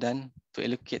done to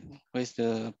allocate where's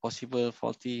the possible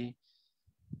faulty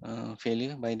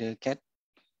failure by the CAD.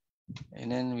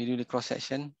 And then we do the cross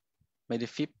section by the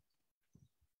FIP.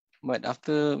 But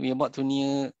after we about to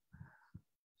near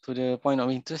to the point of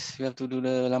interest, we have to do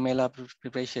the lamella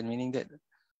preparation, meaning that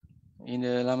in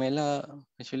the lamella,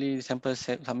 actually the sample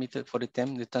submitted for the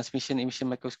TEM, the transmission emission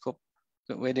microscope,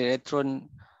 where the electron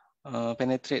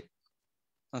penetrate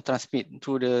transmit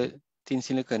through the thin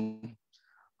silicon.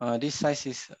 This size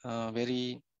is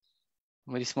very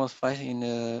small size in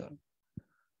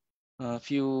a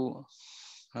few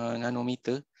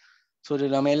nanometer. So the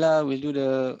lamella will do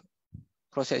the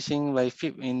cross-section by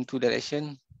FIP in two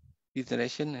direction, this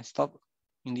direction, and stop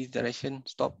in this direction,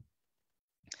 stop.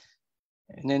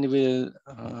 And then we'll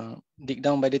dig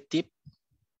down by the tip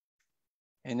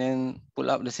and then pull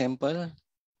up the sample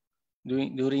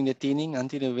during the thinning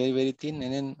until the very thin,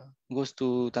 and then goes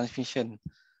to transmission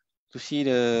to see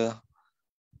the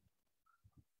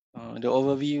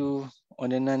overview on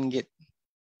the NAND gate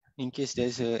in case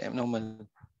there's a abnormal.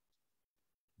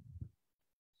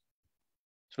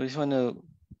 So this one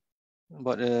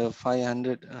about the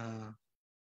 500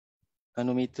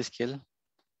 nanometer scale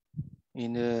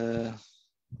in the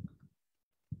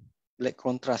black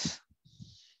contrast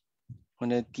on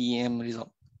the TEM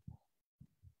result.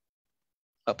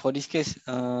 But for this case,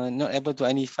 not able to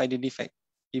identify the defect.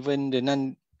 Even the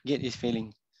NAND gate is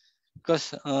failing.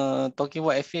 Because talking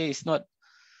about FA is not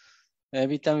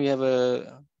every time we have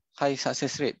a high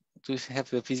success rate to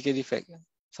have a physical defect.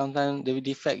 Sometimes the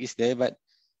defect is there, but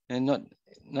not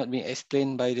being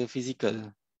explained by the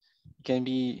physical. It can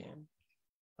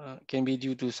be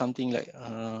due to something like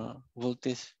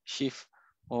voltage shift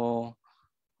or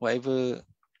whatever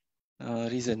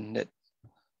reason that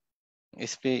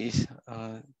display is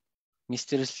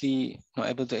mysteriously not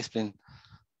able to explain.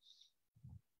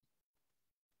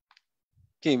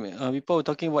 Okay, before we're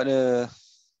talking about the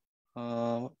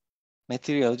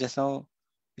material, just now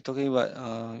we're talking about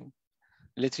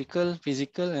electrical,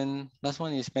 physical, and last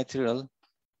one is material.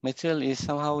 Material is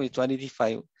somehow to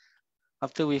identify.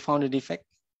 After we found the defect,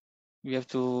 we have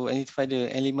to identify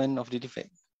the element of the defect.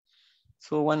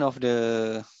 So one of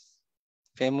the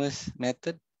famous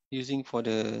method using for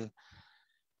the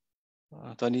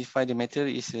to identify the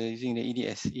material is using the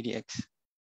EDX.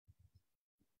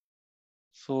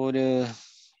 So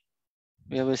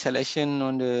we have a selection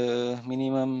on the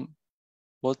minimum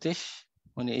voltage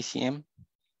on the ACM.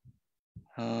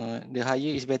 The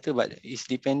higher is better, but it's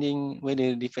depending where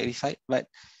the defect reside. But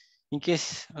in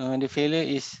case the failure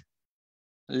is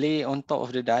lay on top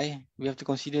of the die, we have to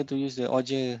consider to use the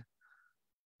Auger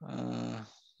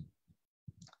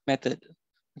method.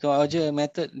 Because Auger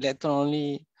method, electron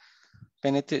only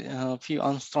penetrate a few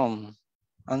angstrom,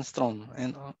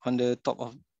 and on the top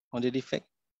of on the defect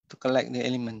to collect the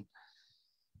element.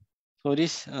 So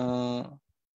this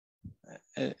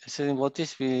certain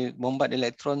voltage will bombard the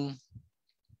electron,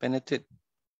 penetrate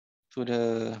to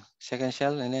the second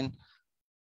shell, and then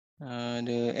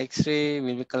the X-ray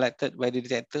will be collected by the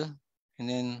detector, and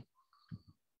then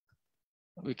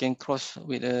we can cross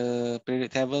with a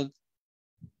periodic table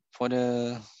for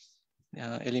the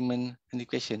element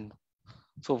indication.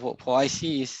 So for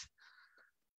IC is,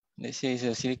 let's say it's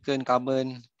a silicon,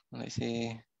 carbon, let's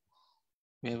say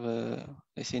we have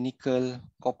let's say nickel,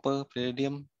 copper,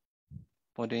 palladium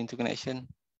for the interconnection.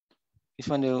 This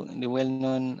one the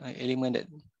well-known element that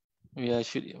we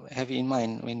should have in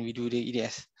mind when we do the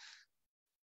EDS.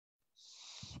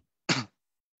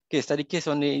 Okay, study case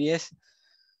on the EDS.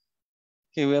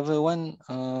 Okay, we have one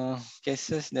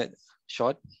cases that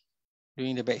short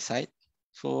during the backside.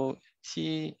 So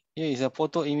see here is a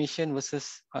photo emission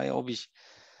versus high orbit.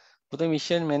 Photo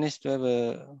emission managed to have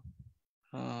a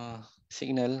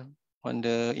signal on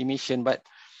the emission, but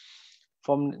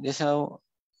from this how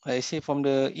I say from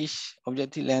the each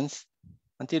objective lens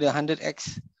until the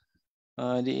 100x,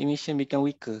 the emission become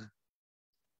weaker.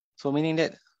 So meaning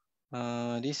that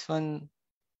this one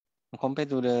compared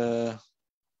to the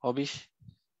orbit,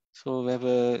 so we have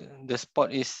the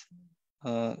spot is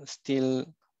still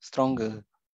stronger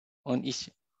on each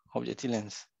objective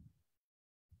lens.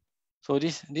 So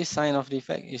this sign of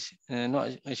defect is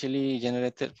not actually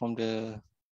generated from the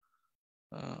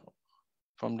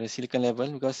silicon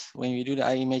level, because when we do the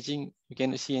eye imaging, you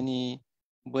cannot see any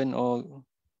burn or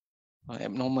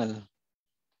abnormal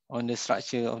on the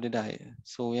structure of the die.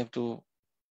 So we have to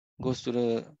go to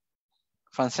the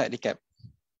front side decap.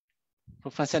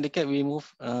 For front side decap, we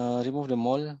remove the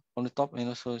mold on the top and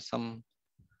also some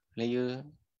layer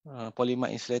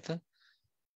polymer insulator,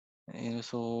 and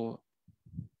also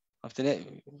after that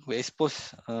we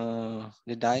expose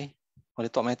the die on the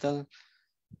top metal.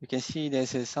 You can see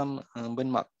there's some burn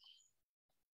mark,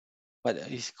 but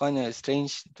it's kind of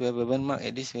strange to have a burn mark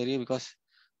at this area because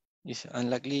it's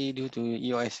unlikely due to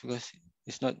EOS, because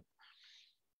it's not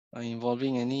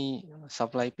involving any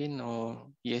supply pin or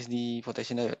ESD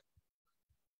protection diode.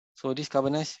 So this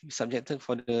carbonize is subjected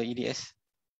for the EDS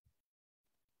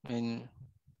when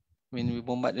we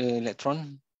bombard the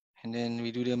electron, and then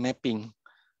we do the mapping.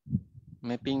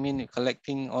 Mapping means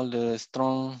collecting all the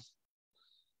strong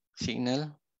signal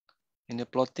and the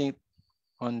plotted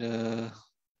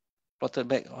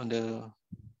back on the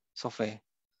software.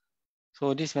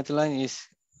 So this metal line is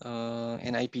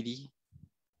an IPD.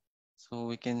 So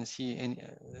we can see any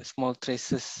small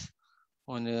traces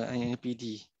on the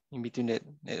NPD in between that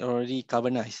already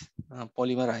carbonized,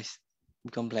 polymerized,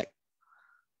 become black.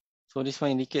 So this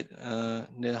one indicate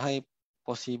the high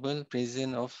possible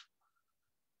presence of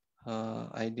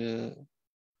either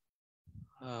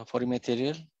foreign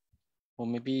material or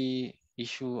maybe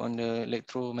issue on the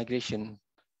electromigration.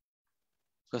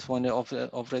 Because for the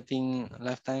operating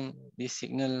lifetime, this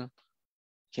signal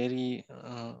carry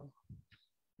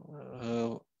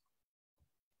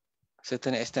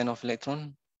certain extent of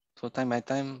electron. So time by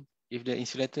time, if the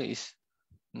insulator is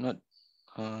not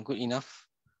good enough,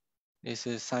 there's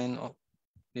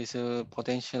a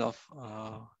potential of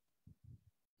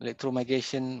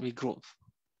electromigration will grow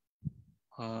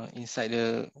inside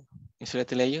the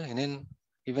insulator layer, and then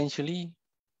eventually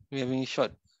we're having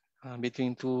short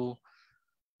between two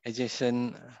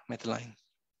adjacent metal line.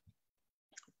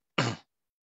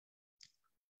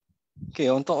 Okay,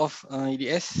 on top of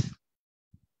EDS,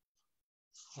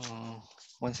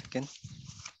 one second.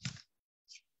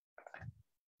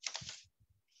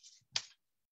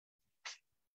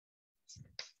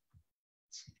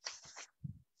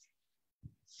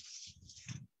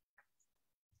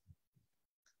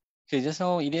 Okay, just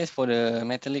now EDS for the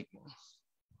metallic,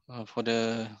 for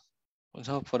the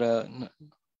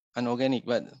unorganic,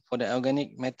 but for the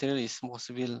organic material, it's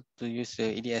possible to use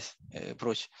the EDS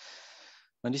approach.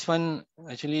 Now this one,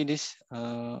 actually, this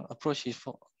approach is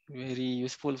very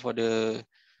useful for the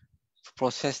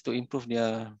process to improve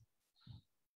their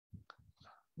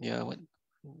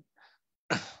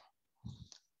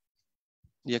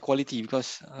quality,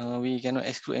 because we cannot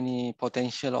exclude any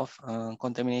potential of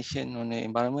contamination on the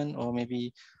environment or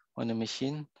maybe on the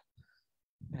machine.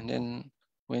 And then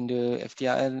when the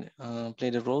FTIR play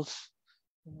the roles,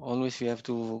 always we have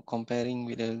to comparing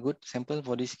with a good sample.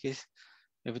 For this case,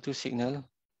 we have two signal.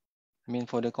 I mean,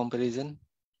 for the comparison,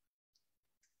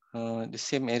 the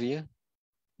same area.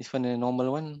 This one the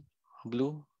normal one,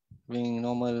 blue, being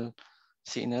normal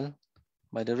signal,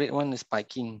 but the red one is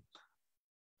spiking.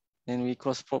 Then we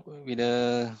cross probe with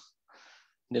the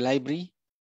library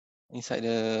inside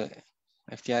the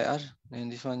FTIR,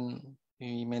 and this one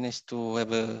we managed to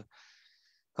have a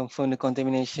confirm the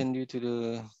contamination due to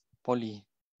the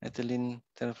polyethylene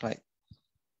terephthalate.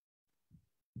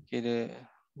 Okay,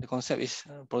 the concept is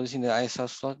producing the ISR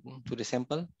slot to the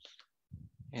sample,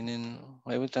 and then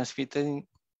whatever transmitting,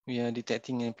 we are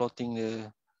detecting and plotting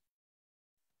the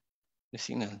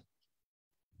signal.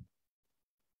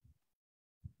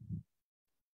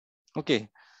 Okay,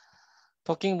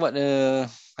 talking about the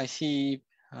IC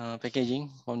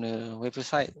packaging from the wafer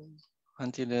side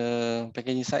until the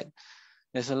packaging side,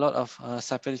 there's a lot of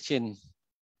supply chain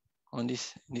on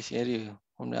this area,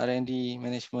 from the R&D,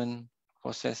 management,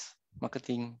 process,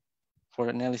 marketing,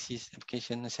 product analysis,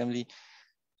 application, assembly,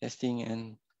 testing,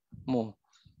 and more.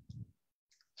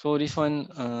 So this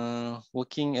one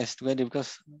working as together,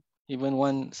 because even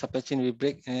one supply chain will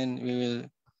break and we will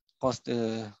cause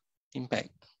the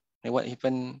impact. Like what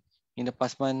happened in the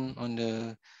past month on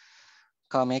the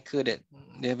car maker, that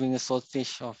they're having a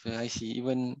shortage of the IC.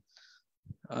 Even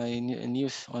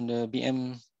news on the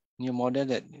BM new model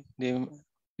that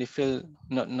they fail,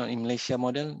 not in Malaysia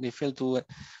model, they fail to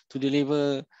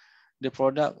deliver the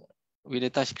product with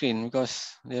a touchscreen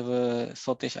because they have a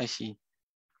shortage IC.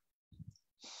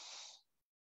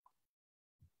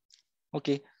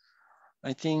 Okay,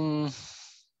 I think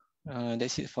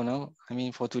that's it for now. I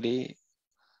mean, for today,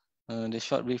 the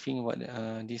short briefing about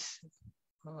this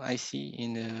IC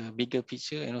in the bigger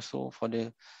picture, and also for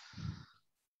the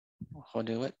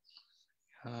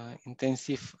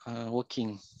intensive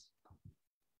working.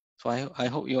 So I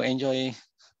hope you enjoy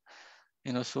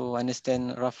and also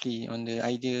understand roughly on the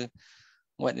idea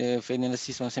what the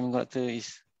analysis on semiconductor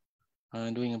is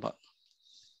doing about.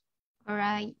 All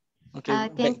right.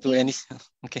 Okay, thank back to you. Anis.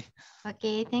 Okay.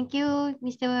 Okay, thank you,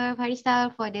 Mr.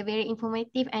 Farisal, for the very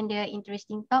informative and the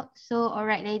interesting talk. So, all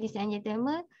right, ladies and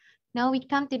gentlemen, now we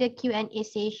come to the Q&A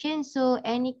session. So,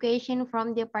 any question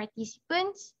from the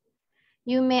participants,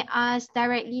 you may ask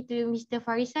directly to Mr.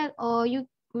 Farisal, or you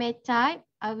may type.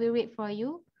 I will wait for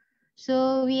you.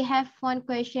 So, we have one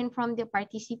question from the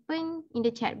participant in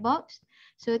the chat box.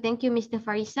 So, thank you, Mr.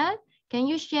 Farisal.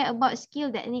 Can you share about skill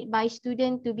that need by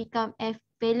student to become a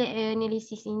failure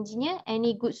analysis engineer?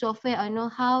 Any good software or know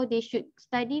how they should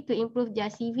study to improve their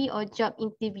CV or job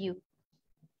interview?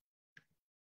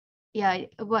 Yeah,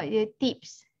 about the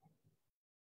tips.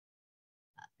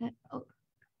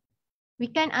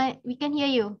 We can hear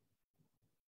you.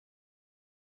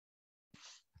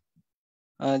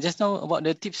 Just now about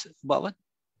the tips about what?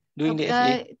 Doing the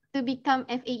FA? To become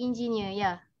FA engineer,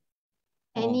 yeah.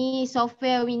 Any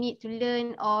software we need to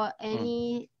learn, or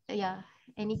any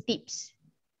any tips?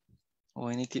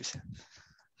 Any tips?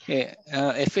 Okay,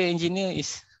 FA engineer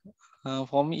is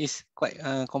for me is quite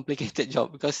a complicated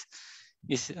job, because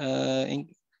is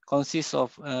consists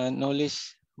of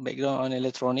knowledge background on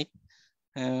electronic,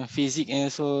 physics, and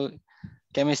also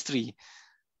chemistry,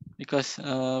 because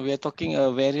we are talking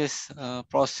a various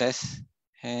process,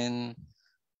 and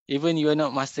even you are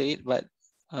not master it, but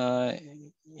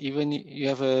even you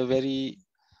have a very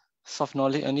soft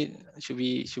knowledge on it, should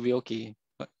be okay,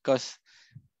 because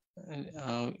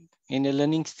in the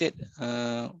learning state,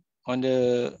 on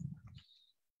the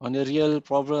real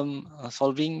problem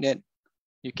solving, that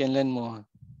you can learn more.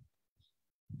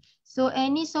 So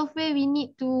any software we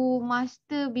need to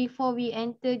master before we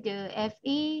enter the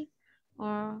FA,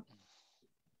 or?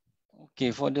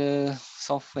 Okay, for the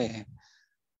software,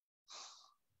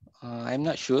 I'm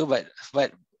not sure, but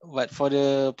for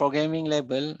the programming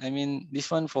level, I mean, this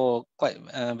one for quite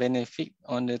benefit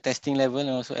on the testing level and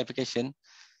also application.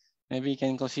 Maybe you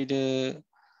can consider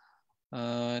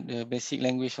the basic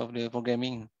language of the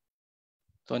programming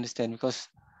to understand, because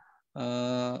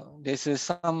there's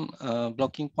some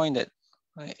blocking point that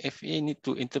FA need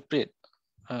to interpret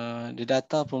the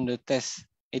data from the test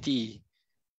ATE,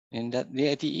 and that the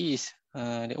ATE is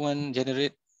that one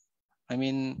generate, I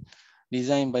mean,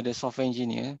 designed by the software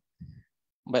engineer,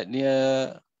 but they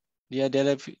are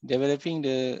developing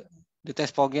the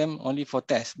test program only for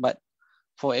test. But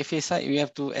for FA side, we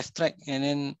have to extract and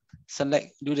then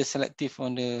do the selective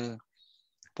on the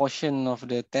portion of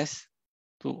the test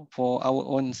for our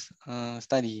own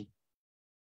study.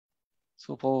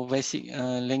 So for basic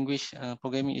language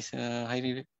programming is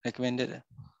highly recommended,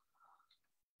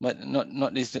 but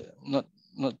not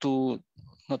too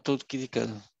critical.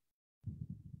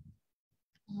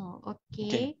 Oh,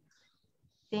 okay.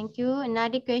 Thank you.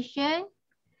 Another question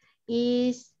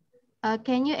is,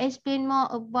 can you explain more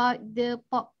about the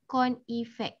popcorn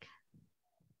effect?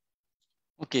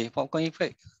 Okay, popcorn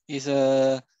effect is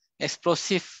a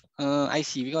explosive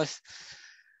IC, because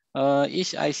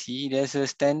each IC there's a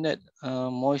standard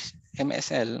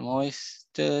MSL,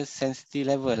 moisture sensitivity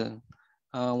level,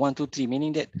 1 to 3,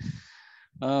 meaning that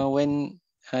when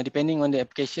depending on the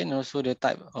application, also the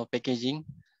type of packaging.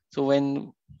 So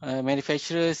when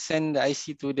manufacturers send the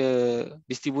IC to the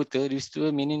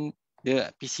distributor meaning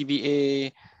the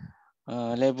PCBA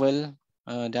level,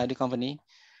 the other company,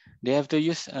 they have to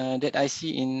use that IC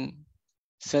in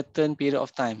certain period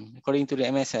of time according to the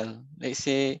MSL. Let's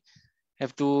say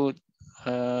have to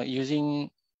using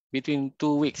between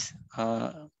 2 weeks.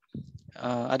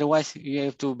 Otherwise, you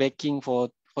have to baking for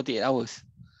 48 hours.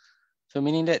 So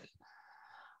meaning that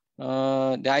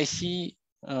the IC,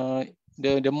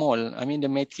 the mold, I mean the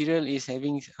material is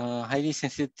having highly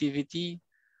sensitivity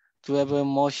to have a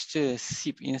moisture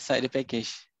seep inside the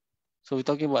package. So we're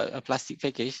talking about a plastic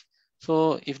package.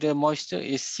 So if the moisture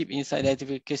is seep inside the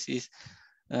package is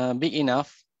big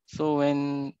enough, so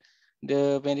when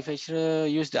the manufacturer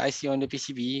use the IC on the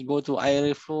PCB, go to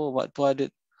air flow about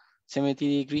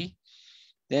 270 degree,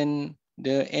 then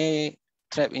the air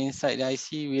trapped inside the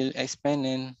IC will expand,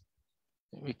 and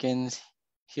we can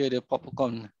hear the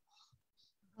popcorn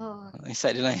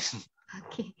inside the line.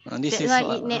 Okay. This That's is why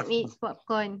it named it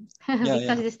popcorn.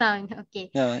 Because the sound. Okay.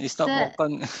 Yeah, it's not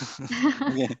popcorn.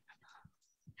 Okay.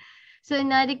 So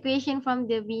another question from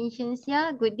the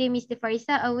Vincentia. Good day, Mr.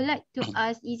 Farisa. I would like to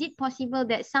ask, is it possible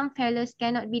that some failures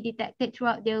cannot be detected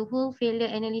throughout the whole failure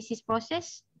analysis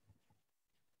process?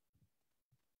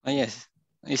 Yes.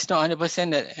 It's not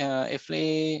 100% that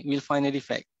FLA will find a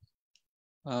defect.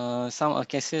 Some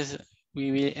cases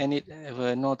we will end it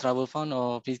have no trouble found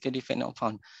or physical defect not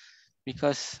found,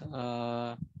 because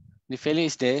the failure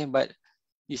is there, but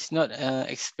it's not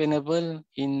explainable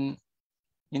in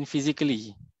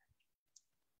physically.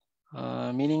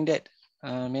 Meaning that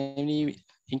maybe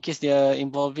in case they are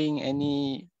involving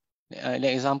any,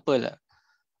 like example,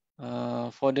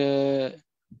 for the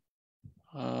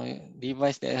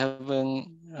device that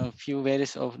having a few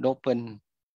values of dopant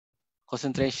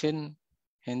concentration,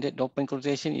 and that dopant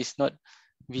concentration is not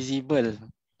visible.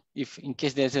 If in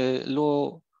case there's a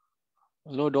low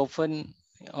dopant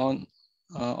on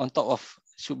top of,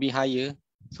 should be higher,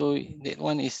 so that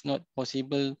one is not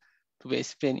possible to be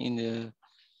explained in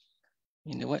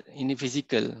the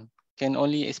physical. Can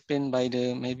only explain by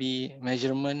the maybe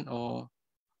measurement or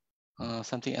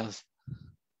something else.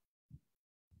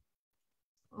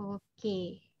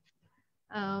 Okay.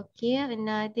 Okay,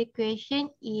 another question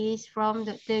is from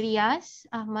Dr. Riaz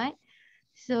Ahmad.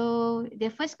 So the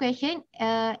first question,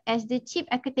 as the chip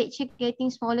architecture getting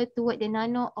smaller toward the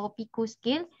nano or pico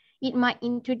scale, it might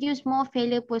introduce more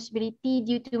failure possibility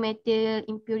due to material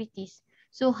impurities.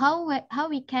 So how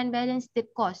we can balance the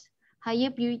cost,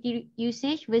 higher purity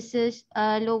usage versus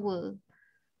lower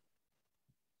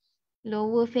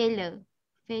failure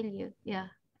failure.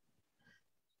 Yeah.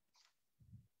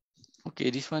 Okay,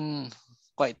 this one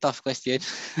quite tough question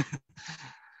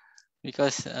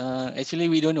because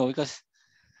actually we don't know because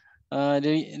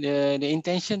the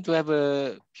intention to have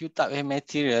a few type of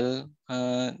material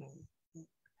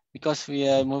because we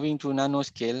are moving to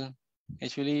nanoscale.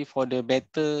 Actually, for the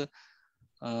better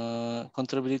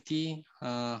controllability,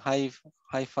 high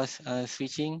fast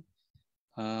switching,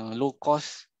 low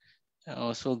cost,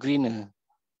 also greener.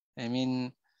 I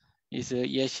mean, is a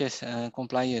EHS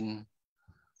compliant.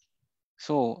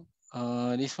 So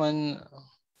this one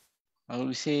I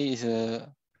would say is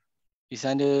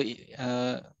under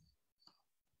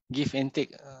give and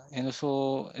take and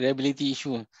also reliability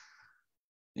issue.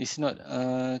 It's not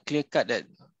clear cut that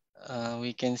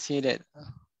we can say that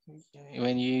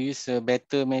when you use a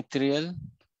better material,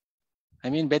 I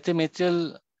mean better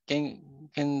material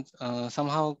can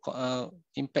somehow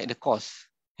impact the cost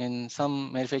and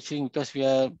some manufacturing because we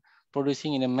are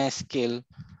producing in a mass scale,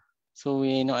 so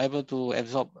we're not able to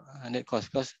absorb that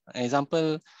cost. Because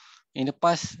example, in the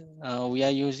past we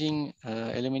are using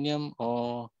aluminium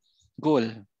or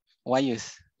gold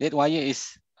wires. That wire is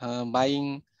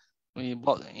we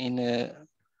bought in a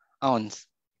ounce,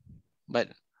 but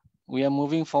we are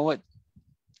moving forward.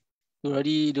 We're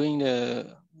already doing the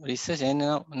research, and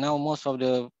now most of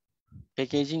the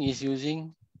packaging is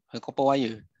using a copper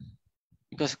wire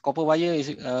because copper wire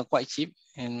is quite cheap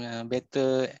and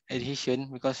better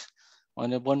adhesion because on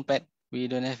the bond pad we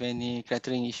don't have any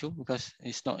clattering issue because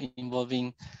it's not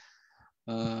involving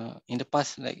in the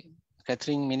past like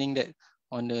clattering, meaning that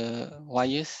on the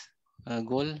wires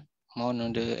gold mount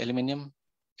on the aluminium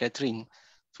clattering.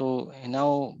 So and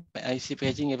now IC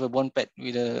packaging have a bond pad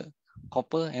with a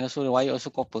copper and also the wire also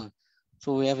copper.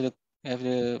 So we have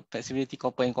the flexibility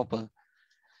copper and copper.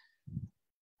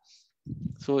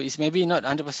 So it's maybe not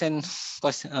 100%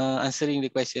 answering the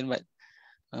question, but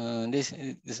this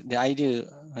is the idea.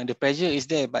 The pressure is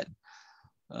there, but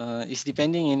it's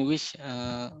depending in which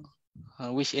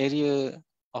area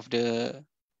of the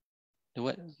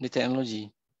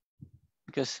technology,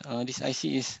 because this IC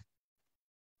is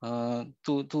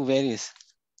two various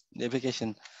the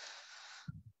application.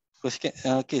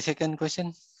 Okay, second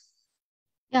question.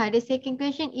 Yeah, the second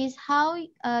question is how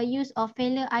use of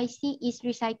failure IC is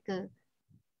recycled.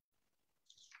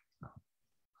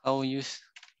 How use?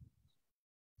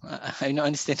 I don't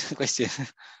understand the question.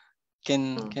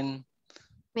 Can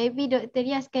maybe Dr.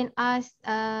 Rias can ask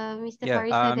Mr.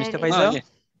 Farisal Mr. directly. Faisal. Okay.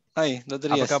 Hai,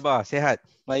 Dr. Apa Rias. khabar? Sehat?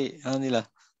 Baik, alhamdulillah.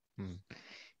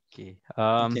 Okay.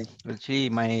 Okay. Actually,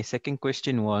 my second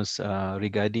question was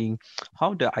regarding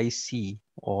how the IC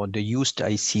or the used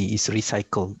IC is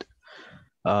recycled.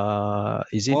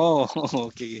 Is it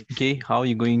okay. okay? How are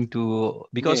you going to,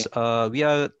 because Okay. we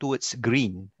are towards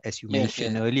green, as you Yes,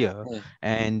 mentioned yes. earlier, Yes.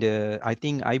 and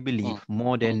I believe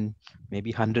more than maybe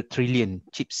 100 trillion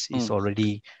chips is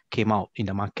already came out in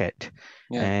the market,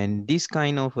 and this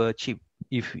kind of chip,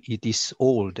 if it is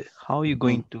old, how are you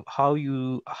going to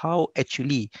how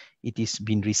actually it is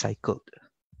being recycled?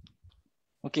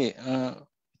 Okay.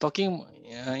 Talking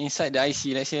inside the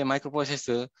IC, let's say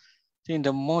microprocessor, I think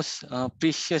the most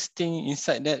precious thing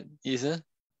inside that is a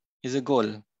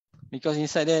gold, because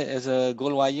inside there is a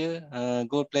gold wire,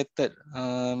 gold plated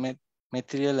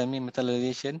material. I mean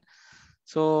metallization.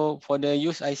 So for the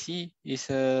used IC is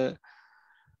a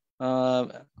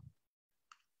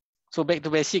so back to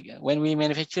basic. When we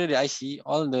manufacture the IC,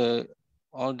 all the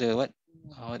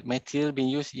material being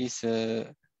used is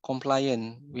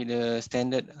compliant with the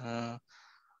standard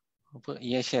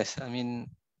EHS. I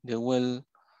mean the world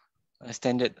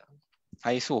standard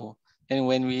ISO. And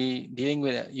when we dealing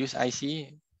with use IC,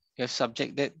 we have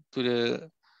subject that to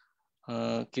the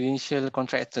credential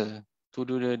contractor to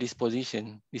do the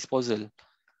disposal.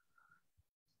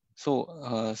 So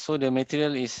the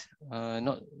material is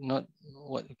not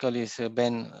what we call is a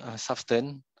banned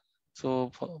substance.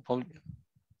 So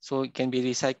so it can be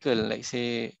recycled. Like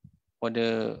say for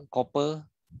the copper,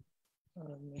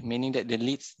 meaning that the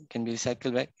leads can be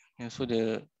recycled back, and also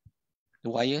the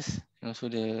wires, and also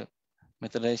the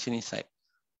metallization inside.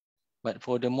 But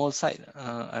for the mold side,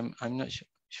 I'm not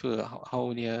sure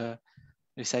how they are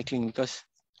recycling, because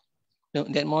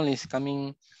that mold is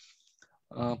coming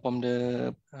from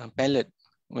the pellet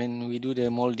when we do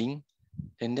the molding,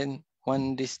 and then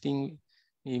when this thing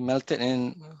is melted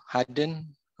and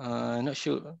hardened, not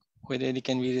sure whether they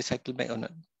can be recycled back or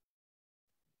not.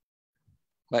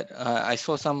 But I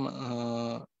saw some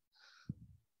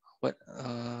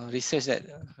research that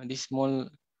this mold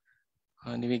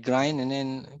they will grind and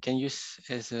then can use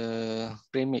as a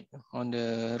premix on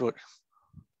the road.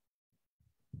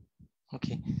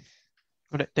 Okay.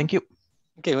 Alright, thank you.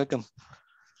 Okay, welcome.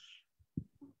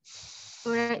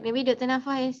 Alright, maybe Dr.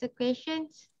 Nafa has the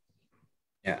questions.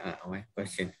 Yeah, my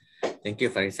question. Thank you,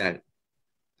 Farisal.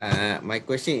 My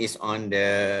question is on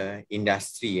the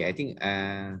industry. I think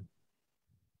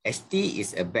ST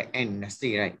is a back-end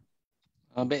industry, right?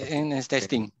 Back-end and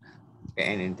testing.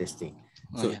 Back-end and testing.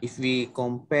 Oh, So yeah. if we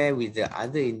compare with the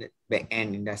other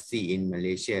back-end industry in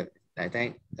Malaysia,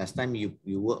 last time you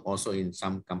work also in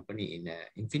some company in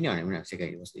Infineon, I'm not sure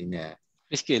it was in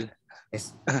Scale.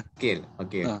 Scale.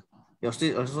 Okay. You're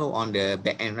still also on the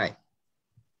back-end, right?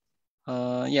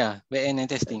 Yeah, back-end and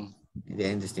testing.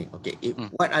 The testing. Okay.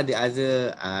 What are the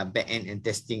other back-end and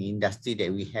testing industry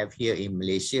that we have here in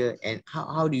Malaysia, and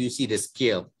how do you see the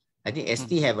scale? I think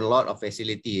ST have a lot of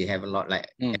facility, have a lot like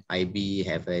FIB,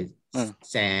 have a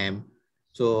SAM.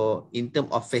 So in terms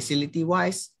of facility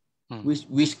wise,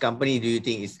 which company do you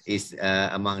think is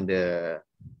among the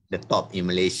top in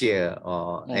Malaysia,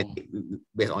 or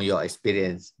based on your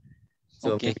experience?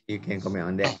 So maybe you can comment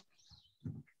on that.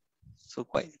 So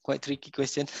quite tricky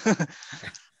question.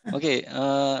 Okay.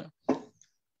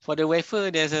 For the wafer,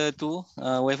 there's two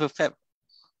wafer fab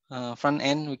front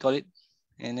end, we call it,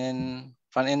 and then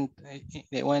front end,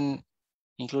 that one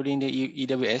including the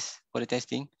EWS for the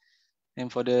testing,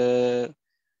 and for the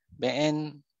back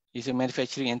end is a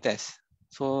manufacturing and test.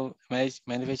 So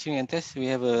manufacturing and test, we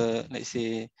have a, let's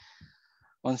say,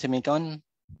 on Semicon,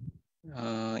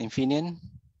 Infineon,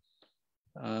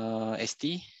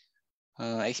 ST,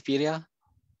 Xperia,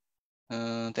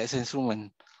 Texas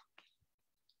Instrument.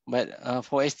 But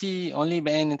for ST, only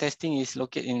back-end testing is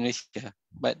located in Malaysia.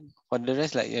 But for the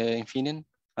rest, like Infineon,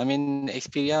 I mean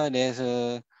Xperia, there's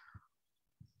a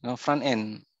front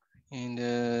end in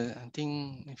the, I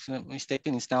think, if not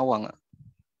mistaken, it's Nawang.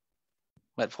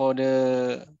 But for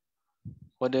the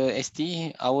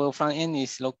ST, our front end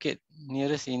is located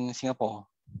nearest in Singapore.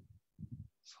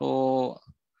 So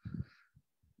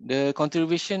the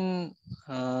contribution,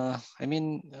 I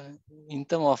mean, in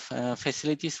terms of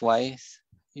facilities wise,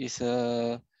 is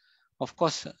of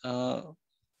course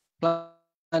plant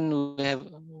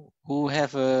who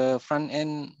have a front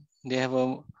end, they have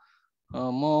a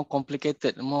more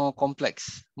complicated, more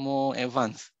complex, more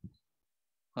advanced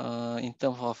in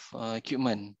terms of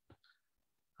equipment.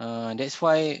 That's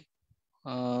why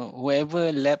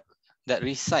whoever lab that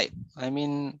reside, I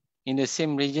mean, in the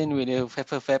same region with the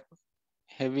fab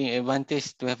having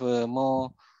advantage to have a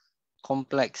more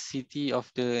complexity of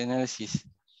the analysis.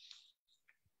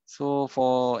 So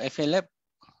for FA lab,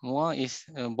 more is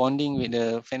bonding with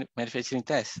the manufacturing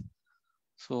test.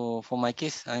 So for my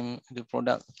case, I'm the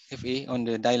product FA on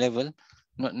the die level,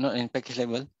 not in package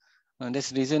level. That's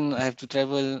the reason I have to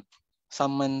travel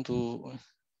some month to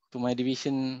my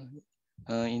division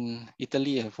in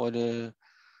Italy for the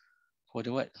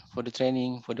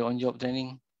training, for the on-job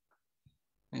training.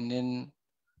 And then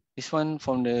this one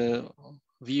from the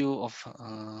view of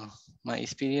my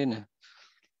experience,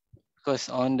 because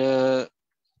on the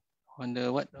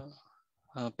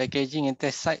packaging and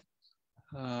test side,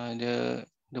 the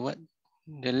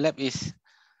lab is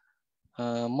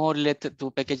more related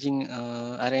to packaging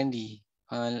R&D.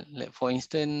 Like for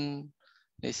instance,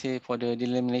 let's say for the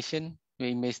delamination, we're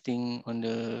investing on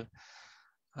the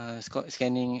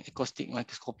scanning acoustic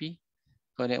microscopy.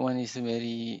 So that one is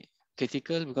very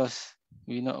critical, because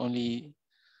we not only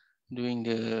doing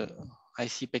the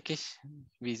IC package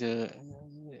with a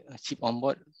chip on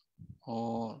board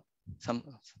or some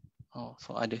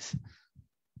for others.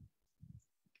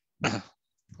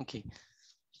 Okay.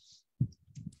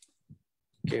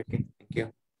 Okay, thank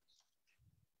you.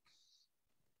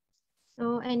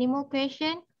 So any more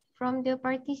question from the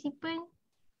participant?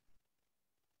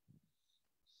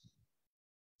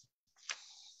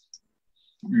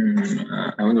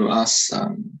 I want to ask,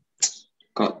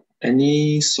 got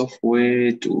any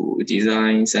software to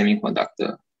design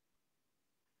semiconductor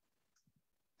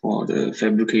for the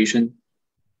fabrication?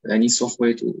 Any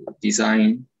software to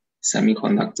design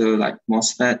semiconductor like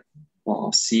MOSFET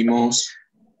or CMOS?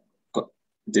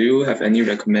 Do you have any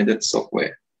recommended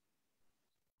software?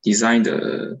 Design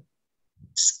the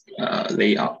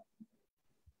layout.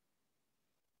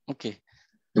 Okay.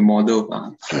 The model,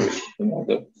 the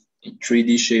model in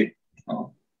 3D shape,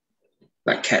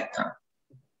 like CAD.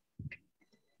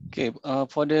 Okay.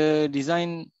 For the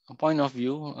design point of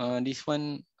view, this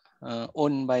one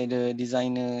owned by the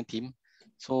designer team.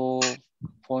 So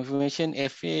for information,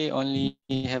 FA only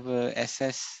have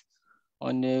access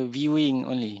on the viewing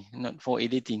only, not for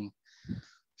editing.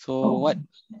 So what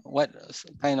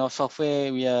kind of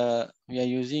software we are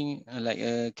using, like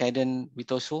a Cadence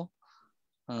Virtuoso,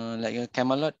 like a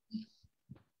Camelot,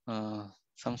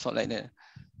 some sort like that.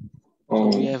 So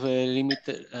we have a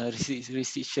limited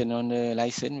restriction on the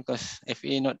license because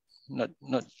FA not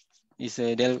is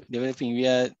developing. We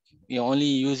are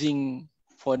only using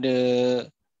for the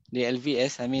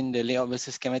LVS. I mean the layout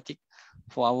versus schematic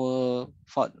for our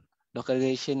fault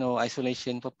localization or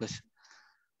isolation purpose.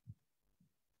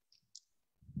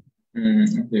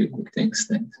 Okay,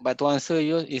 thanks. But to answer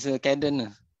you, is a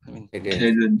cadence. I mean,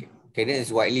 cadence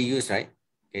is widely used, right?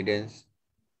 Cadence.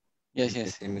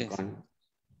 Yes. In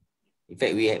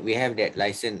fact, we have that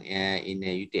license in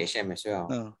UTHM as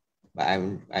well. But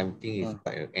I'm thinking it's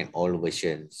quite an old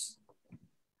versions.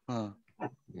 Yeah.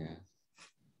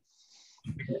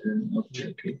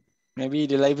 Okay. Maybe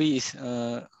the library is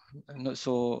not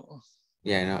so.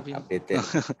 Not updated.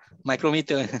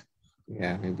 Micrometer.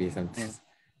 Yeah, maybe something.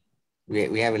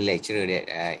 We have a lecturer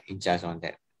that in charge on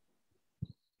that.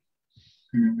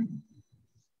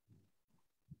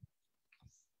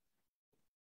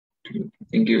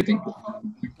 Thank you.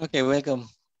 Okay,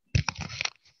 welcome.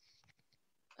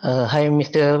 Hi,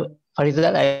 Mr.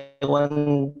 Farizal. I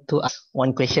want to ask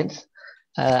one question.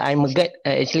 I'm a guide,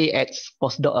 actually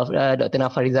ex-postdoc of Dr.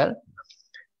 Farizal.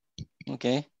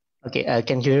 Okay. Okay,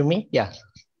 can you hear me? Yeah.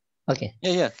 Okay.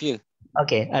 Yeah, clear.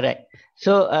 Okay, all right.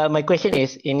 So my question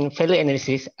is, in failure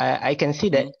analysis, I can see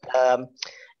that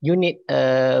you need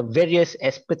various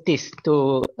expertise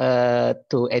to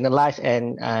analyze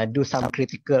and do some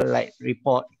critical like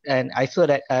report. And I saw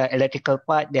that electrical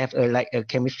part, they have like a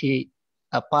chemistry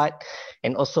part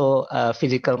and also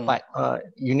physical part.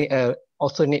 You need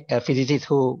also need a physicist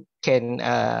who can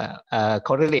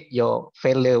correlate your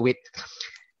failure with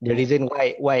the reason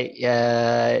why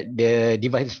the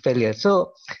device is failure.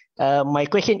 So my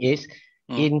question is,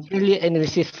 in failure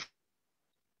analysis,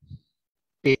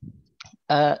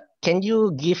 can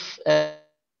you give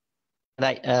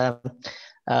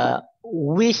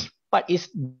which part is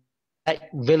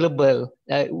available?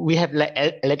 We have like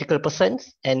electrical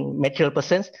persons and material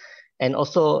persons, and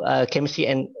also chemistry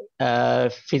and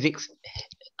physics.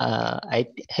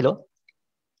 Hello.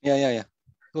 Yeah.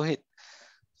 Go ahead.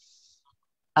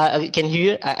 Can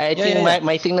you hear? I think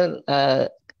my signal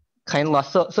kind of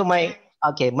lost. So my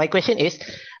question is,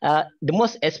 the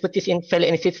most expertise in failure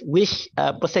analysis, which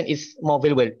person is more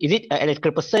valuable? Is it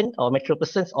electrical person or material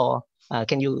persons, or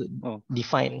can you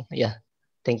define? Yeah,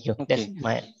 thank you. Okay. That's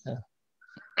my.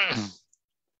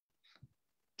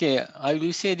 Okay, I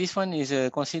will say this one is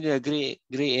considered a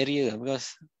gray area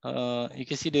because you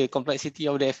can see the complexity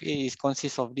of the FA is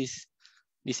consists of this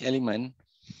element.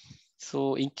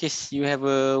 So in case you have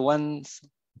one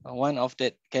of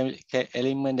that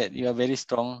element that you are very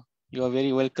strong, you are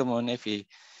very welcome on FA,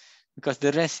 because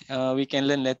the rest we can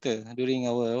learn later during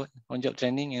our on-job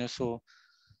training and also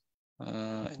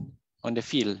on the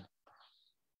field.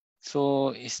 So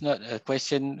it's not a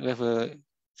question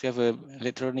we have a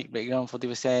electronic background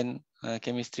 40%,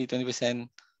 chemistry 20%,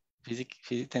 physics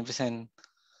 10%.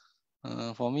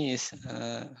 For me, it's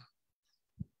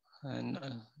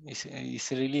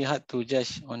really hard to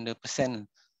judge on the percent.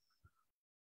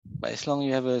 But as long as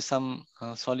you have some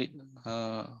solid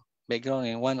background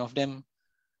in one of them,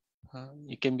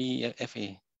 you can be a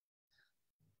FA.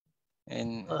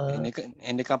 And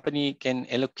the company can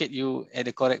allocate you at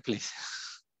the correct place.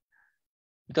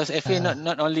 Because FA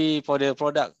not only for the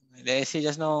product. Like I say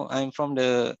just now, I'm from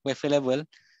the FA level,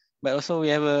 but also we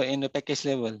have in the package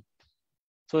level.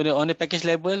 So on the package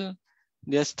level,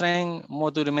 their strength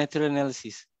more to the material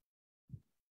analysis.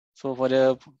 So for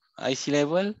the IC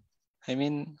level, I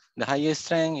mean the highest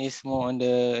strength is more on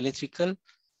the electrical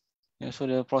and also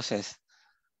the process.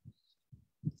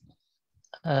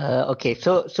 Okay,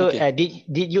 so okay.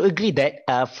 Did you agree that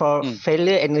for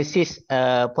failure analysis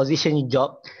position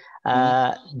job,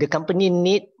 the company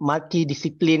need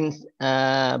multidiscipline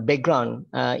background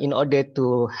in order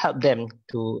to help them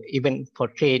to even for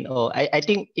train, or I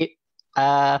think it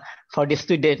for the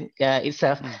student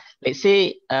itself. Let's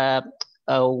say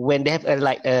when they have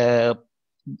a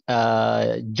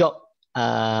job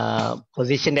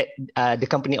position that the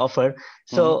company offer.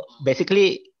 So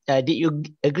basically, did you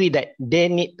agree that they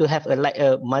need to have a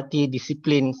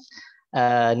multidiscipline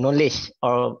knowledge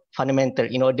or fundamental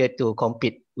in order to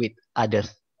compete with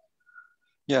others?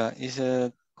 Yeah, it's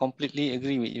completely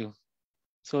agree with you.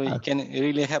 So it can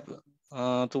really help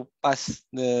to pass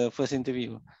the first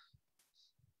interview.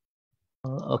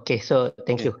 Okay, so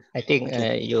thank you. I think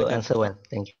you answer well.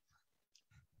 Thank you.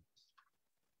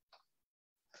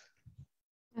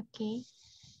 Okay.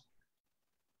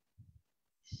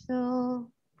 So,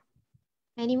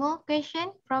 any more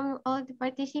questions from all the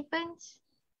participants?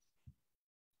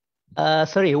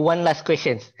 Sorry, one last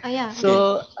question. Yeah.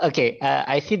 So, okay,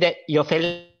 I see that your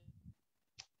failure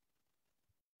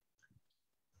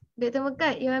Dr.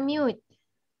 Mekat, you are mute.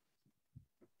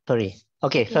 Sorry.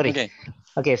 Okay, Okay. sorry. Okay.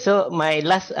 Okay, so my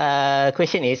last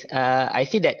question is, I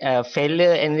see that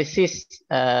failure analysis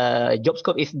job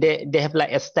scope is they have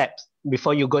like a steps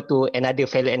before you go to another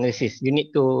failure analysis. You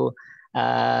need to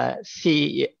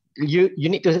see you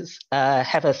need to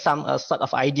have some sort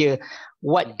of idea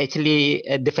what actually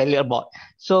the failure about.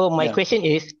 So my Yeah. question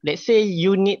is, let's say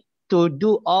you need to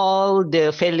do all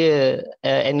the failure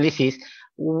analysis.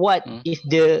 What is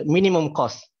the minimum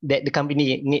cost that the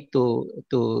company need to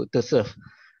serve?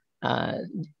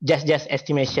 Just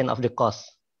estimation of the cost.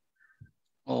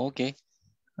 Oh, okay.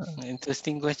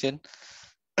 Interesting question.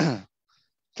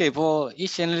 Okay, for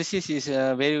each analysis is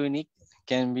very unique.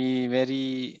 Can be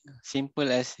very simple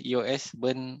as EOS,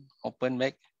 burn, open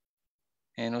back,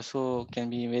 and also can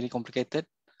be very complicated.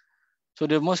 So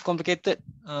the most complicated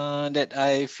that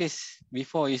I faced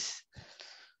before is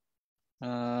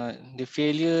the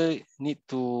failure need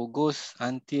to goes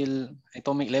until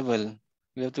atomic level.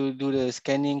 We have to do the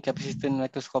scanning capacitance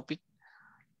microscopic.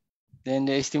 Then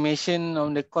the estimation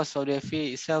on the cost of the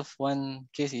FA itself, one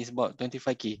case is about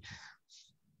 25K.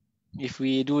 If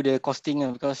we do the costing,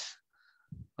 because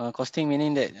costing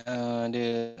meaning that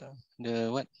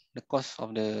the cost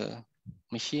of the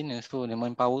machine and so the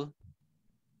manpower,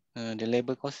 the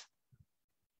labor cost.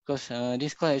 Because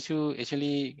this cost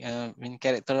actually been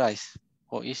characterized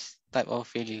for each type of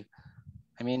failure.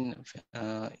 I mean,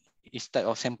 each type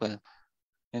of sample.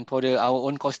 And for our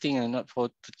own costing and not for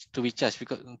to be charged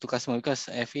because to customer, because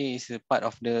FA is a part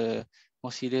of the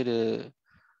consider the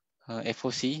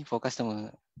FOC for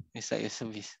customer. It's like a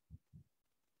service,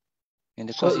 and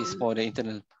the cost is for the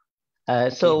internal.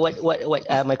 So what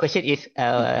my question is,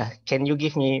 can you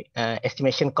give me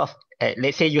estimation cost?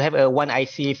 Let's say you have a one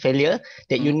IC failure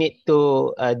that you need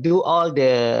to do all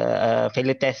the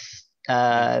failure test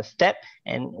step,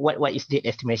 and what is the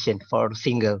estimation for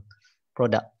single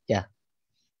product? Yeah.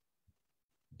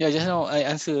 Yeah, just now I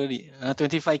answer already.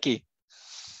 25K.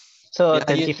 So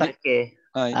 25K.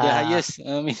 The highest,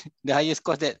 the highest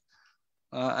cost that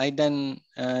I done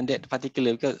that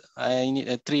particular because I need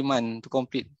a 3 months to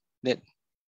complete that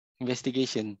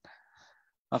investigation.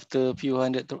 After a few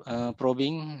hundred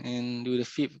probing and do the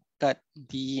FIP, cut,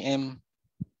 DEM,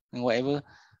 and whatever.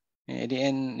 And at the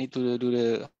end, need to do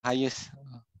the highest,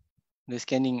 the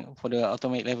scanning for the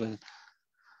automatic level.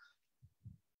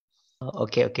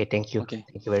 Okay. Thank you. Okay.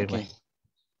 Thank you very much.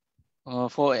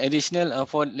 For additional,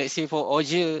 for let's say for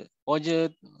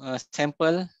OJA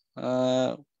sample,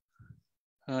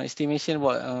 estimation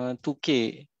about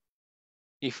 2K.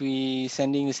 If we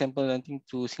sending the sample, I think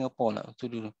to Singapore lah to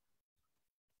do.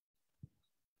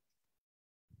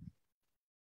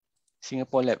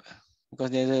 Singapore lab, because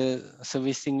there's a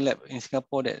servicing lab in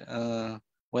Singapore that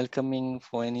welcoming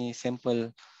for any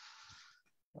sample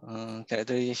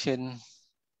characterization.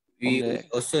 We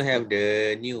also have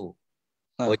the new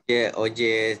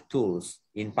OJ tools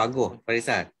in Pagoh,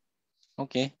 Farisal.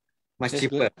 Okay. Much That's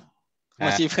cheaper. Good.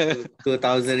 Much cheaper.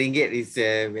 2,000 ringgit is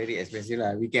very expensive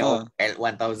lah. We can offer at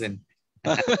 1,000.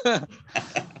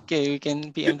 Okay, we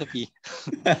can PM to P.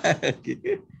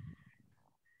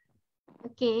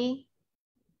 Okay.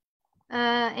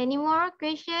 Any more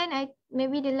question?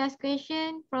 Maybe the last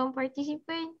question from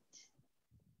participants.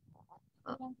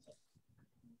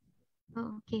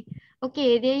 Okay.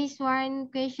 Okay, there is one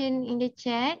question in the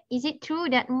chat. Is it true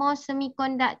that most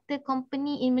semiconductor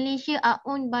company in Malaysia are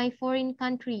owned by foreign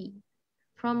country?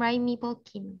 From Raimi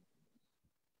Polkim.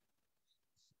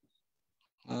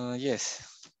 Yes,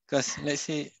 because let's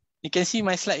say you can see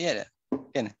my slide yet?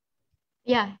 Can?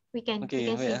 Yeah, we can.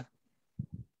 Okay, we can see.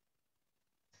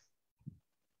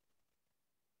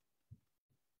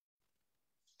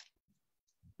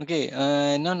 Okay,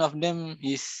 none of them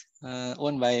is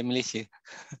owned by Malaysia.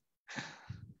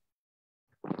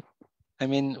 I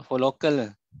mean, for local,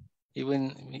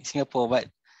 even Singapore, but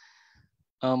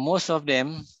most of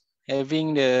them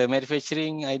having the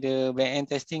manufacturing, either back-end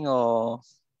testing or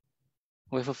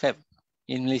wafer fab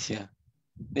in Malaysia.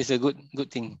 It's a good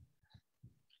thing.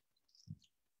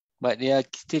 But they are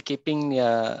still keeping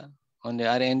their on the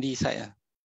R&D side.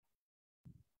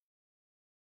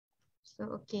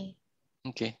 So okay.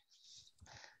 Okay.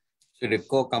 So the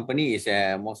core company is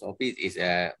most of it is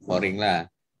foreign lah.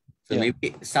 So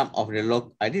maybe some of the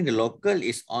I think the local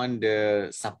is on the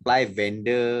supply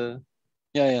vendor.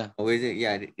 Yeah. Or is it?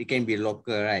 Yeah, it can be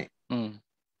local, right?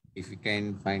 If you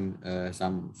can find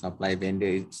some supply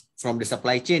vendor from the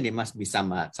supply chain, there must be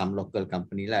some local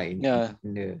company lah in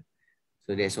the.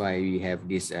 So that's why we have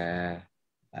this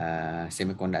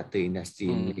semiconductor industry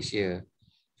in Malaysia.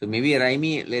 So maybe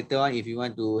Raimi later on, if you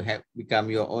want to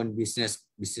become your own business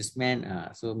businessman.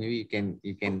 So maybe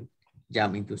you can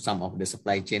jump into some of the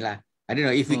supply chain lah. I don't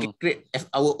know if we can create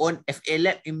our own FA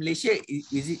lab in Malaysia.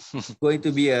 Is it going to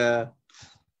be a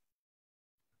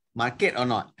market or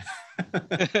not?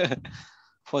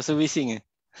 For servicing.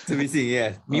 Servicing,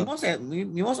 yes.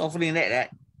 Mimos offering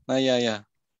that, right? Yeah.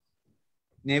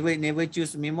 Never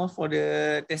choose Mimos for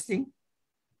the testing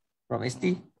from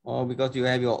ST, or because you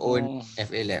have your own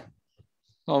FA lab?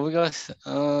 No, because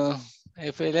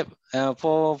FA lab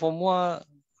for more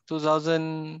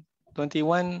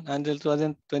 2021 until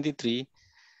 2023,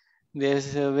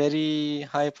 there's a very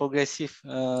high progressive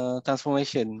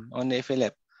transformation on the FA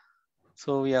lab.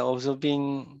 So we are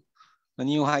observing a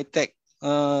new high-tech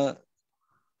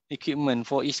equipment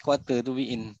for each quarter to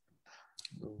be in.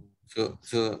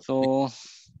 So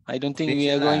I don't think we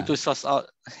are going to source out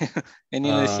any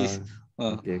analysis.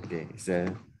 Okay. It's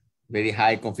a very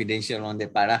high confidential on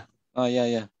that part.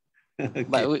 Yeah. Okay.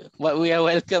 But we are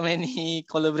welcome any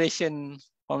collaboration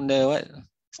from the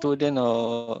student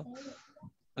or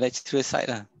lecturer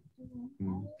side.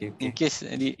 Okay. In case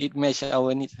it match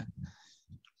our needs.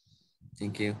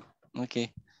 Thank you.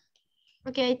 Okay.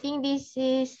 Okay, I think this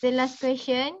is the last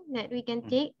question that we can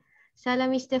take. Salam,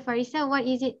 Mr. Farisa, what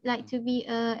is it like to be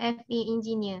a FA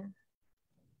engineer?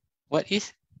 What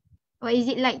is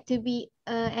it like to be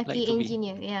a FA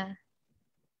engineer? Yeah.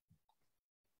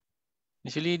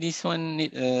 Actually, this one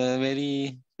need a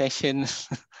very passion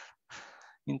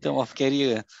in terms of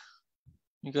career,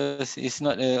 because it's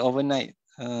not an overnight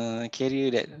career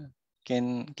that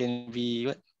can be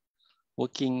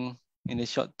working in the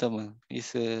short term.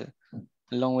 It's a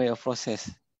long way of process.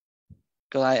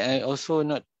 Because I also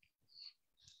not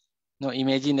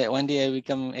imagine that one day I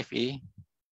become FA.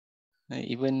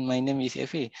 Even my name is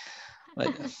FA,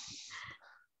 but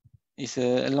it's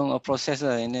a long process,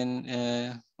 and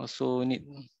then also need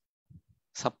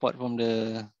support from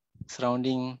the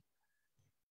surrounding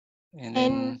and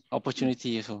then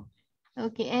opportunity also.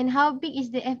 Okay, and how big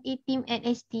is the FA team at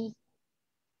ST?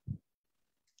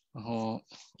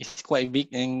 It's quite big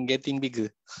and getting bigger.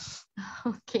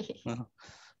 Okay.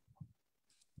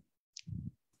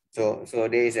 So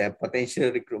there is a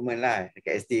potential recruitment lah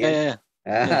dekat ST kan? Yeah.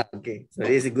 Okay. So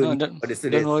this is good for the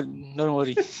students. Don't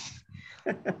worry.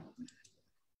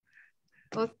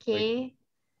 Okay.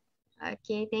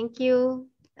 Thank you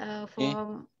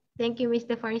thank you,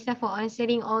 Mr. Farisa, for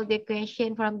answering all the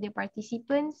questions from the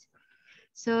participants.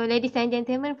 So ladies and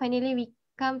gentlemen, finally we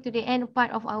come to the end part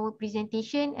of our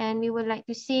presentation, and we would like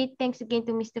to say thanks again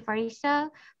to Mr. Farisa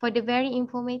for the very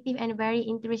informative and very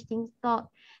interesting talk.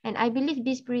 And I believe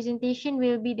this presentation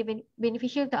will be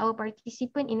beneficial to our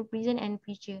participant in present and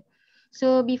future.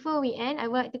 So before we end, I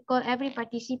would like to call every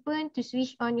participant to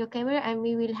switch on your camera, and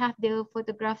we will have the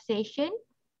photograph session.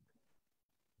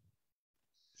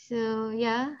 So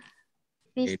yeah.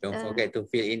 Please, don't forget to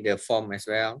fill in the form as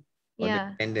well for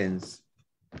the attendance.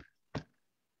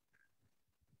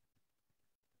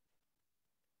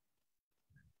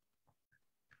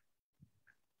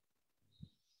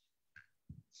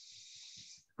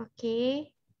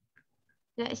 Okay,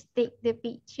 let's take the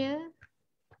picture.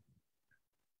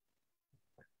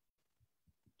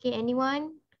 Okay,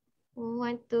 anyone who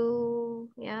want to,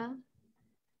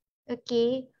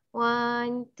 Okay,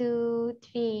 1, 2,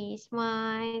 3,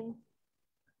 smile.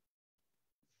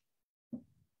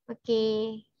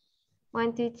 Okay,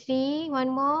 1, 2, 3, one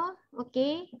more.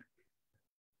 Okay,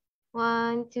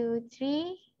 1, 2,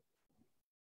 3.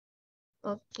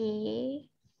 Okay,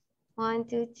 1,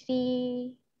 2,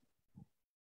 3.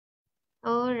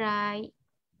 All right.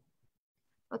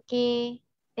 Okay,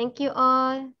 thank you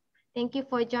all. Thank you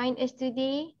for joining us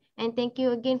today, and thank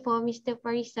you again for Mr.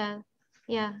 Farisal.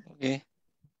 Yeah. Okay.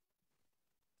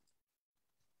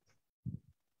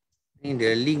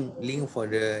 The link for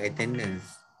the attendance.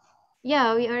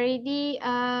 Yeah, we already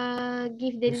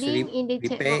give the link in the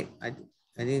chat box.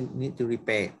 I didn't need to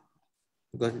repair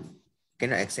because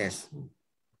cannot access.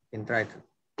 Can try.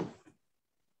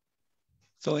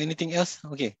 So anything else?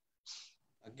 Okay.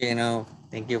 Okay, now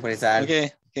thank you, Farisal.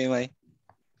 Okay, bye.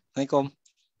 Assalamualaikum.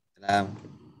 Salam.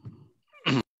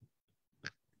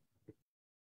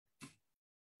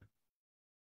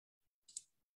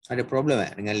 Ada problem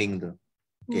dengan link tu?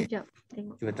 Okay. Sekejap,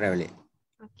 tengok. Cuba try balik.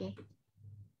 Okay.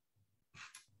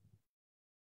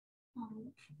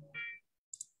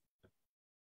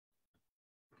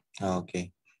 Okay.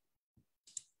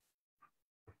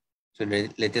 So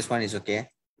the latest one is okay.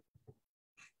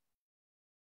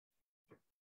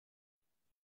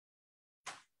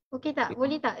 Okay tak?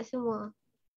 Boleh tak semua?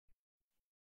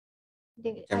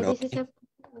 Ada sesuatu?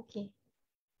 Okay.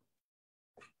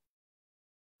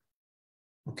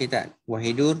 Okey tak?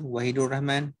 Wahidur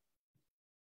Rahman.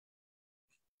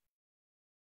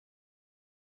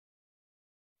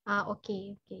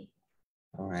 Okay.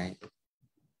 Alright.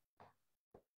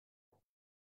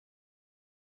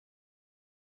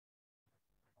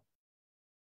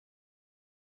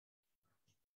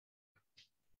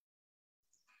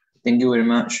 Thank you very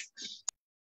much.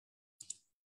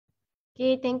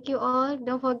 Okay, thank you all.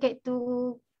 Don't forget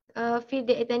to fill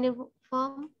the attendance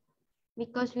form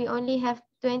because we only have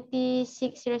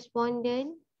 26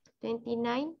 respondents,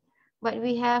 29, but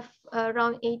we have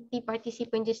around 80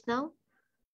 participants just now.